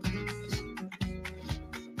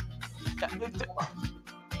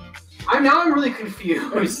 I'm really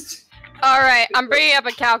confused. All right, I'm bringing up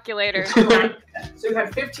a calculator. So you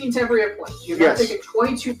have 15 temporary hit points. You've now taken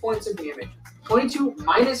 22 points of damage. 22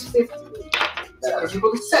 minus 15 is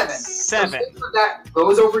equal to 7. 7. So that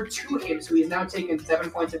goes over to him, so he's now taken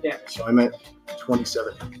 7 points of damage. So I'm at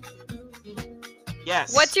 27.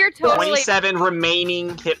 Yes. What's your total? 27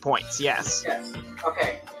 remaining hit points. Yes. Yes.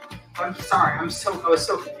 Okay. I'm sorry. I was so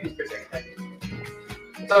confused for a second.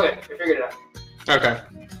 It's okay. I figured it out. Okay.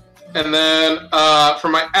 And then for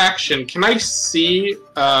my action, can I see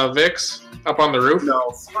Vix up on the roof?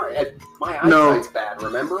 No. Sorry, my eyesight's bad.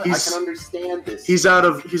 Remember, I can understand this. He's out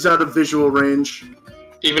of visual range.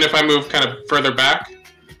 Even if I move kind of further back?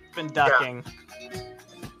 Been ducking. Yeah.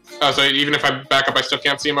 Oh, so even if I back up, I still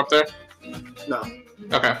can't see him up there? No.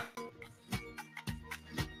 Okay.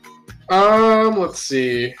 Let's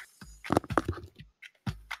see.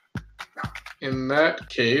 In that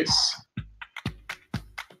case,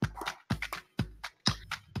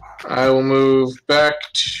 I will move back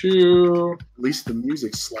to... At least the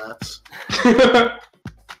music slaps.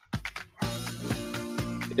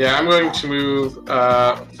 Yeah, I'm going to move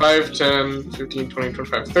 5, 10, 15, 20,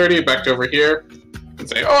 25, 30 back to over here and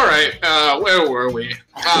say, alright, where were we?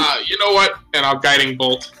 You know what? And I'll Guiding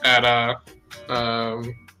Bolt at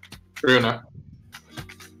Runa.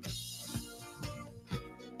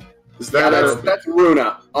 That's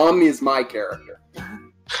Runa. Is my character.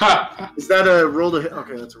 Is that a roll to hit?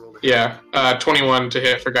 Okay, that's a roll to hit. Yeah, 21 to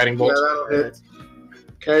hit for Guiding Bolt. Yeah, that'll hit.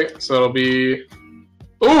 Okay, so it'll be...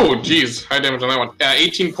 Oh, jeez, high damage on that one.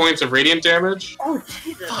 18 points of radiant damage. Oh,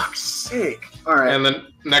 Jesus. Fuck's sake. Alright. And the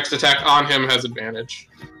next attack on him has advantage.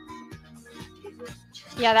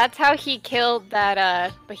 Yeah, that's how he killed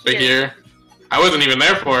that Bahir. Bahir. I wasn't even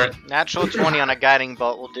there for it. Natural 20 on a Guiding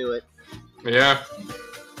Bolt will do it. Yeah.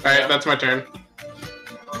 Alright, that's my turn.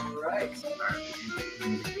 Alright.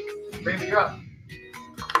 Raven, you're up.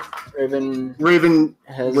 Raven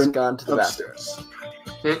has gone to the upstairs.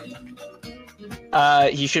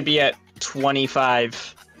 He should be at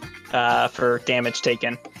 25 for damage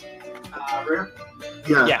taken. Runa?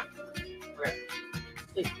 Yeah. Yeah. Okay.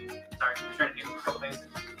 Sorry, I'm trying to do a couple things.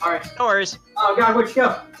 Alright. No worries. Oh god, where'd you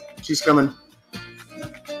go? She's coming.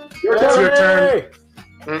 It's your turn.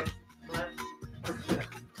 Alright,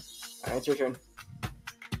 it's your turn.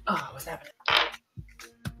 Oh, what's happening?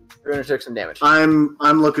 Runa took some damage. I'm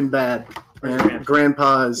looking bad. Man.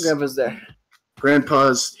 Grandpa's there.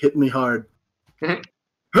 Grandpa's hitting me hard.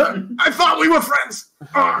 I thought we were friends.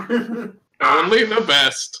 Only the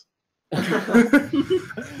best.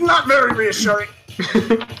 Not very reassuring.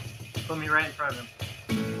 Put me right in front of him.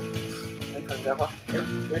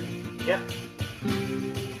 Yep.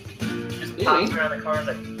 Just pops around the corner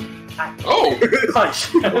like, hi. Oh!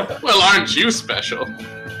 Punch. Well, aren't you special?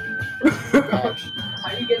 How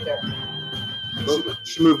do you get there?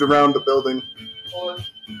 She moved around the building.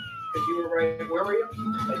 Because you were right. Where were you?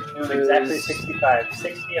 Like, exactly 65.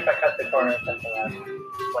 60 if I cut the corner and the last.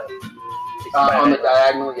 Like, On the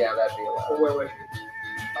diagonal, yeah, that'd be allowed. Where were you?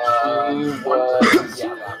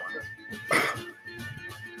 Yeah, that one.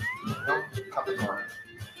 Don't cut the corner.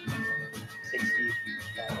 60.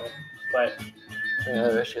 But Yeah,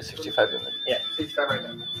 there's 65 in there. yeah. 65 right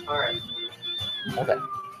there. Alright. Okay.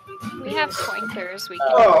 We have pointers. We can.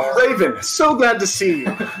 Oh, Raven, so glad to see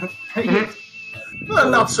you. Well,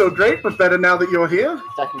 not so great, but better now that you're here.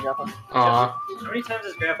 Attacking Grandpa. Aw. How many times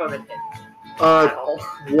has Grandpa been hit?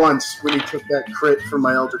 Once when he took that crit from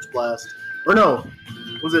my Eldritch Blast. Or no,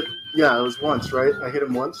 was it? Yeah, it was once, right? I hit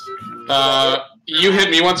him once. You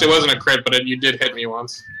hit me once. It wasn't a crit, but you did hit me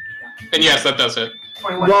once. And yes, that does hit.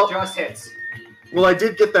 21 Well- just hits. Well, I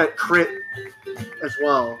did get that crit as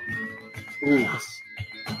well. Ooh,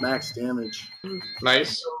 max damage.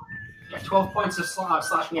 Nice. Yeah, 12 points of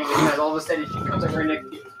slashing damage, and all of a sudden she comes over next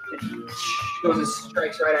to you and goes and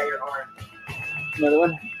strikes right at your arm. Another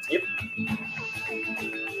one? Yep.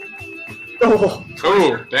 Oh,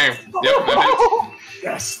 Oh, damn. Yep, that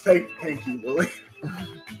yes, thank you, Lily.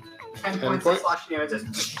 10 points of points. slashing damage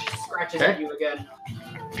just scratches Okay. at you again.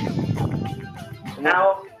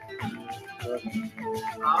 Now,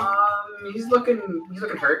 He's looking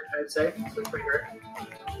hurt, I'd say. He's looking pretty hurt.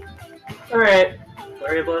 alright.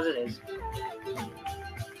 Flurry of blows it is.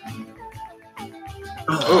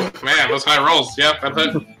 Oh, man, those high rolls. Yep, that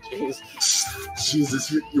hit.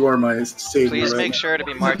 Jesus, you are my savior. Please right make now. sure to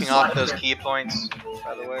be marking off those key points,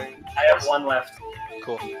 by the way. I have one left.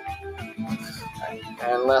 Cool.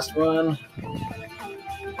 And last one.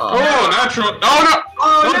 Oh, natural. Oh, no!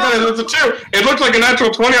 Oh, that's a 2. It looked like a natural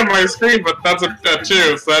 20 on my screen, but that's a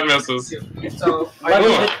 2, so that misses. So, Lucky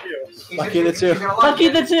Oh. the two. Lucky the two. Lucky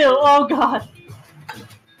the two. Oh god.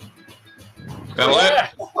 That'll hit.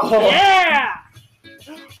 Yeah!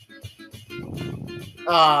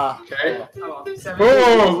 Okay. Oh, 17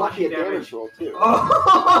 Oh. Lucky at damage. damage roll too.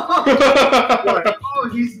 Oh,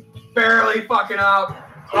 he's barely fucking up.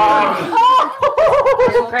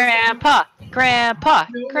 Grandpa, Grandpa,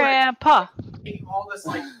 Grandpa. All this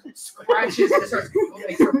like scratches, it starts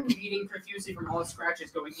like you're bleeding profusely from all the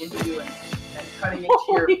scratches going into you and cutting into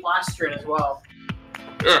your plastron as well.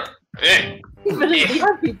 Hey. Even the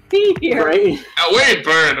RPP here. Right? Away,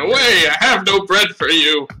 bird, away! I have no bread for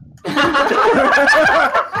you.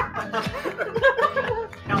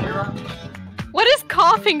 What is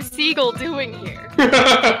coughing seagull doing here?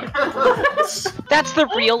 That's the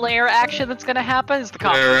real layer action that's gonna happen. Is the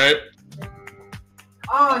combo. Alright.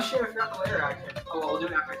 Oh shit, I forgot the layer action. Oh well, we'll do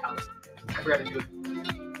it after it counts. I forgot to do it.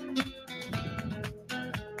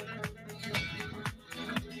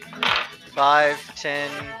 5, 10,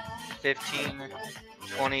 15,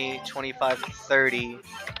 20, 25, 30.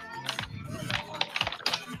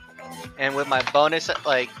 And with my bonus,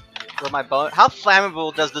 like, how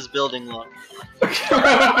flammable does this building look? Made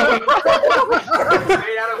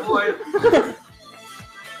out of wood.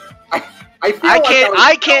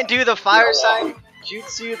 I can't do the fire sign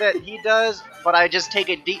jutsu that he does, but I just take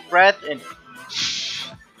a deep breath and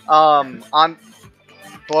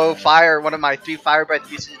blow fire, one of my 3 fire breath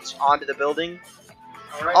uses onto the building.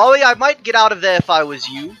 Alright. Oh yeah, I might get out of there if I was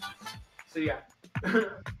you. So yeah.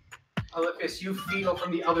 Olympus, you feel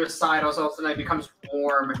from the other side, also all of a sudden it becomes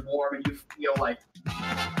warm, and you feel like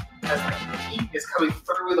as the heat is coming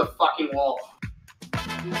through the fucking wall.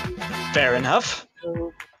 Fair enough.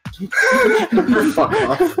 Fuck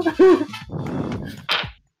off.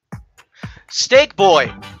 Steak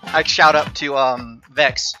boy! I shout up to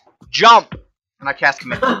Vex. Jump! And I cast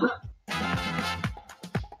command.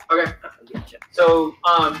 Okay. So,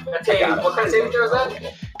 that's a, what kind of saving throw is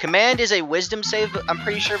that? Command is a wisdom save, I'm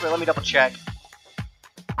pretty sure, but let me double check.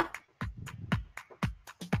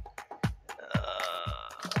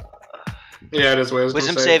 Yeah, it is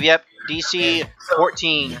Wisdom save, yep. DC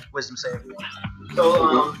 14 wisdom save.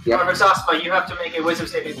 So, Yep. Arvixosma, you have to make a wisdom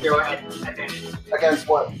saving throw at advantage. Against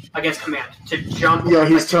what? Against command. To jump. Yeah,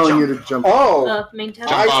 he's like, telling jump. you to jump. Oh! Main tab.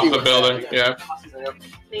 Jump I off see the what building, you're yeah.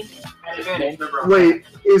 At advantage, remember. Wait,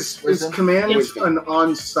 is Wisdom? command Wisdom. an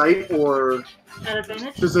on-site, or At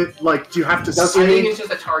advantage? does it, like, do you have to Does I it see? think it's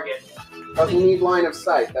just a target. Doesn't need line of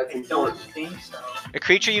sight. That's I don't important. think so. A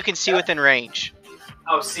creature you can see within range.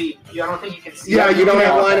 Oh, see. I don't think you can see. Yeah, it. you don't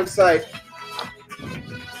have line of sight.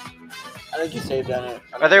 I think you saved on it.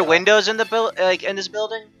 Are there windows in the in this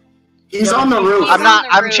building? He's on the roof. I'm not. on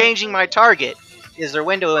the I'm roof. changing my target. Is there a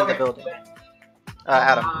window in the Okay. building?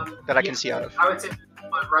 Adam, that I can see out of. I would say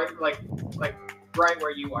right, like right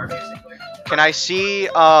where you are, basically. Can I see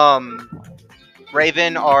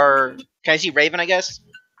Raven or can I see Raven? I guess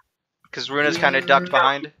because Runa's kind of ducked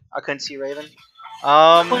behind. I couldn't see Raven.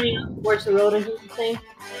 Pointing out towards the road, as you say.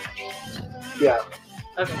 Yeah.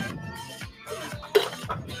 Okay.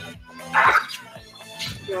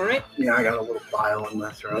 You alright? Yeah, I got a little bile in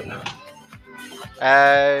my throat.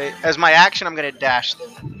 As my action, I'm gonna dash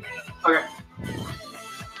them. Okay.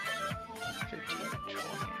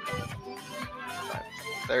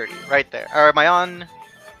 30, right there. Or am I on?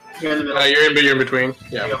 You're in the middle. You're in between.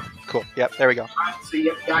 There you Yeah. go. Cool. Yep. There we go. Alright, so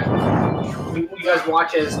you guys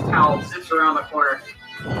watch as Cal zips around the corner.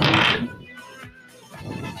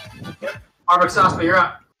 Yep. Arvixosma, you're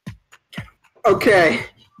up. Okay.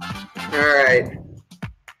 Alright.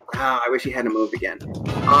 I wish he hadn't moved again.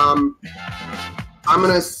 I'm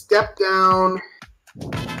gonna step down.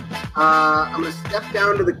 I'm gonna step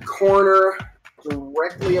down to the corner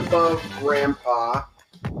directly above Grandpa.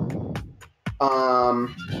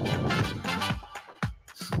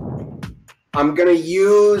 I'm gonna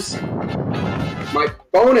use my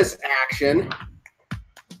bonus action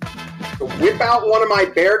to whip out one of my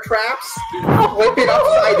bear traps, flip it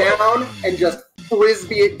upside down, and just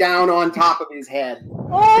frisbee it down on top of his head.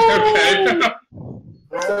 Okay.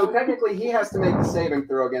 So technically, he has to make the saving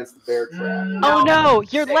throw against the bear trap. Oh no,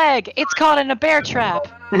 your leg! It's caught in a bear trap.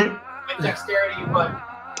 With dexterity, but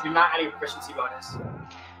you're not any proficiency bonus.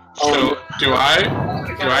 So do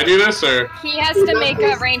I do this or? He has to make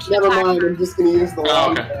a ranged Never attack. mind, I'm just gonna use the Oh,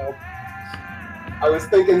 long okay. bow. I was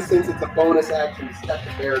thinking since it's a bonus action to set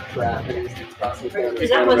the bear trap, and he's crossing Is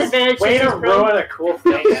that with advantage? Way since to he's prone? ruin a cool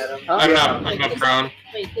thing, Adam. I'm not prone.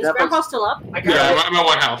 Wait, is Grandpa still up? Yeah, I'm at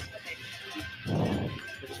 1 health.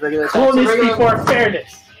 Just regular attack. Coolness before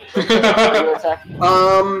fairness. Regular attack.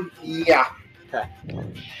 Yeah.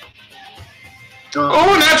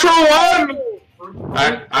 Oh, natural 1!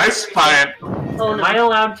 I spy it. Oh Am I no.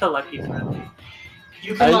 allowed to lucky throw?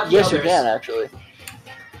 You can let the yes, you others. can actually.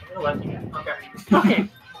 Okay. Okay.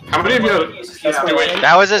 How many of you are doing?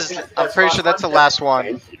 That was his. I'm pretty sure that's the last one.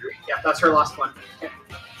 Yeah, that's her last one. Okay.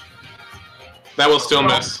 That will still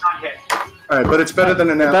miss. Not hit. All right, but it's better than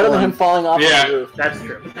a nat Better than one. him falling off Yeah. the roof. That's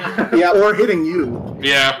true. Yeah, or hitting you.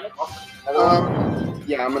 Yeah.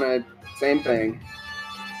 Yeah, I'm gonna same thing.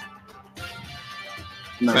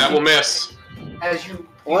 That will miss. As you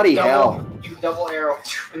Bloody hell. You double arrow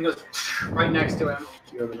and goes right next to him.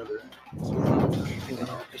 You have another.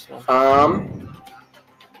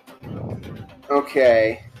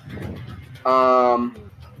 Okay.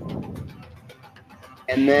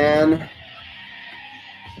 And then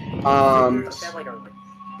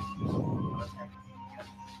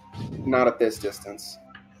not at this distance.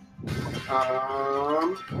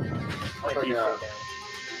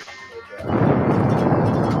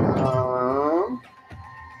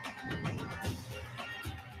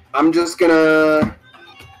 I'm just gonna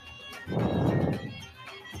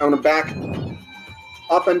back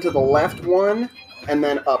up and to the left one, and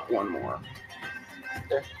then up one more.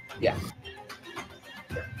 Yeah.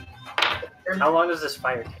 How long does this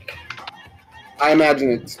fire take? I imagine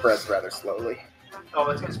it spreads rather slowly. Oh,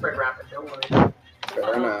 it's gonna spread rapid. Don't worry.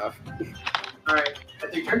 Fair enough. All right,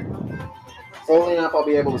 that's your turn. Slowly enough, I'll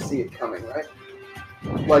be able to see it coming, right?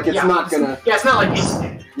 Like it's Yeah, not gonna. Yeah, it's not like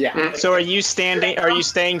instant. Yeah. So are you standing? Are you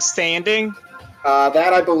staying standing?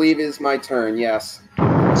 That I believe is my turn. Yes.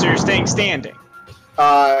 So you're staying standing.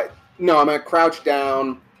 No, I'm gonna crouch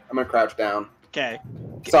down. Okay.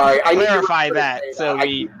 Sorry, I need to Clarify that. So I-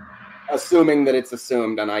 we. assuming that it's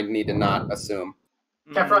assumed, and I need to not assume.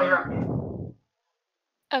 Kefra, you're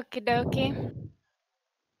up. Okie dokie.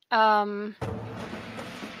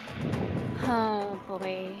 Oh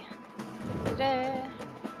boy.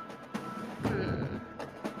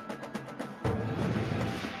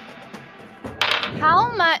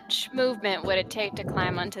 How much movement would it take to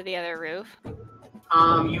climb onto the other roof?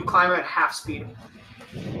 You climb at half speed.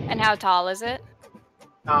 And how tall is it?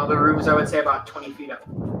 The roofs, I would say, about 20 feet up.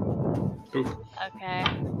 Oof. Okay.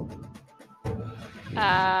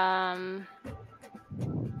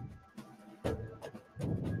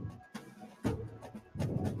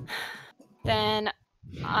 Then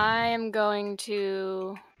I am going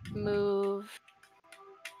to move.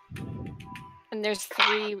 And there's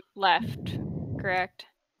 3 left, correct?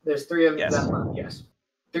 There's 3 of Yes. them left, yes.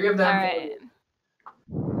 3 of them. Alright.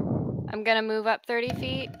 I'm gonna move up 30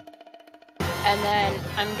 feet. And then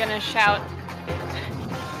I'm gonna shout,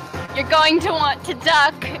 "You're going to want to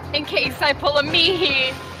duck in case I pull a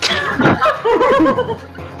Mihi."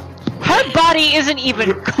 Her body isn't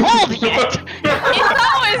even cold yet. It's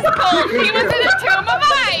always cold. She was in a tomb of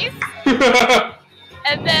ice.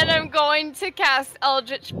 And then I'm going to cast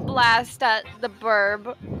Eldritch Blast at the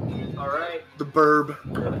burb. Alright. The burb.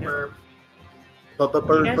 Burb.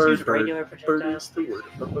 Bird, You guys use regular projectiles? Bird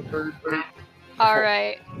is the word. Bird.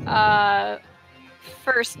 Alright.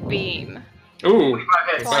 First beam. Ooh.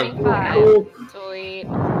 25. Sweet.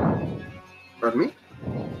 Pardon me?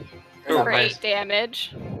 Oh, For nice. 8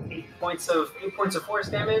 damage. 8 points of force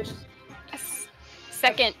damage.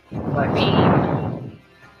 Second beam.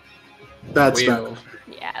 That's Wheel. not.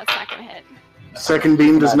 Yeah, it's not gonna hit. Second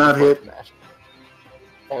beam does not hit. That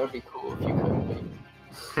would be cool if you could.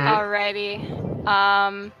 Alrighty.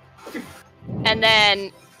 And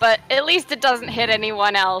then, but at least it doesn't hit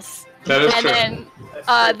anyone else. That is And true. then,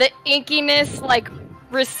 the inkiness, like,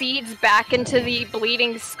 recedes back into the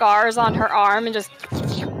bleeding scars on her arm and just...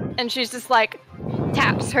 And she's just, like,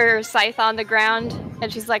 taps her scythe on the ground.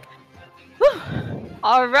 And she's like, "Whew,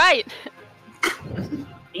 alright.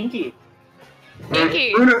 Inky.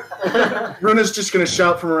 Inky." Runa's just gonna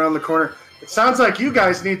shout from around the corner. It sounds like you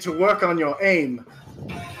guys need to work on your aim.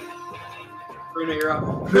 Runa, you're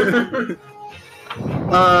up.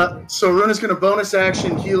 So Runa's gonna bonus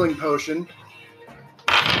action healing potion.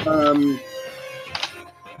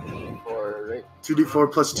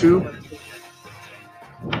 2d4 plus 2.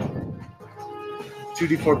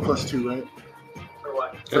 2d4 plus 2, right? For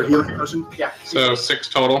what? For healing potion? Yeah. So 6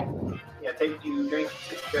 total. Yeah, take you drink,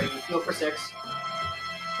 you heal for 6.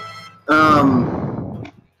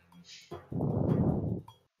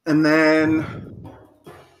 And then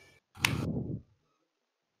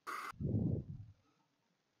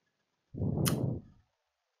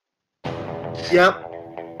Yep.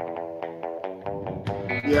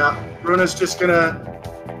 Yeah. Runa's just gonna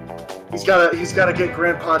he's gotta get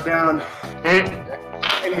Grandpa down.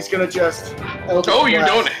 And he's gonna just Oh, you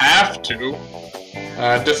don't have to.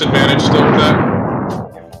 Disadvantage still with that.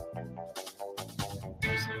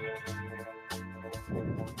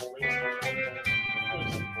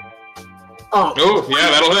 Oh, yeah,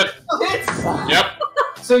 that'll hit. Hits! Yep.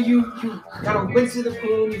 So you kind of wince through the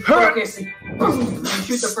pain, you focus, and boom, you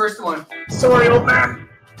shoot the first one. Sorry, old man.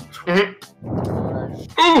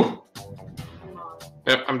 Ooh!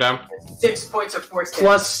 Yep, I'm down. 6 points of force damage.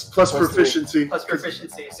 Plus proficiency. Plus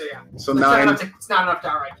proficiency, so yeah. So It's 9. It's not enough to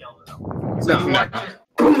outright kill him, though. So No. you watch it,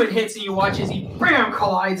 boom, it hits, and you watch as he bam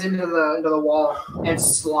collides into the wall and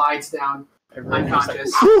slides down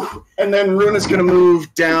unconscious. Whew. And then Runa's gonna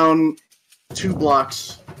move down 2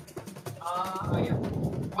 blocks. Yeah.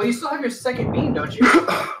 Well, you still have your second beam, don't you?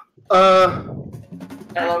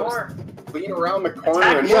 Lean around the corner.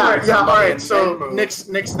 And Yeah. shoot All somebody right. and So then move. nix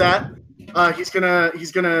that. He's gonna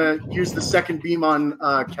use the second beam on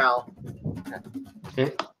Cal.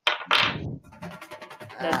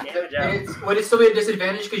 Would it still be a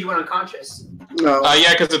disadvantage because you went unconscious? No.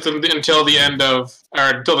 Yeah, because it's until the end of, or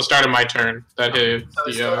until the start of my turn that hit So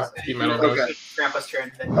it's the metal. Okay. Grandpa's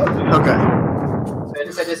turn. Then. Okay. So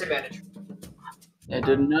it's a disadvantage. I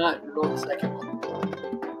did not roll the second one.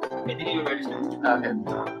 It didn't even register. Okay.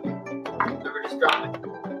 Remember, just drop it.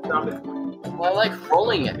 Drop it. Well, I like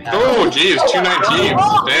rolling it. Oh, geez, 219s.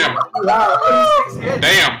 Damn.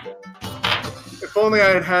 Damn. If only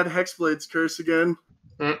I had had Hexblade's Curse again.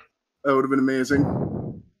 That would have been amazing.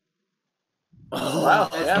 Oh, wow.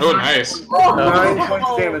 Yeah. Oh, nice. 9 points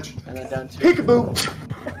of damage. And then down 2. Peekaboo.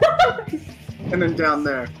 And then down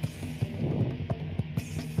there.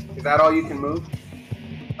 Is that all you can move?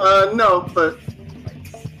 No, but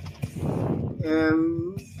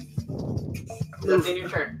That's in your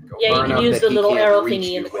turn. Yeah, you Far can enough use that the he little can't arrow reach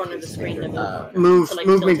thingy you in the with corner of the his screen. finger. move to, like,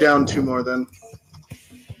 me tilt it. down 2 more then.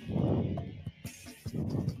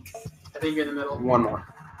 I think you're in the middle. One more.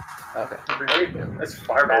 Okay. That's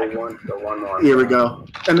far back. Go one more. Here we go.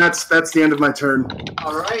 And that's the end of my turn.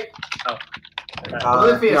 All right.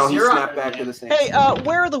 Olympius, no, he you're up. snapped back to the same. Hey,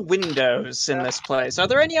 where are the windows in this place? Are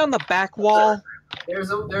there any on the back wall? There's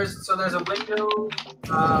a window.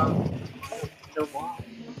 The wall.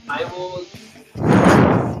 I will.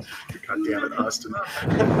 God damn it, Austin.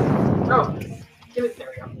 No, give it. There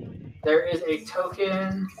we go. There is a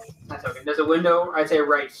token. Not token. There's a window. I'd say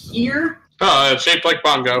right here. Oh, it's shaped like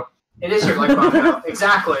bongo. It is shaped like bongo.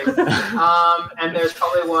 Exactly. And there's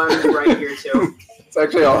probably one right here too. It's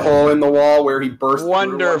actually a hole in the wall where he burst.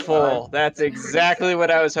 Wonderful. That's exactly what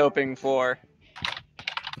I was hoping for.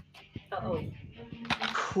 Uh-oh.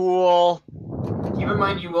 Cool. Keep in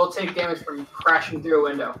mind, you will take damage from crashing through a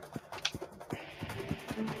window.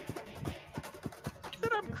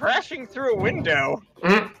 I'm crashing through a window.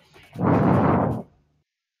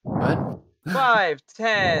 What? 5,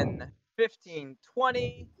 10, 15,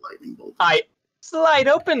 20. Lightning bolt. I slide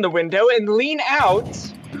open the window and lean out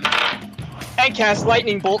and cast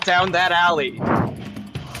lightning bolt down that alley,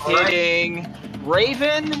 hitting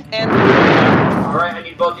Raven and. All right, I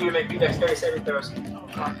need both of you to make me dexterity saving throws.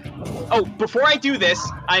 Oh, before I do this,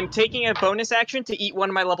 I'm taking a bonus action to eat one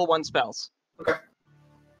of my level 1 spells. Okay.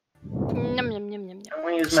 Yum, yum, yum, yum, yum. I'm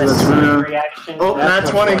gonna use So my that's second Runa. reaction. Oh, nat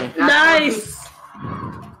 20. Nice!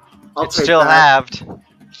 I'll It's take still that. halved.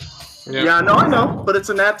 Yeah. Yeah, no, I know, but it's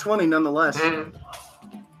a nat 20 nonetheless. Mm. I'm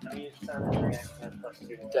gonna use second reaction, plus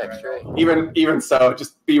 2 more, Dex, right? Even so,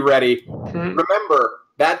 just be ready. Remember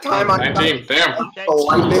that time I 19. Damn. the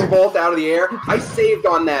lightning bolt out of the air. I saved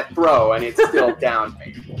on that throw, and it's still down.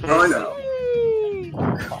 Oh, I know.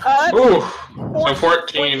 Ooh. So 14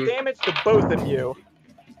 14. damage to both of you.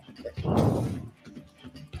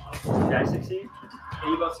 Did I succeed? Yeah,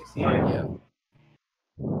 you both succeeded. Yeah.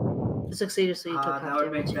 Succeeded, so you took That half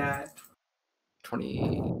would make damage. that.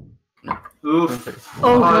 20. Oof.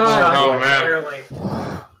 Oh, God. Oh, man. Barely.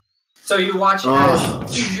 So you watch Oh.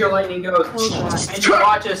 as your lightning goes, and you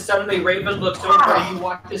watch as suddenly Raven looks over, and you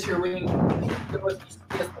watch as her wing goes,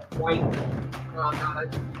 this white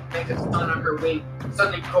makes a sun on her wing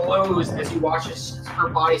suddenly glows as you watch as her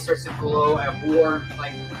body starts to glow a warm,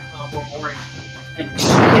 like warm orange, and hits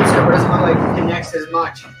her, but doesn't like connects as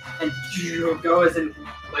much, and goes and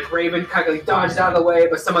like Raven kind of like dodges out of the way,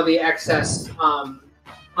 but some of the excess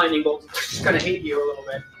lightning bolts just kind of hit you a little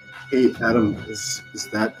bit. Hey, Adam, is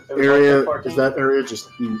that It was area like 14. is that area just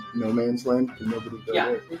no man's land? Can nobody go Yeah,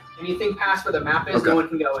 there? anything past where the map is, Okay. no one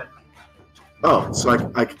can go in. Oh, so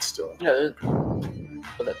I could still. Yeah,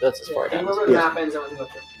 but that's as far down. Anywhere where the Yeah. map ends, no one can go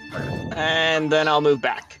through. And then I'll move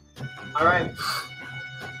back. All right.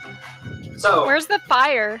 So Where's the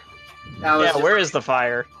fire? that was Yeah, just- where is the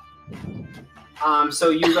fire?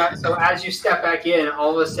 so as you step back in,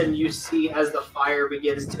 all of a sudden you see as the fire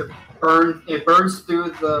begins to burn. It burns through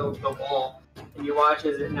the wall, and you watch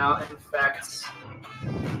as it now infects.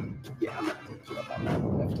 Yeah, I'm not thinking about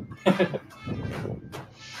that.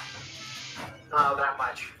 that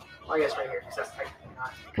much. Well, I guess right here, because that's technically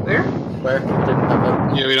not. There? Where?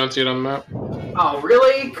 Yeah, we don't see it on the map. Oh,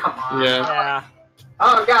 really? Come on. Yeah.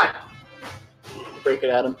 Oh, God. Break it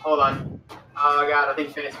at him. Hold on. Oh, God, I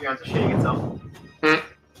think Fantasy Grounds is shitting itself.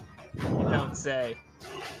 Don't say.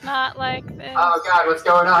 Not like this. Oh, God, what's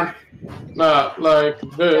going on? Not like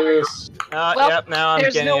this. Well, Yep, now I'm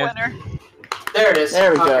there's getting no it. winner. There it is.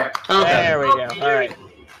 There we go. Okay. There we go. Alright.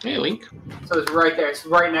 Hey, Link. So it's right there. It's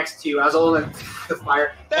right next to you. I was holding the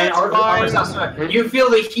fire. That's and fine. you feel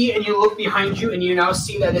the heat, and you look behind you, and you now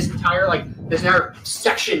see that this entire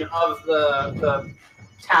section of the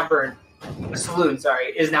tavern, the saloon,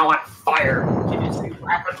 sorry, is now on fire. It is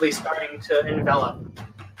rapidly starting to envelop.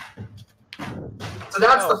 So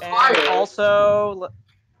that's the fire. And also,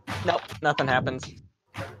 nope, nothing happens.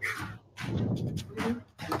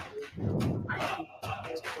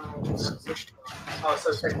 Oh,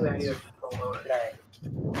 so technically I need to roll lower.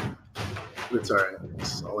 It's alright.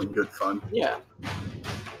 It's all in good fun. Yeah.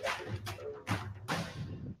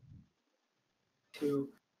 Two.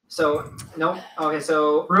 So no. Okay.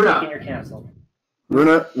 So Runa, You're canceled.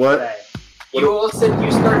 Runa, what? Okay. you all sit.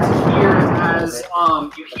 You start to hear as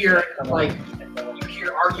you hear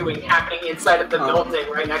arguing happening inside of the building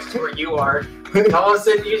right next to where you are. And all of a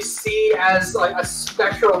sudden you see as like a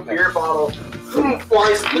spectral beer bottle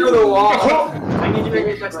flies through the wall. I need you to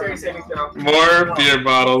make a dexterity saving throw. More beer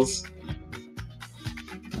bottles.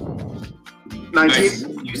 19? Nice.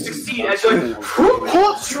 You succeed as you're like,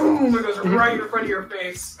 it goes right in front of your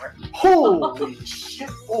face. Holy shit.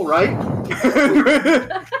 Alright.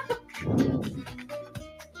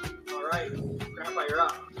 Alright, Grandpa, you're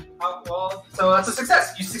up. Oh, well, so that's a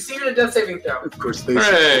success. You succeeded at death saving throw. Of course they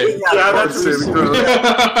Hooray. Yeah, that's saving throw.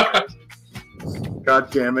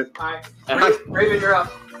 God damn it. Alright, Raven, you're up.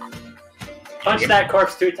 Punch that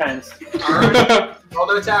corpse 2 times. Alright, roll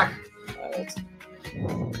to attack.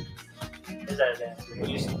 Is that advantage?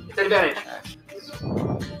 It's an advantage.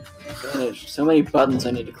 Advantage. So many buttons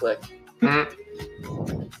I need to click.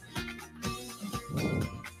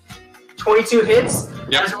 22 hits.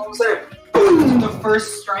 Yep. As all of a sudden, boom, the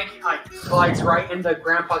first strike glides right into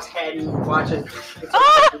Grandpa's head and you watch it.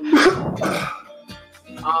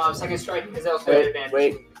 Second strike is also an advantage.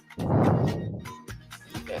 Wait.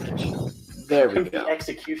 Advantage. There we go.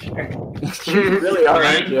 Executioner. You really are,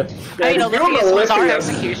 Right. aren't you? I know, You and Lucius was our Olympias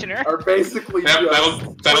executioner. Are basically Yep,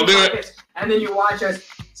 just... that'll do it. And then you watch as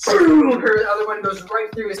boom, her other one goes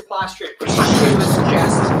right through his plastron, through his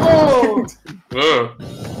chest. Oh! Whoa.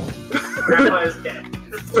 Grandpa is dead.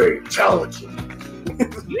 Fatality.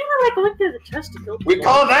 You never looked at the chest to kill We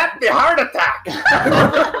call that the heart attack.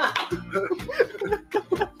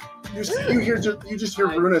 You just hear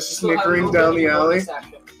Runa snickering down the alley.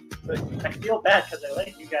 I feel bad because I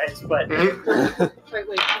like you guys, but Wait.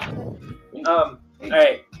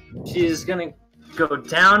 alright. She's gonna go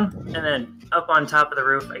down and then up on top of the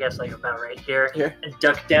roof, I guess like about right here. And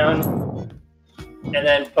duck down. And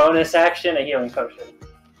then bonus action, a healing potion.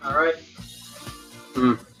 Alright.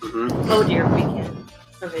 Oh dear, we can't.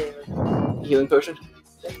 Okay. Healing potion?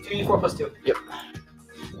 2d4 plus 2. Yep.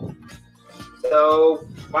 So,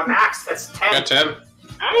 my max, that's 10. Got 10.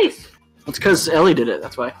 Nice! It's because Ellie did it,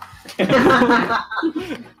 that's why. The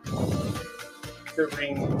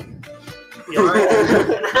ring.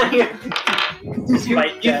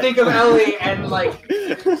 you think of Ellie and like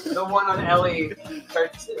the one on Ellie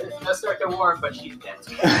does start to warm, but she's dead.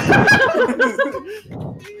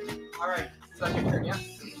 Alright, so that's your turn, yeah?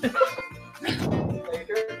 Your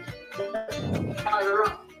turn? Kyle, you're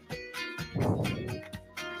up.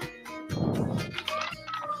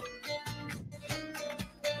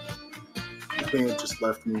 I think it just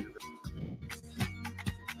left me.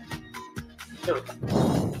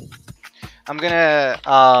 I'm gonna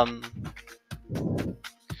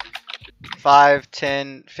 5,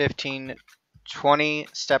 10, 15, 20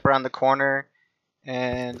 step around the corner,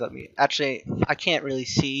 and let me actually. I can't really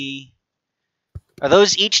see. Are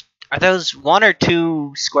those 1 or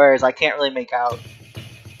 2 squares? I can't really make out.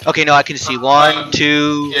 Okay, no, I can see 1,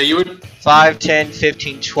 2, Yeah, you would. 5, 10,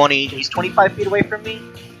 15, 20. He's 25 feet away from me.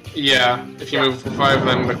 Yeah, if you move for 5,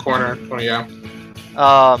 then the corner. 20, yeah.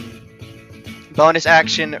 Bonus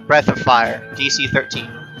action, Breath of Fire, DC 13,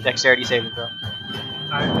 Dexterity saving throw.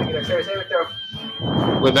 Alright, make a dexterity saving throw.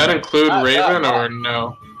 Would that include Raven or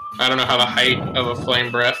no? I don't know how the height of a flame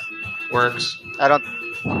breath works. I don't.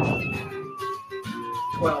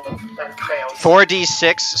 12. That fails.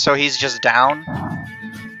 4d6, so he's just down.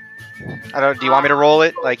 I don't. Do you want me to roll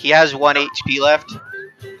it? Like he has 1 HP left.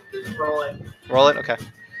 Roll it. Roll it. Okay.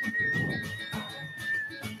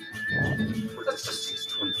 That's just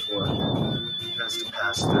 24. It has to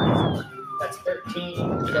pass 30. That's 13.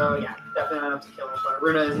 So yeah, definitely not enough to kill him. But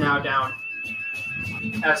Runa is now down.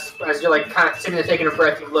 As you're like kind of sitting there taking a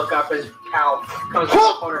breath, you look up as Cal comes around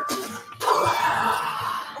the corner.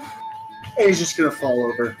 And he's just gonna fall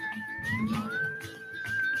over.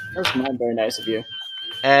 That's not very nice of you.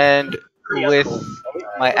 And with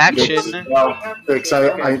my action, Well, thanks.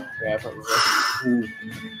 I Yeah, probably.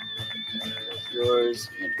 Yours.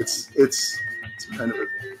 it's kind of a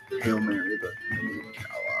Hail Mary, but I need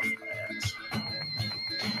Cal off my ass.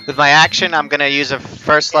 with my action, I'm gonna use a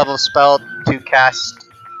first level spell to cast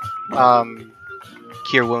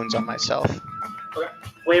Cure Wounds on myself.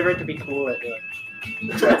 Flavor to be cool at doing.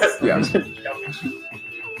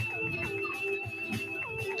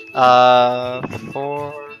 Yeah.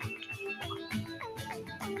 Four.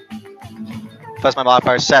 Plus my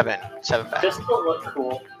modifier 7. 7 back. Just to look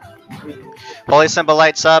cool. Holy symbol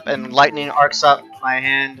lights up and lightning arcs up my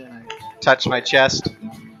hand and I touch my chest.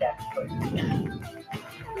 Yeah.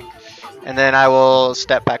 And then I will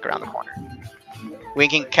step back around the corner.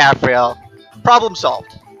 Winking Capriel. Problem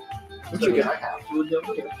solved.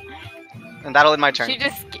 And that'll end my turn. She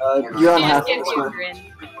just, You don't she have just gives you a to. grin.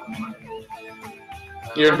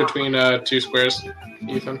 You're in between 2 squares,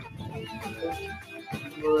 Ethan.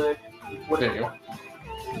 There you go.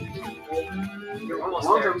 You're almost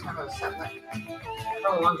there.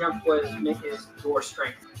 Long jump was is your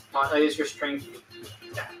strength. Is your strength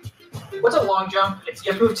stat. What's a long jump? It's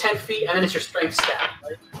you have to move 10 feet and then it's your strength stat,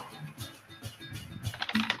 right?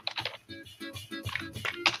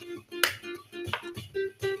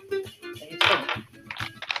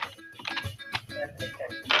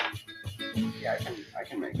 Yeah, I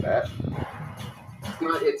can make that.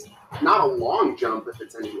 It's not a long jump if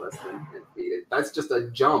it's any less than 10 feet. That's just a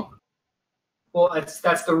jump. Well,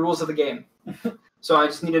 that's the rules of the game. So I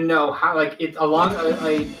just need to know how, like, it along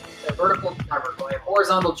a vertical, not vertical, a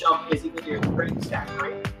horizontal jump is equal to your strength stat,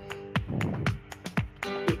 right?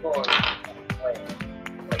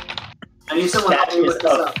 I need someone to help me look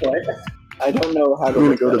this up. I don't know how to. I'm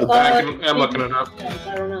gonna go to the back. I'm looking it up.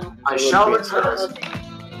 I don't know. I shall return.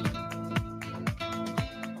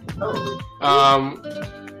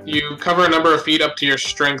 You cover a number of feet up to your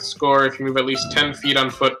strength score if you move at least 10 feet on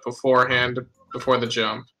foot beforehand, before the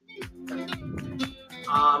jump.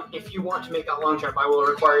 If you want to make that long jump, I will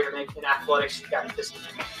require you to make an athletics check.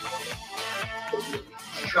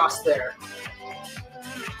 Just there.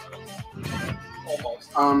 Almost.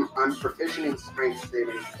 I'm proficient in strength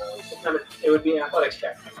saving throws. It would be an athletics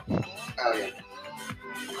check. Oh yeah.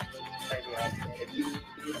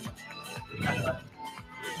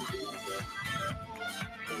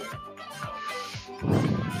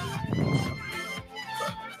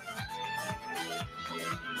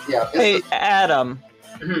 Yeah. Hey, Adam.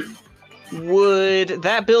 Mhm. Would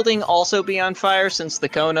that building also be on fire since the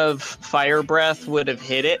cone of fire breath would have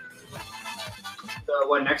hit it? The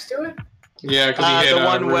one next to it? Yeah, because he hit the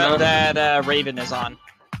one Runa. that Raven is on.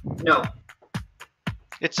 No.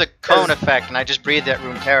 It's a cone effect, and I just breathed at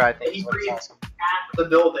room terror. I think He that's breathed awesome. at the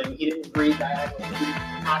building. He didn't breathe diagonally. He breathed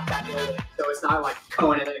at that building. So it's not like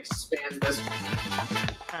going and then expands this.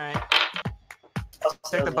 Alright. I'll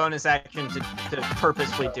take the bonus action to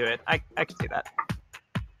purposefully do it. I can see that.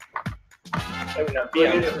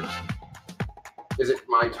 Is it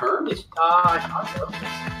my turn? I thought so.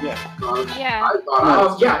 Yeah. Yeah. I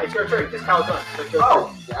thought Yeah, it's your turn. It's how it's done. So it's your turn.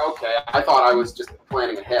 Oh, yeah, okay. I thought I was just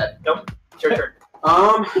planning ahead. Nope. It's your turn.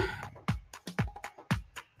 Alright.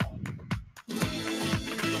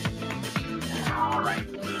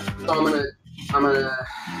 So I'm gonna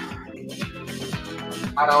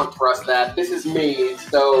I don't trust that. This is me,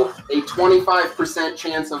 so a 25%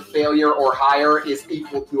 chance of failure or higher is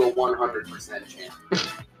equal to a 100% chance.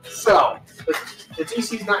 So the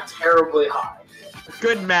DC's not terribly high.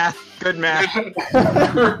 Good math. Good math.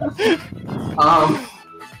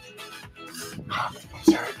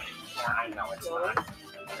 Sorry. I know it's not.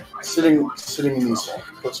 Sitting in these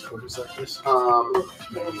close quarters like this. Well,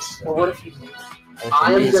 what if you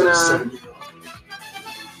I am gonna.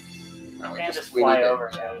 Can't just fly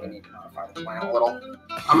over. We need to modify the plan a little.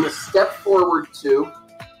 I'm gonna step forward 2.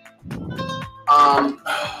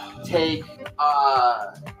 Take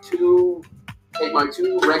my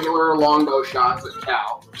 2 regular longbow shots at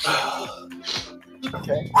Cal.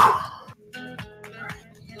 Okay.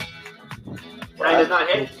 I did not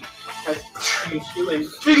hit. You shoot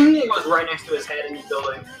and it goes right next to his head in the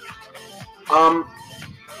building.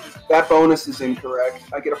 That bonus is incorrect.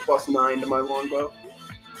 I get a +9 to my longbow.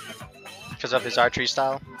 Because of his archery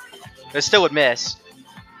style. It still would miss.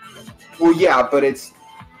 Well, yeah, but it's.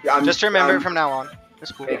 Just remember it from now on.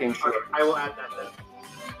 It's cool. Making sure. Okay, I will add that then.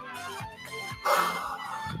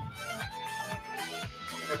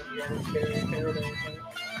 I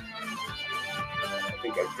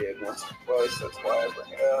think I did once or twice. That's why I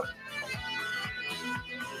bring it up.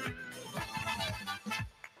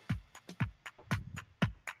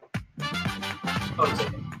 Oh, it's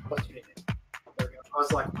okay. Plus 2 to hit. There we go. I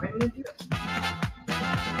was like, why didn't it do it?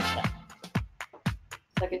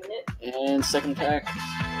 Second hit. And second attack.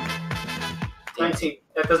 19.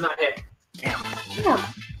 That does not hit. Yeah.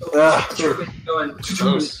 Going it's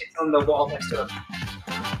on the wall next to him.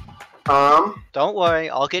 Don't worry,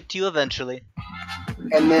 I'll get to you eventually.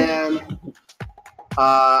 And then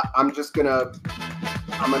I'm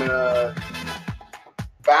gonna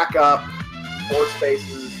back up 4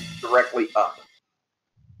 spaces directly up.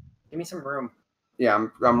 Give me some room. Yeah,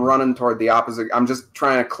 I'm running toward the opposite. I'm just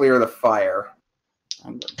trying to clear the fire.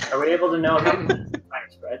 Are we able to know how the fire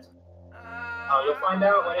spreads? Oh, you'll find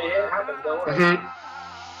out when it happens. Don't worry. Mm-hmm.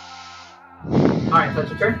 All right, that's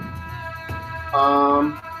your turn.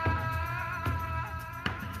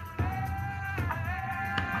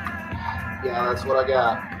 Yeah, that's what I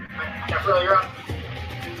got. Gabrielle, you're up.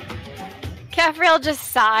 Gabrielle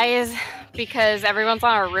just sighs because everyone's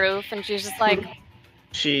on a roof, and she's just like,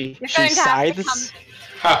 She "You're going to have to scythes.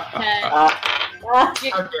 come." How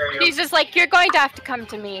dare you? She's just like, "You're going to have to come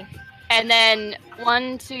to me." And then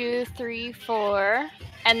 1, 2, 3, 4,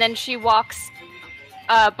 and then she walks.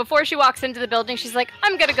 Before she walks into the building, she's like,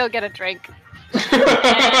 "I'm gonna go get a drink."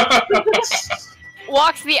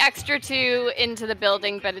 Walks the extra 2 into the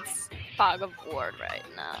building, but it's fog of war right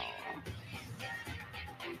now.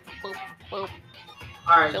 Boop, boop.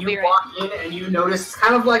 Alright, They'll you be right. walk in and you notice it's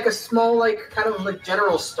kind of like a small, kind of like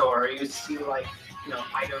general store. You see,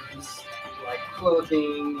 items like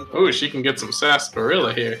clothing. Ooh, she can get some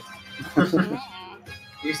sarsaparilla here.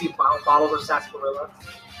 You see bottles of sarsaparilla.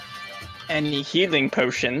 Any healing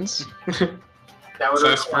potions? That would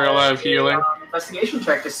Sarsaparilla of healing. Investigation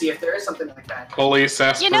check to see if there is something like that. Holy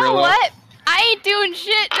sarsaparilla. You know what? I ain't doing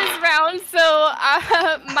shit this round, so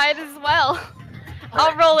might as well.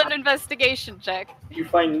 I'll roll an investigation check. You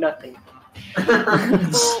find nothing.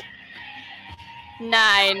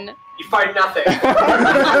 9. You find nothing.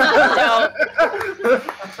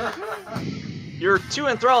 You're too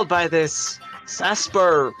enthralled by this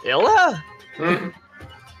sarsaparilla?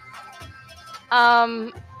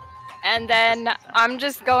 And then I'm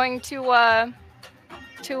just going to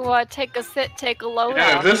take a sit, take a load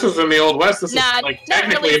Yeah, off. this is in the Old West. This is Not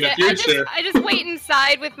technically really in the future. I just wait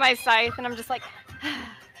inside with my scythe, and I'm just like,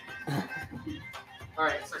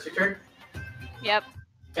 Alright, so it's your turn. yep.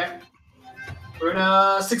 Okay.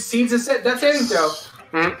 Runa succeeds a that saving throw.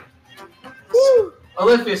 Hmm.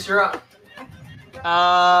 Olympius, you're up.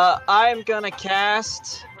 I'm gonna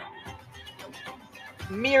cast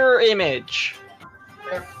Mirror Image.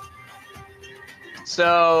 Okay.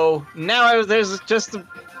 So now there's just a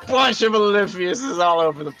bunch of Olympiuses all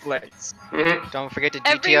over the place. Don't forget to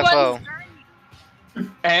Everyone's GTFO.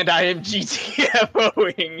 And I am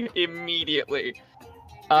GTFOing immediately.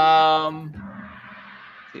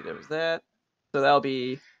 See, there was that. So that'll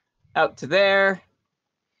be out to there.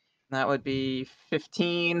 That would be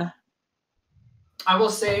 15. I will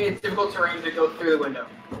say it's difficult terrain to go through the window.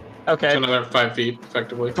 Okay. It's another 5 feet,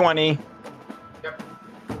 effectively. 20. Yep.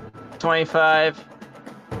 25.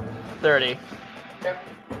 30. Yep.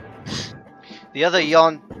 The other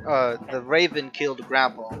the Raven killed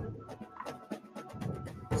Grandpa.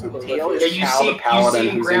 So teal is Yeah, you Cal the see Paladin,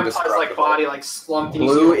 who's Grandpa's indestructible. body slumped. and you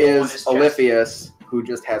Blue see a hole in is his chest. Oliphius, who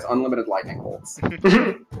just has unlimited lightning bolts.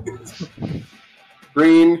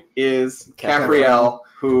 Green is Caprielle,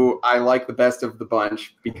 who I like the best of the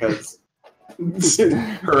bunch because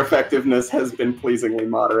her effectiveness has been pleasingly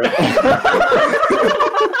moderate.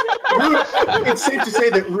 It's safe to say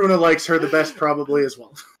that Runa likes her the best, probably as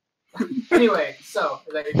well. Anyway, so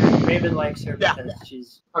is that your turn? Raven likes her Yeah. because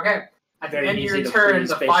she's Okay. At the Very end of easy your to turn, please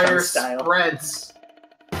the based on fire style. spreads.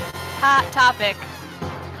 Hot topic.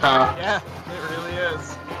 Yeah, it really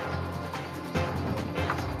is.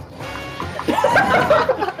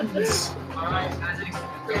 Alright, as it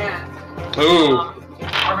expands. Ooh.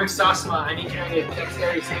 Arvik Sasma, I need you to make a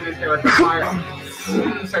dexterity saving throw at the fire.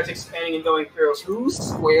 Starts expanding and going through. 2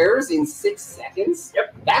 squares in 6 seconds?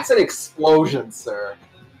 Yep. That's an explosion, sir.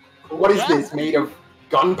 What is this, made of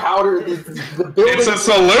gunpowder? The building... It's a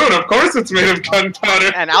saloon. Of course it's made of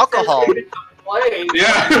gunpowder. And alcohol. Playing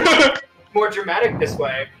Yeah. more dramatic this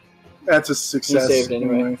way. That's a He success. saved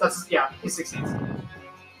anyway. He succeeds.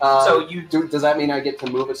 So does that mean I get to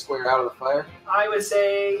move a square out of the fire? I would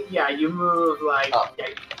say, yeah, you move Up. You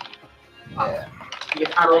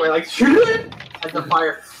get out of the way as the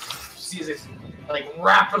fire seizes. like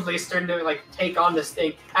rapidly starting to like take on this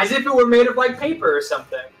thing as if it were made of like paper or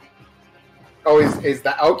something. Oh, is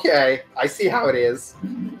that okay? I see how it is.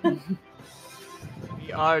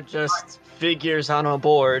 We are just figures on a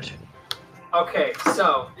board. Okay,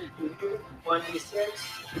 so 1d6.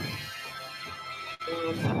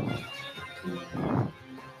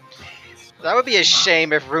 That would be a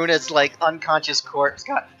shame if Runa's like unconscious corpse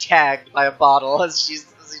got tagged by a bottle as she's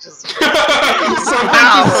just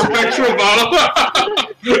Somehow. Spectral bottle.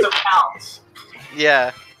 It's a pounce.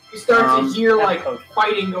 yeah. You start to hear like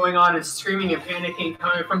fighting going on and screaming and panicking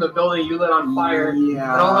coming from the building you lit on fire.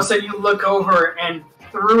 Yeah. And all of a sudden you look over and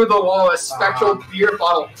through the wall a spectral beer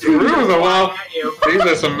bottle Through the wall. at you. These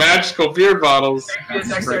are some magical beer bottles. It's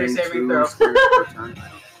dexterity saving throw.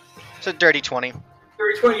 It's a dirty 20.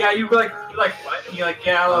 30-20, yeah, you like what? And you like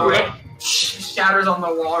get out of the way. Shatters on the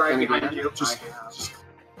wall right behind you.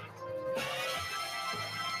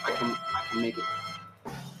 I can make it.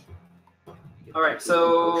 All right,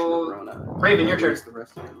 so Raven, your turn.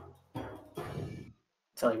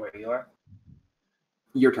 Tell you where you are.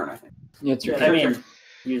 Your turn, I think. Yeah, it's your I turn. mean,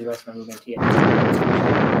 use the rest of my movement to get.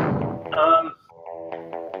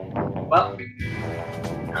 Well,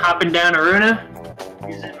 hopping down Aruna,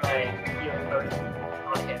 using my healing potion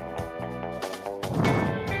on him.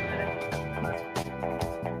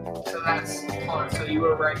 So that's hold on, so you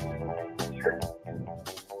were right here.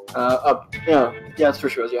 Up. Yeah, it's for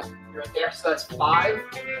sure. Yeah. You're right there, so that's 5,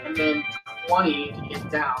 and then 20 to get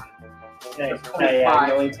down. Nice. So Yeah,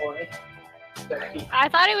 25. only 20. 30 I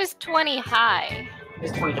thought it was 20 high.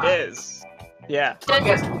 is 25. It is. Yeah.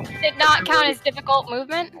 Does it not count as difficult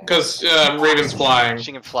movement? Because Raven's flying.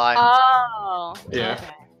 She can fly. Oh. Yeah.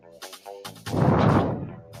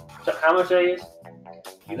 So how much did I use?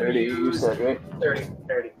 30, you said, right? 30.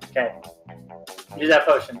 30. Okay. Use that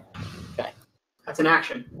potion. That's an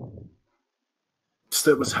action.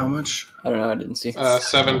 That was how much? I don't know, I didn't see.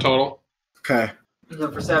 7 total. Okay. He's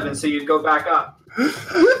up for 7, so you'd go back up.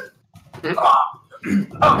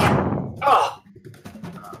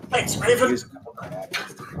 Thanks, Raven.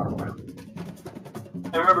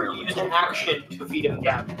 And remember, you used an action to feed him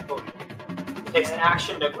down. It takes an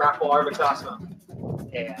action to grapple Arvitasma.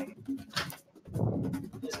 Yeah.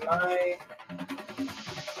 Is my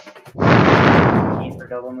need for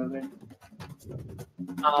double movement?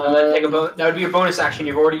 Take a that would be a bonus action.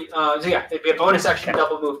 You've already so yeah, it'd be a bonus action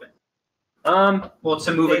double movement. Well,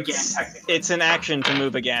 to move again, technically. It's an action to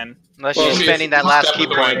move again. Unless she's spending that last key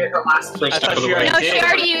point. Her last key I thought point. she already No, did. she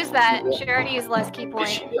already used that. She already used less key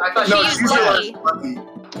point. I thought She used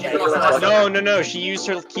lucky. No. She used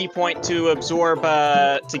her key point to absorb,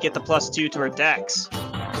 to get the +2 to her dex.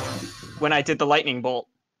 When I did the lightning bolt.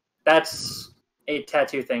 That's a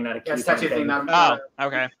tattoo thing, not a key Yes, tattoo thing, not Oh,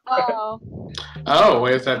 okay. Oh. Oh,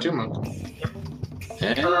 wait, that 2 monk.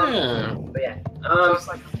 Yeah. But yeah.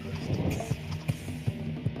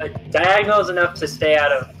 A diagonal is enough to stay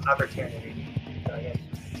out of opportunity. So I guess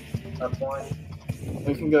up 1.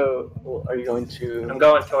 We can go. Well, are you going to? I'm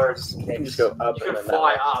going towards. You can just go up You and can then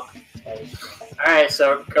fly that up. Alright,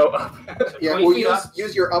 so go up. Yeah, 20 well, feet up.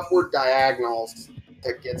 use your upward diagonals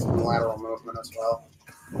to get some lateral movement as well.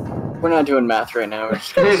 way. We're not doing math right now. We're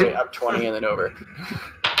just gonna say up 20 and then over.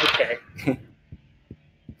 Okay.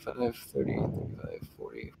 5, 30, 35,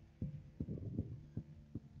 40.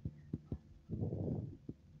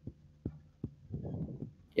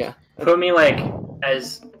 Yeah. Put me like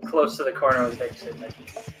as close to the corner as they said.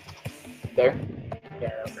 There. Yeah,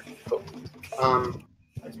 over. Cool.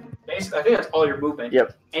 Basically, I think that's all your movement.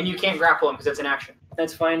 Yep. And you can't grapple him because it's an action.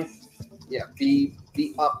 That's fine. Yeah, the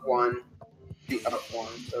up one. The up one.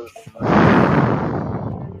 So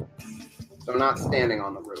I'm not standing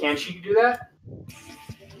on the roof. Can she do that?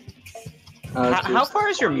 How far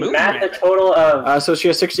is your movement? Math a total of. So she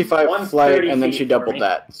has 65 flight, 130 and then she feet doubled for me.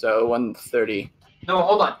 that, so 130. No,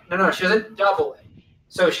 hold on. No, she doesn't double it.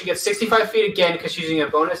 So she gets 65 feet again because she's using a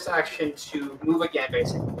bonus action to move again,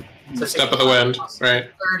 basically. So Step of the wind, right.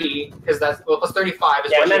 30, because that's plus 35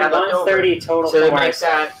 is Yeah, what I she meant had left over. 130 total. So that from makes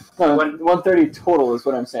that. No, 130 total is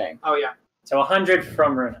what I'm saying. Oh yeah. So 100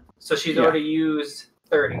 from Runa. So she's Yeah. already used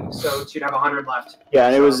 30, so she'd have 100 left. Yeah,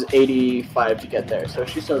 and it was 85 to get there, so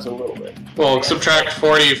she still has a little bit. Well, subtract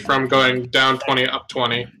 40 from going down 20 up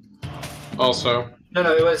 20. Also.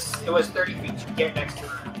 No, it was 30 feet to get next to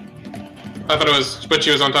her. I thought it was, but she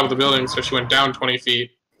was on top of the building, so she went down 20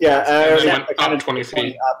 feet. Yeah, And then yeah, went I counted up 20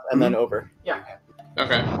 feet. up and then over. Yeah.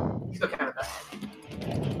 Okay. Still counted that.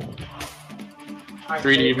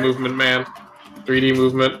 3D movement, man. 3D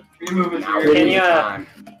movement. 3D movement. Can you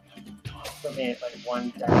put me at like one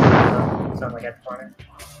down, so I'm like at the corner?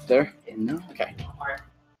 There? No? Okay.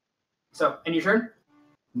 So, and your turn?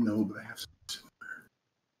 No, but I have.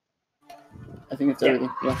 I think it's everything.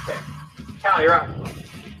 Yeah. Okay. Cal, you're up.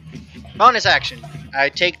 Bonus action. I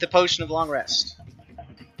take the potion of long rest,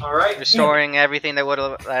 All right. restoring everything that would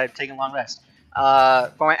have taken long rest.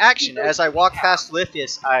 For my action, as I walk past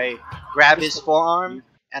Lithius, I grab his forearm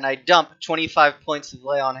and I dump 25 points of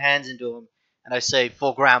lay on hands into him, and I say,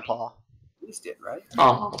 "For Grandpa." At least did, right?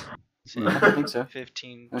 Oh. I think so.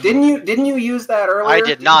 15. Didn't you use that earlier? I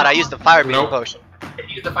did not. I used the fire breathing Nope. potion.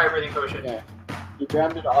 Use the fire breathing potion. Yeah. You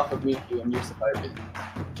grabbed it off of me and used the fire breathing.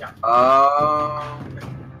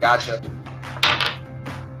 Gotcha.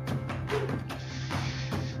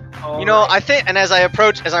 You know, I think, and as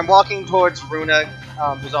I'm walking towards Runa,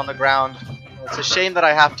 who's on the ground, it's a shame that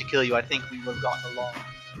I have to kill you. I think we would have gotten along.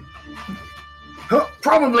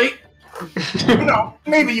 Probably. No,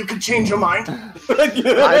 maybe you could change your mind.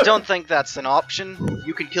 I don't think that's an option.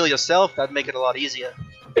 You can kill yourself. That'd make it a lot easier.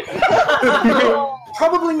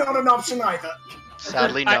 Probably not an option either.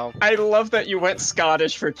 Sadly, no. I love that you went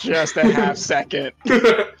Scottish for just a half second.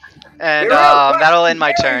 And that'll end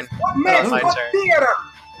my turn. That's my turn. Theater.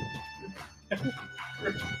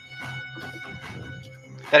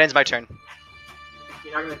 That ends my turn.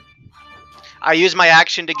 You're not gonna. I use my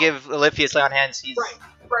action to give Oliphius lay on hands.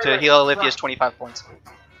 To heal Oliphius 25 points.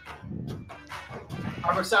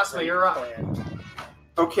 Sasma, you're up.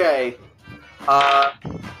 Okay.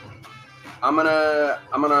 I'm gonna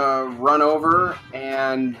run over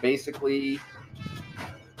and basically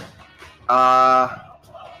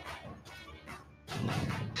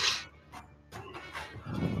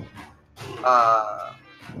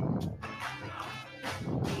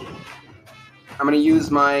I'm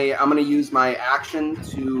gonna use my action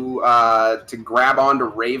to grab onto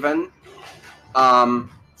Raven.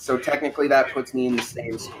 So technically that puts me in the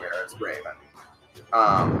same square as Raven,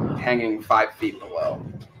 hanging 5 feet below.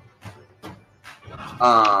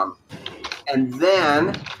 And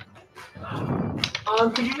then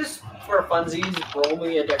could you just, for funsies, roll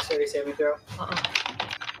me a dexterity saving throw?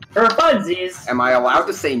 For funsies. am I allowed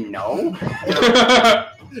to say no?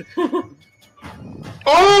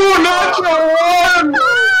 Oh, not your one!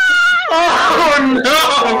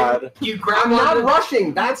 Oh no! You grab I'm not onto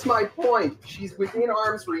rushing. That's my point. She's within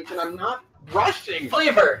arm's reach, and I'm not rushing.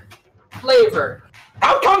 flavor.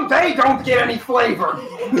 How come they don't get any flavor?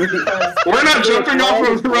 We're not jumping off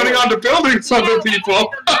and running onto buildings, other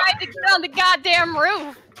people. Tried to get on the goddamn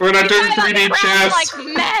roof. We're not doing Tried on 3D the ground chess. like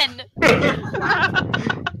men.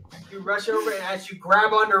 You rush over, and as you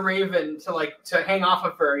grab onto Raven to hang off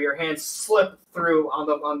of her, your hands slip through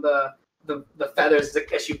on the feathers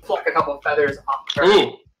as you pluck a couple of feathers off her,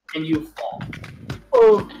 Ooh. and you fall.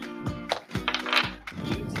 Oh.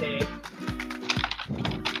 You take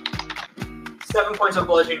 7 points of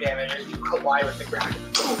bludgeoning damage as you collide with the ground.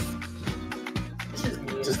 This is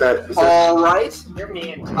mean. Is that All right. You're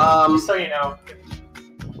mean. Just so you know.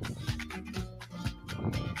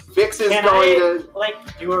 Vix is Can going I, to. like,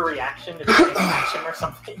 do a reaction to take action or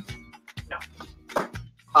something?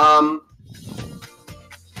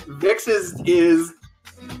 Vix is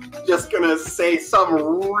just gonna say some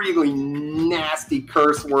really nasty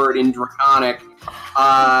curse word in Draconic,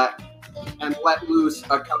 and let loose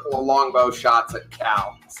a couple of longbow shots at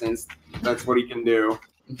Cal, since that's what he can do.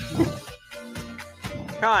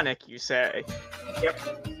 Conic, you say?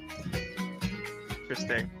 Yep.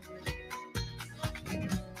 Interesting.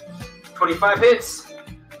 25 hits.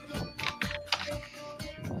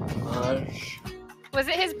 Was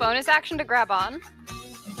it his bonus action to grab on?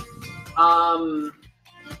 Oh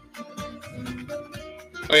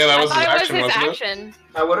yeah, that was his I thought action, it was his wasn't it? action.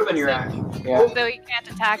 That would have been your action. Yeah. So he can't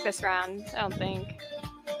attack this round, I don't think.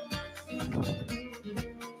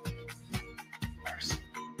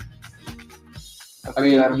 I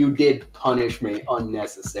mean, you did punish me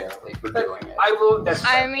unnecessarily for doing it. I will. That's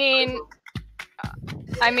I mean,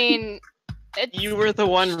 it's, You were the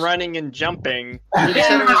one running and jumping. You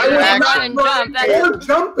said it was I your was action. not Jump, running or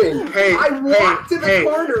jumping. Hey, I walked to the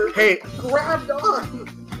corner, hey, grabbed on.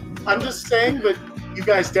 I'm just saying that you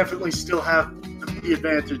guys definitely still have the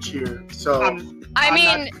advantage here. So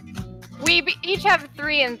we each have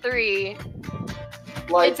 3 and 3.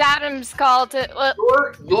 Like, It's Adam's call to. Well,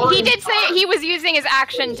 you're he did say he was using his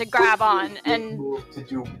action to grab on, and to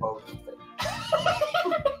do both things.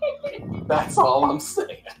 That's all I'm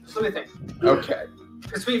saying. So let me think. Okay.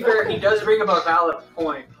 To be fair, he does bring up a valid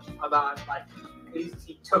point about he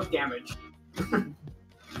took damage.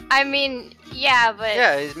 I mean, yeah, but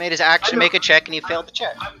Yeah, he's made his action make a check, and he failed the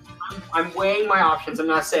check. I'm weighing my options. I'm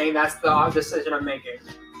not saying that's the decision I'm making.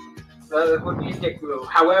 That would be a dick move.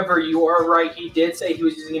 However, you are right. He did say he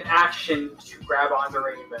was using an action to grab onto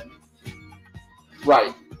Raven.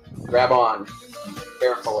 Right. Grab on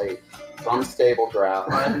carefully from stable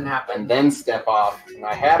ground, That didn't happen. and then step off. And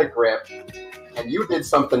I had a grip, and you did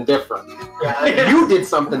something different. Yeah, You did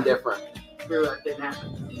something different. that didn't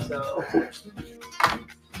happen. So.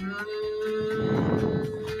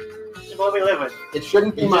 It's what we live with. It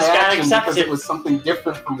shouldn't be You my just gotta action accept because it. it was something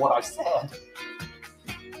different from what I said.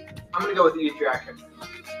 I'm gonna go with use your action.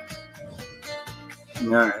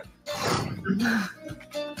 Alright.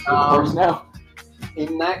 Now,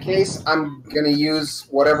 in that case, I'm gonna use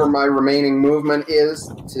whatever my remaining movement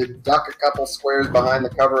is to duck a couple squares behind the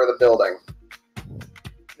cover of the building.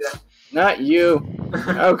 Not you.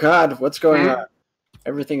 Oh God, what's going on?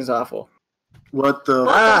 Everything's awful. What the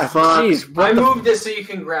fuck? Jeez. I moved this so you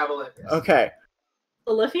can grab Olympius. Okay.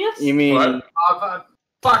 Olympius? You mean? What?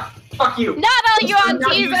 Fuck you. Not all you on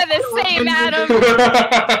teams are the same, Adam.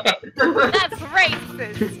 That's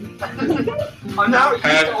racist. I'm not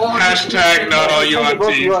Hashtag not all you on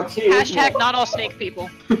team. Hashtag not all snake people.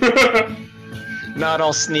 Not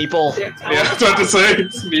all Sneeple. Yeah, I was about to say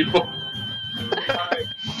Sneeple. Alright,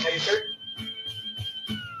 are you sure?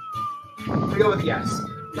 We go with yes.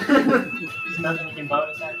 There's nothing you can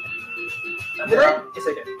bonus action. Did I? Yes,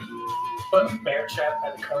 I did. Put bear trap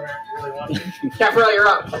at the corner if you really want to. Caprella, you're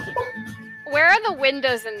up. Where are the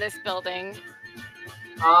windows in this building?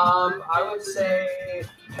 I would say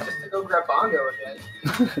just to go grab Bongo again.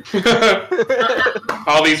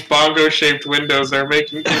 All these bongo-shaped windows are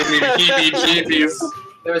making me heebie-jeebies.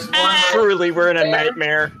 There's one right Truly, we're in a there.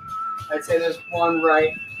 nightmare. I'd say there's one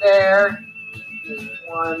right there. There's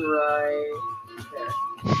one right there.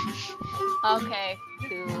 Okay,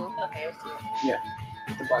 cool. Okay,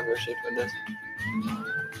 The bongo-shaped windows.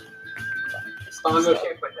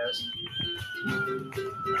 Bongo-shaped windows.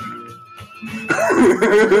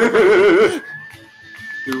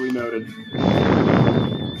 Duly noted.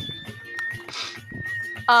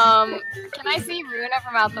 Can I see Runa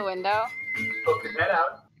from out the window? Poke your head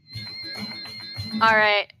out.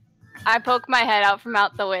 Alright. I poke my head out from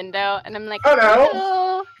out the window, and I'm like, Hello.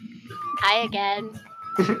 hello. Hi again.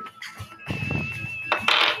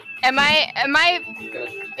 Am I,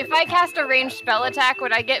 if I cast a ranged spell attack,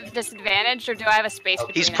 would I get disadvantaged, or do I have a space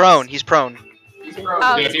between He's us? prone. He's prone. He's prone.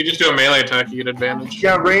 Oh, Yeah, if you just do a melee attack, you get advantage.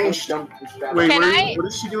 Yeah, range. Wait, Can where, I- what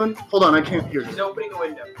is she doing? Hold on, I can't hear. He's opening a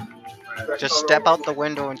window. Just step out the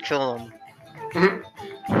window and kill him.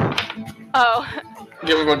 Oh.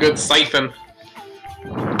 Give him a good siphon.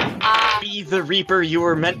 Be the Reaper you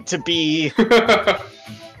were meant to be.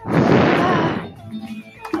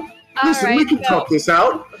 Listen, we can talk this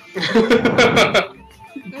out.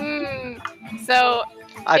 So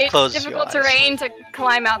I'd it's close your difficult eyes. terrain to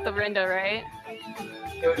climb out the window, right?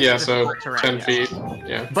 Yeah, so Terrain, 10 yes. feet.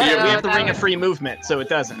 Yeah. But Yeah, we have the that ring of would- free movement, so it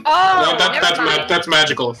doesn't. Oh, no, never mind. that's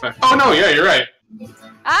magical effect. Oh no, yeah, you're right.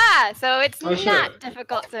 So it's Oh, not shit.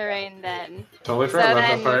 difficult terrain then. Totally So forgot about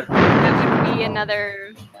then that part. that would be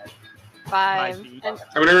another 5. feet. And,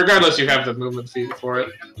 I mean, regardless, you have the movement feet for it.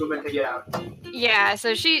 Movement to get out. yeah,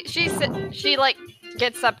 so she like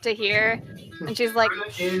gets up to here, and she's like, Runa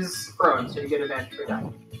is prone, so you get advantage for that.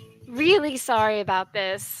 really sorry about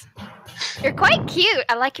this. You're quite cute.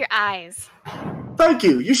 I like your eyes. Thank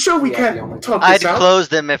you. You sure we Yeah, can't talk I'd this out? close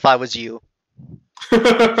them if I was you.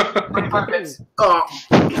 25 hits. Oh,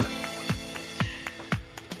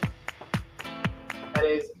 That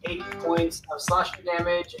is 8 points of slashing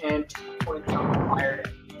damage and 2 points of fire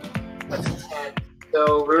damage. That's 10.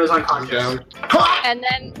 So Runa's I'm unconscious. down. And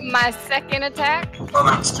then my second attack. oh,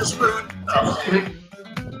 that's just rude. Oh.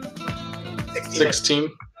 16.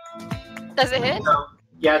 Does it hit? No.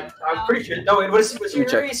 Yeah, I'm pretty sure. No, wait, what's Let me your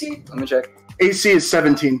check. AC? Let me check. AC is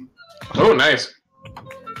 17. Oh, nice.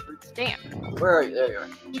 Damn. Where are you? There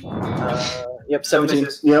you are. Yep, 17.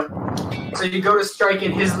 Misses. Yep. So you go to strike,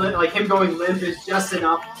 and his like him going limp is just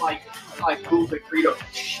enough, like move the Credo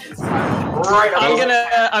right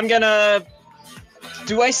up. I'm gonna.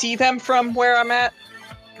 Do I see them from where I'm at?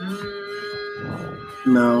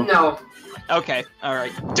 No. No. Okay,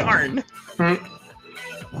 alright. Darn!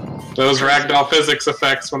 Those ragdoll physics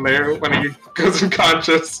effects when he goes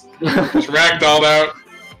unconscious. Just ragdolled out.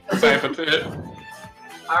 Siphon hit.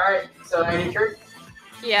 All right. So any turn.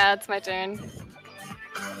 Yeah, it's my turn.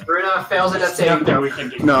 Runa fails at that Stay up saving there, throw. we can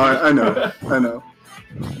do No, I know. I know.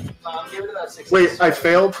 Give it about 6. Wait, I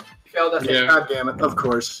failed? failed that. Yeah. God damn it. Of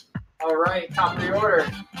course. All right. Top of the order.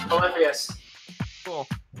 Olympius. Cool.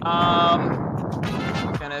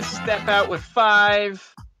 Gonna step out with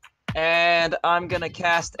 5, and I'm gonna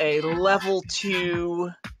cast a level 2.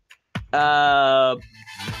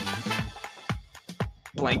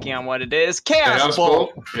 Blanking on what it is. Chaos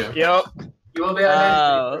Bolt. Yeah. Yep. You will be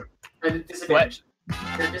at disadvantage.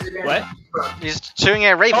 Your disadvantage. What? He's shooting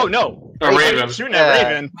at Raven. Oh no! A Raven. Shooting Yeah. at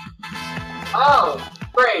Raven. Oh,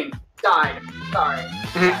 brain died. Sorry.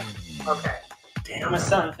 Okay. I'm a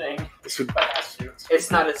sun thing. This would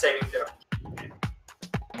It's not a saving throw.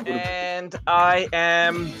 And I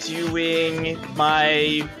am doing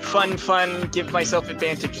my fun, give myself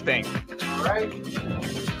advantage thing. Alright.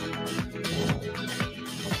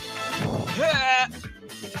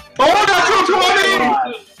 Oh,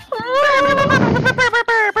 natural 20!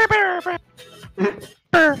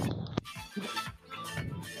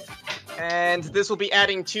 And this will be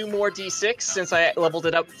adding 2 more d6 since I leveled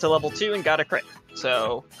it up to level 2 and got a crit.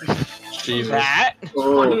 So Jesus. that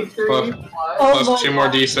 23 Plus- plus. Plus 2 more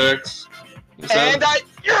d6. You said? and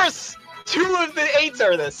yes, 2 of the 8s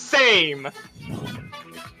are the same.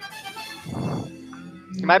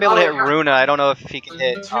 You might be able to hit Runa. I don't know if he can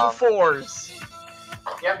hit. 2 4s.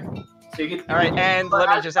 Yep. So you get. All right, and let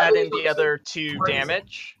me just add in the other 2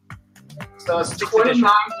 damage. So it's 6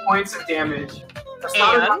 29 points of damage. That's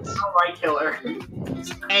not And- enough for a right killer.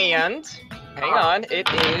 And hang on, it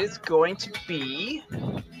is going to be.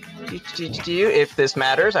 If this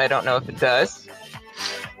matters, I don't know if it does.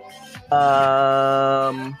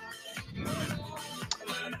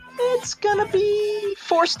 It's gonna be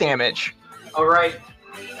force damage. All right.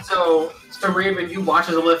 So Raven, you watch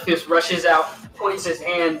as Olympius rushes out, points his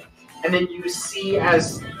hand, and then you see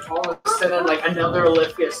as all of a sudden, like another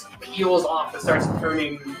Olympius peels off and starts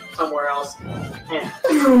turning somewhere else, and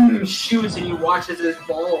boom, shoots, and you watch as this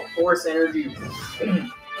ball of force energy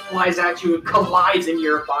flies at you and collides into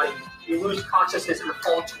your body. You lose consciousness and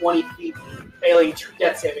fall 20 feet, failing 2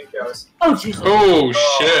 death saving throws. Oh Jesus! Oh,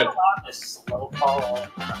 shit. A slow fall.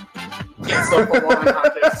 Get so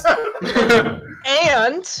unconscious.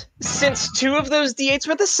 And since 2 of those d8s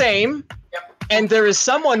were the same, and there is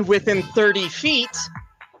someone within 30 feet,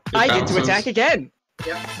 I get to bounces. attack again.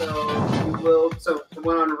 Yep. So you will. So the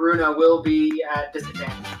one on Runa will be at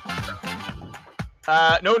disadvantage.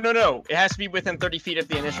 No. It has to be within 30 feet of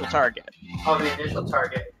the initial target. Of the initial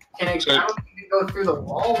target. Can I? So- I don't think you can go through the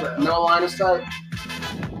wall though. No line of sight.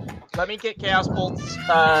 Let me get Chaos Bolt's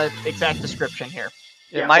exact description here.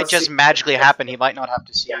 It Yeah, might let's just see. magically happen. He might not have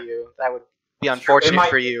to see Yeah. you. That would be It unfortunate might-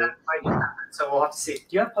 for you. that might happen, so we'll have to see. Do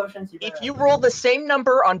you have potions? If you roll the same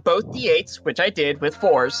number on both d8s, which I did with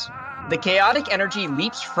 4s, the chaotic energy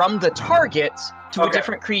leaps from the target to a Okay.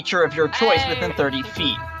 different creature of your choice within 30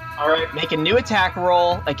 feet. All right. Make a new attack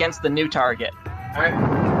roll against the new target. All right.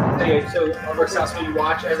 Anyway, so over South, you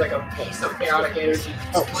watch as like a piece of chaotic energy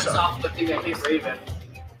splits off the thing that hit Raven.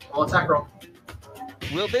 Roll attack roll.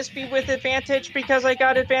 Will this be with advantage because I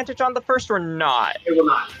got advantage on the first or not? It will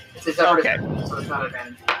not. It's a separate Okay. attack, so it's not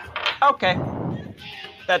advantage. Okay.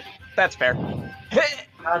 That's fair.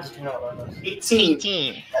 I just do not love those. 18.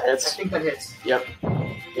 18. I think that hits. Yep.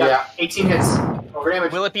 Yeah. 18 hits. Over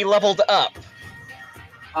damage. Will it be leveled up?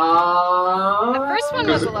 The first one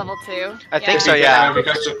was a level 2. I think so, yeah.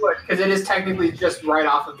 Because Because it is technically just right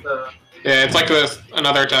off of the. yeah, it's like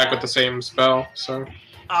another attack with the same spell. So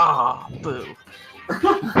Ah, boo.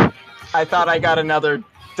 I thought I got another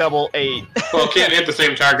double 8. well, it can't hit the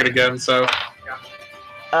same target again. So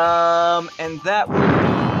And that would be.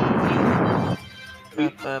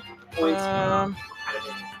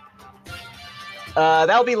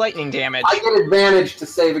 That'll be lightning damage. I get advantage to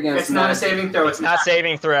save against. It's not a magic. saving throw. It's not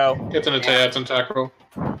saving throw. it's an attack. It's an attack roll.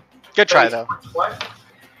 Good try, though. What?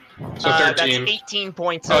 So That's 13. 18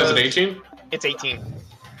 points. Oh, is of- it 18? It's 18.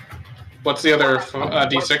 What's the other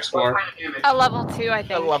d6 for? What kind of damage? A level 2, I A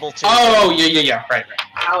think. level 2. Oh, yeah. Right.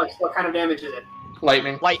 Alex, what kind of damage is it?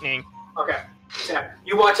 Lightning. Lightning. Okay. Yeah.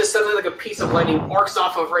 You watch as suddenly like a piece of lightning arcs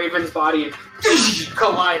off of Raven's body and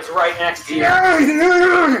collides right next to you.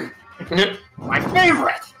 My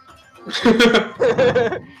favorite!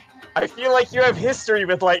 I feel like you have history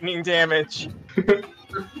with lightning damage. You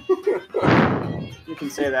can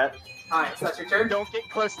say that. Alright, so that's your turn. Don't get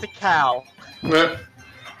close to Cal. Yeah.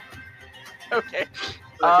 Okay.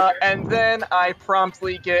 And then I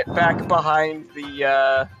promptly get back behind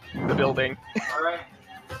the building. Alright.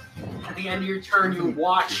 At the end of your turn, you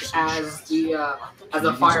watch as the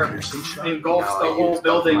fire engulfs the whole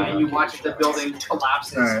building, and you watch as the building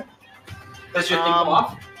collapses. Alright. Does your thing go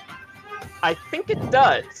off? I think it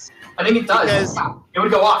does. I think it does. Because- Yeah. It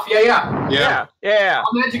would go off. Yeah. Yeah.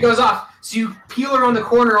 On the edge, it goes off. So you peel around the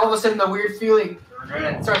corner, all of a sudden, the weird feeling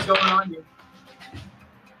starts going on you.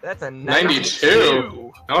 That's a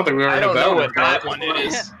 92. I don't think we I already don't got know that what that one. one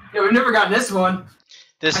is. Yeah, we've never gotten this one.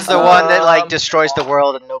 This is the one that like destroys the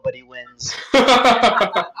world and nobody wins.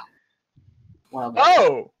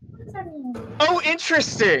 Wow. Oh,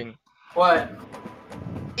 interesting. What?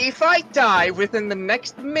 If I die within the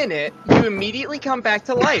next minute, you immediately come back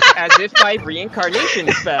to life, as if by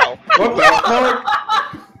reincarnation spell. What the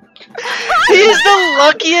fuck? He's the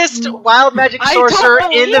luckiest wild magic I don't sorcerer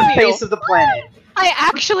in the believe you. face of the planet. I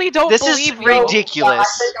actually don't This is believe you. ridiculous.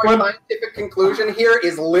 I think our scientific conclusion here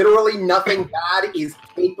is literally nothing bad is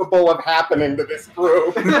capable of happening to this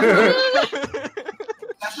group.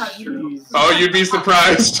 That's not true. Oh, you'd be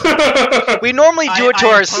surprised. We normally do it to I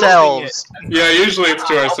am ourselves. Yeah, usually it's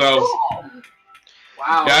to ourselves.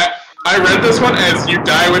 Wow. Yeah, I read this one as you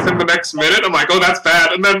die within the next minute. I'm like, oh, that's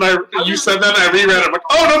bad. And then you said that, and I reread it. I'm like,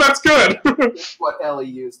 oh, no, that's good. What Ellie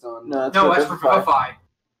used on. No, that's for Vivify.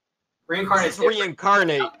 Reincarnate. It's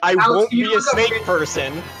reincarnate. I Alex, won't can you be a look up snake re-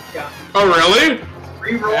 person. Oh, really?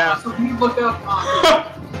 Reroll. Yeah. So can you look up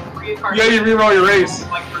reincarnate? Yeah, you reroll your race.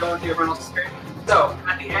 Like we're going to everyone else's turn. So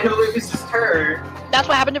at the end of Lucas's turn, That's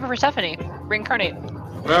what happened to Persephone. Reincarnate.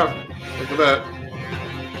 Wow, look at that.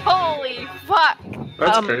 Holy fuck!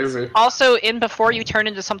 That's crazy. Also, in before you turn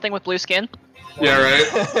into something with blue skin. Yeah,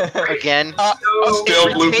 right? Again. Still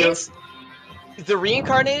it blue retains- The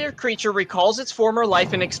reincarnated creature recalls its former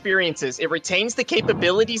life and experiences. It retains the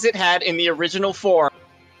capabilities it had in the original form,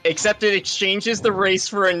 except it exchanges the race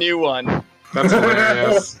for a new one. That's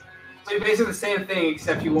hilarious. so you're basically the same thing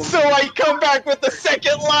except you won't. So I come back with a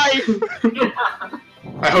second life!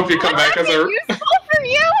 I hope you come back as a... Useful for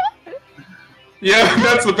you? Yeah,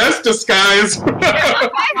 that's the best disguise. Disguise.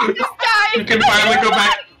 You can finally go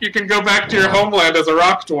back. You can go back to your homeland as a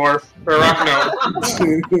rock dwarf or a rock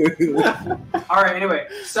gnome. All right. Anyway,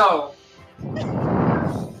 so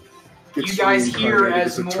you guys hear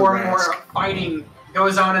as more and more fighting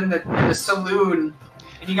goes on in the saloon,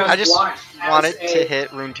 and you guys I just watch wanted as to hit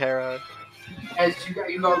Runeterra. as you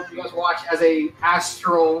guys watch as a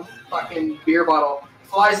astral fucking beer bottle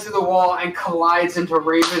flies through the wall and collides into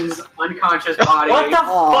Raven's unconscious body. What the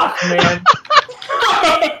fuck, man?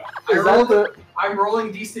 I'm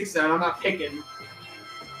rolling d6 and I'm not picking.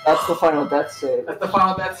 That's the final death save. That's the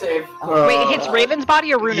final death save. Wait, it hits Raven's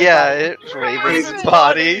body or Runa's Yeah, body? it's Raven's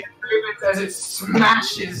body. Raven's as it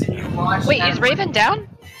smashes and you watch. Wait, as is Raven down?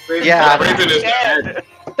 Raven's Yeah. Raven is dead.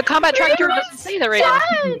 The combat tracker doesn't say that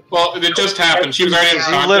Raven. Well, it just happened. She was already She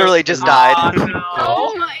unconscious. literally just died.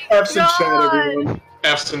 Oh my F's in chat, god! everyone.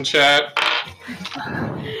 F's in chat.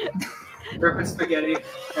 Ripping spaghetti.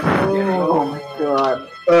 Oh my god.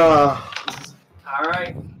 All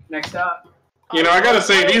right, next up. You know, I gotta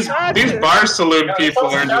say, these bar saloon people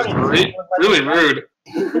are just really rude.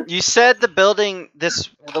 You said the building,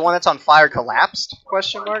 the one that's on fire, collapsed?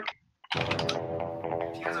 Question mark. She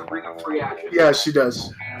has a ring of free action. Yeah, she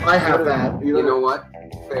does. I have that. You know what?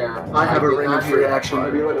 Fair. I have a did ring not of hear free that action.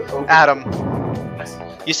 part. Adam,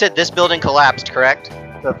 you said this building collapsed, correct?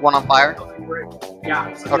 The one on fire?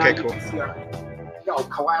 Yeah. So Okay, now you cool. can see her. Yo,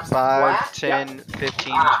 collapse 5, flat? 10,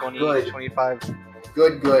 15, Ah, 20, good. 25,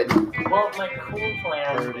 Good. Well, my cool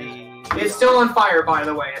plan. 30... It's still on fire, by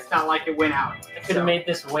the way. It's not like it went out. I could have made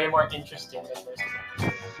this way more interesting than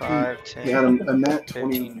this. 5, 10, Yeah, and a nat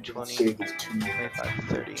 20 15, 20, save is 2 25,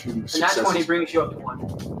 30, And that 20 brings you up to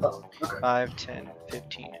 1. Oh, okay. 5, 10,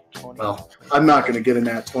 15, 20. Well, I'm not going to get a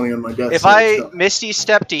nat 20 on my death If save, I so. Misty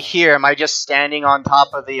Step to here, am I just standing on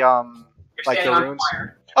top of the, You're like standing the on runes?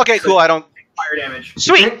 fire. Okay, cool, I don't... Fire damage.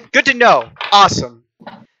 Sweet! Good to know. Awesome.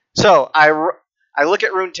 So, I look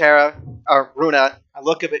at Runeterra, or Runa, I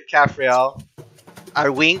look up at Cafriel, I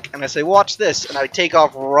wink, and I say, watch this, and I take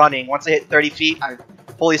off running. Once I hit 30 feet,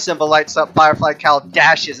 Holy Symbol lights up, Firefly Cal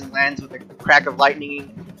dashes and lands with a crack of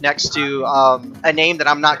lightning next to a name that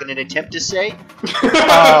I'm not going to attempt to say.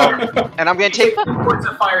 And I'm going to take 3 points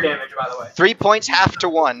of fire damage, by the way. 3 points, half to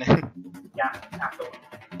 1. Yeah, half the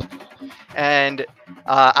 1. And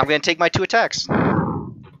I'm going to take my 2 attacks.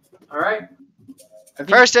 Alright.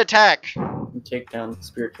 First attack. Take down the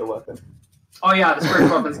spiritual weapon. Oh, yeah, the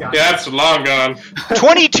spiritual weapon's gone. Yeah, it's long gone.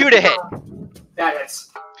 22 to hit. That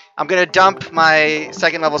hits. I'm going to dump my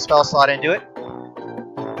 2nd level spell slot into it.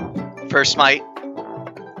 First smite.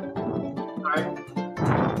 Alright.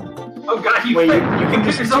 Oh, God, you Wait, can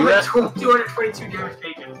just give yourself do a that? 222 damage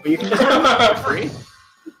taken. But you can just do it for free.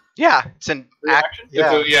 Yeah, it's an act.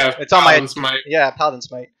 Yeah, yeah, it's on my Paladin Smite. yeah Paladin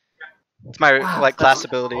Smite. It's my like class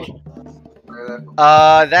ability. Where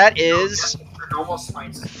That is For normal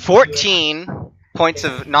smites. 14 points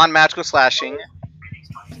of non-magical slashing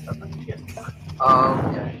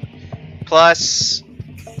plus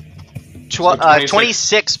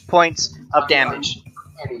 26 points of damage.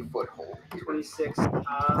 any foothold. 26.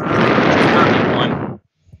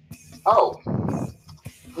 Oh.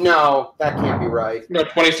 No, that can't be right. No,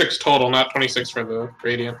 26 total, not 26 for the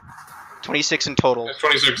radiant. 26 in total. That's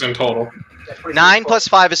 26 in total. Yeah, 26 9 total. plus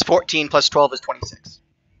 5 is 14, plus 12 is 26.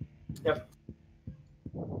 Yep.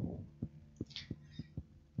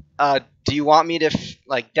 Do you want me to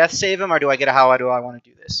like death save him, or do I get a how do I want to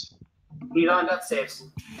do this? He's on death saves.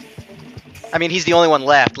 I mean, he's the only one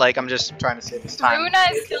left. Like, I'm just trying to save his time. Runa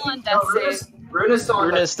is still on death save. Runa's still on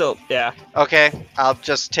Runa death is still, yeah. Okay, I'll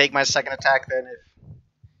just take my second attack then.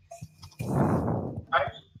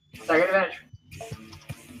 Alright. Second advantage.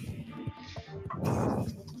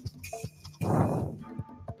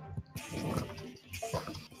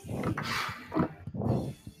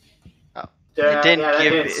 It didn't yeah,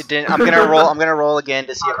 give. hits. It didn't. I'm gonna roll. I'm gonna roll again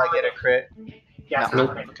to see if I get a crit. Yeah, No.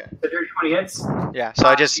 okay. Okay. So dirty 20 hits. Yeah. So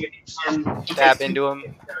I just And stab into him.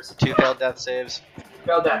 2 failed death saves.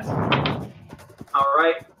 Failed death.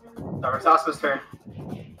 Alright. Arvixosma's turn.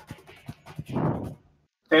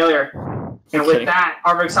 Failure. And with Okay. that,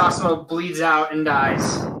 Arvixosma bleeds out and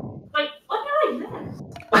dies. Wait, what did I miss?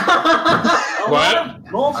 What? A lot of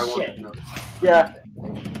bullshit. Yeah.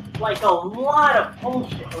 Like a lot of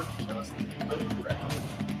bullshit.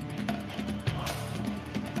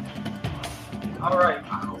 Alright.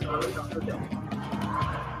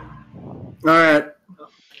 Alright.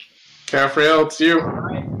 Cafriel, it's you.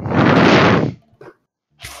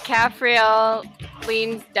 Cafriel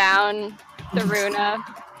leans down to Runa,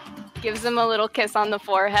 gives him a little kiss on the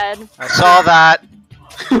forehead, I saw that.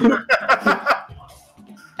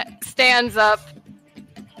 stands up,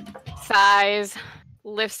 sighs,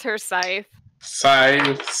 lifts her scythe.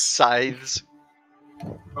 Scythes.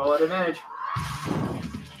 Roll at advantage.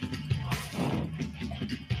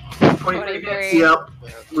 23 hits. Yep.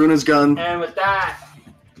 Runa's gun. And with that,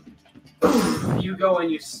 you go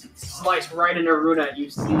and you slice right into Runa. You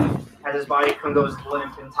see as his body goes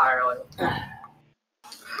limp entirely.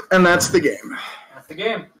 And that's the game. That's the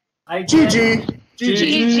game. I get GG.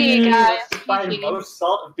 GG, guys. by GG. most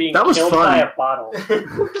salt of being That was killed fun. by a bottle.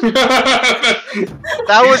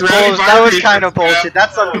 That was Ready, that was Barbie? kind of bullshit.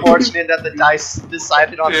 That's unfortunate that the dice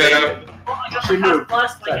decided on Yeah. that. Oh my god, She moved.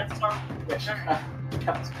 blessed, like, it's our-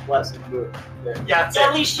 Blessed move. Yeah,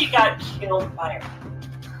 At least she got killed by her.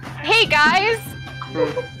 Hey guys!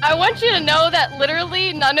 I want you to know that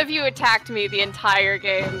literally none of you attacked me the entire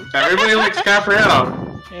game. Everybody likes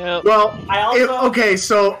Cafriel. Yep. Well, I also okay,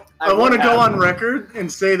 so I want to would go have. on record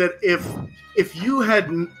and say that if you had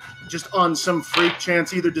just on some freak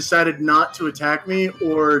chance either decided not to attack me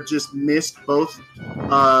or just missed both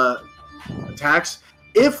attacks,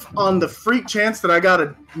 if on the freak chance that I got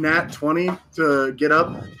a nat 20 to get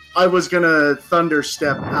up, I was gonna thunder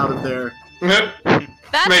step out of there.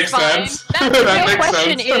 That's Makes fine. sense. That's That My makes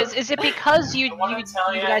question sense. is it because you wanna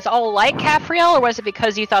tell you ya- guys all like Cafriel, or was it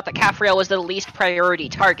because you thought that Cafriel was the least priority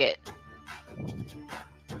target?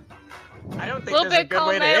 I don't think Little there's a bit good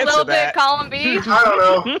way column to A, answer little bit that. column B. I don't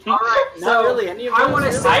know. Alright, Not so really any of I those, want to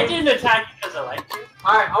really. say I didn't attack because I liked you.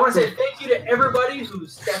 Alright, I want to say thank you to everybody who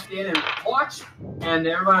stepped in and watched, and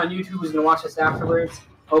everyone on YouTube who's going to watch this afterwards.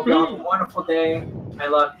 Hope you all have a wonderful day. I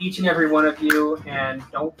love each and every one of you, and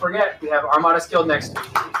don't forget, we have Armada Skilled next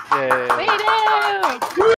week. Yay.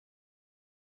 We do!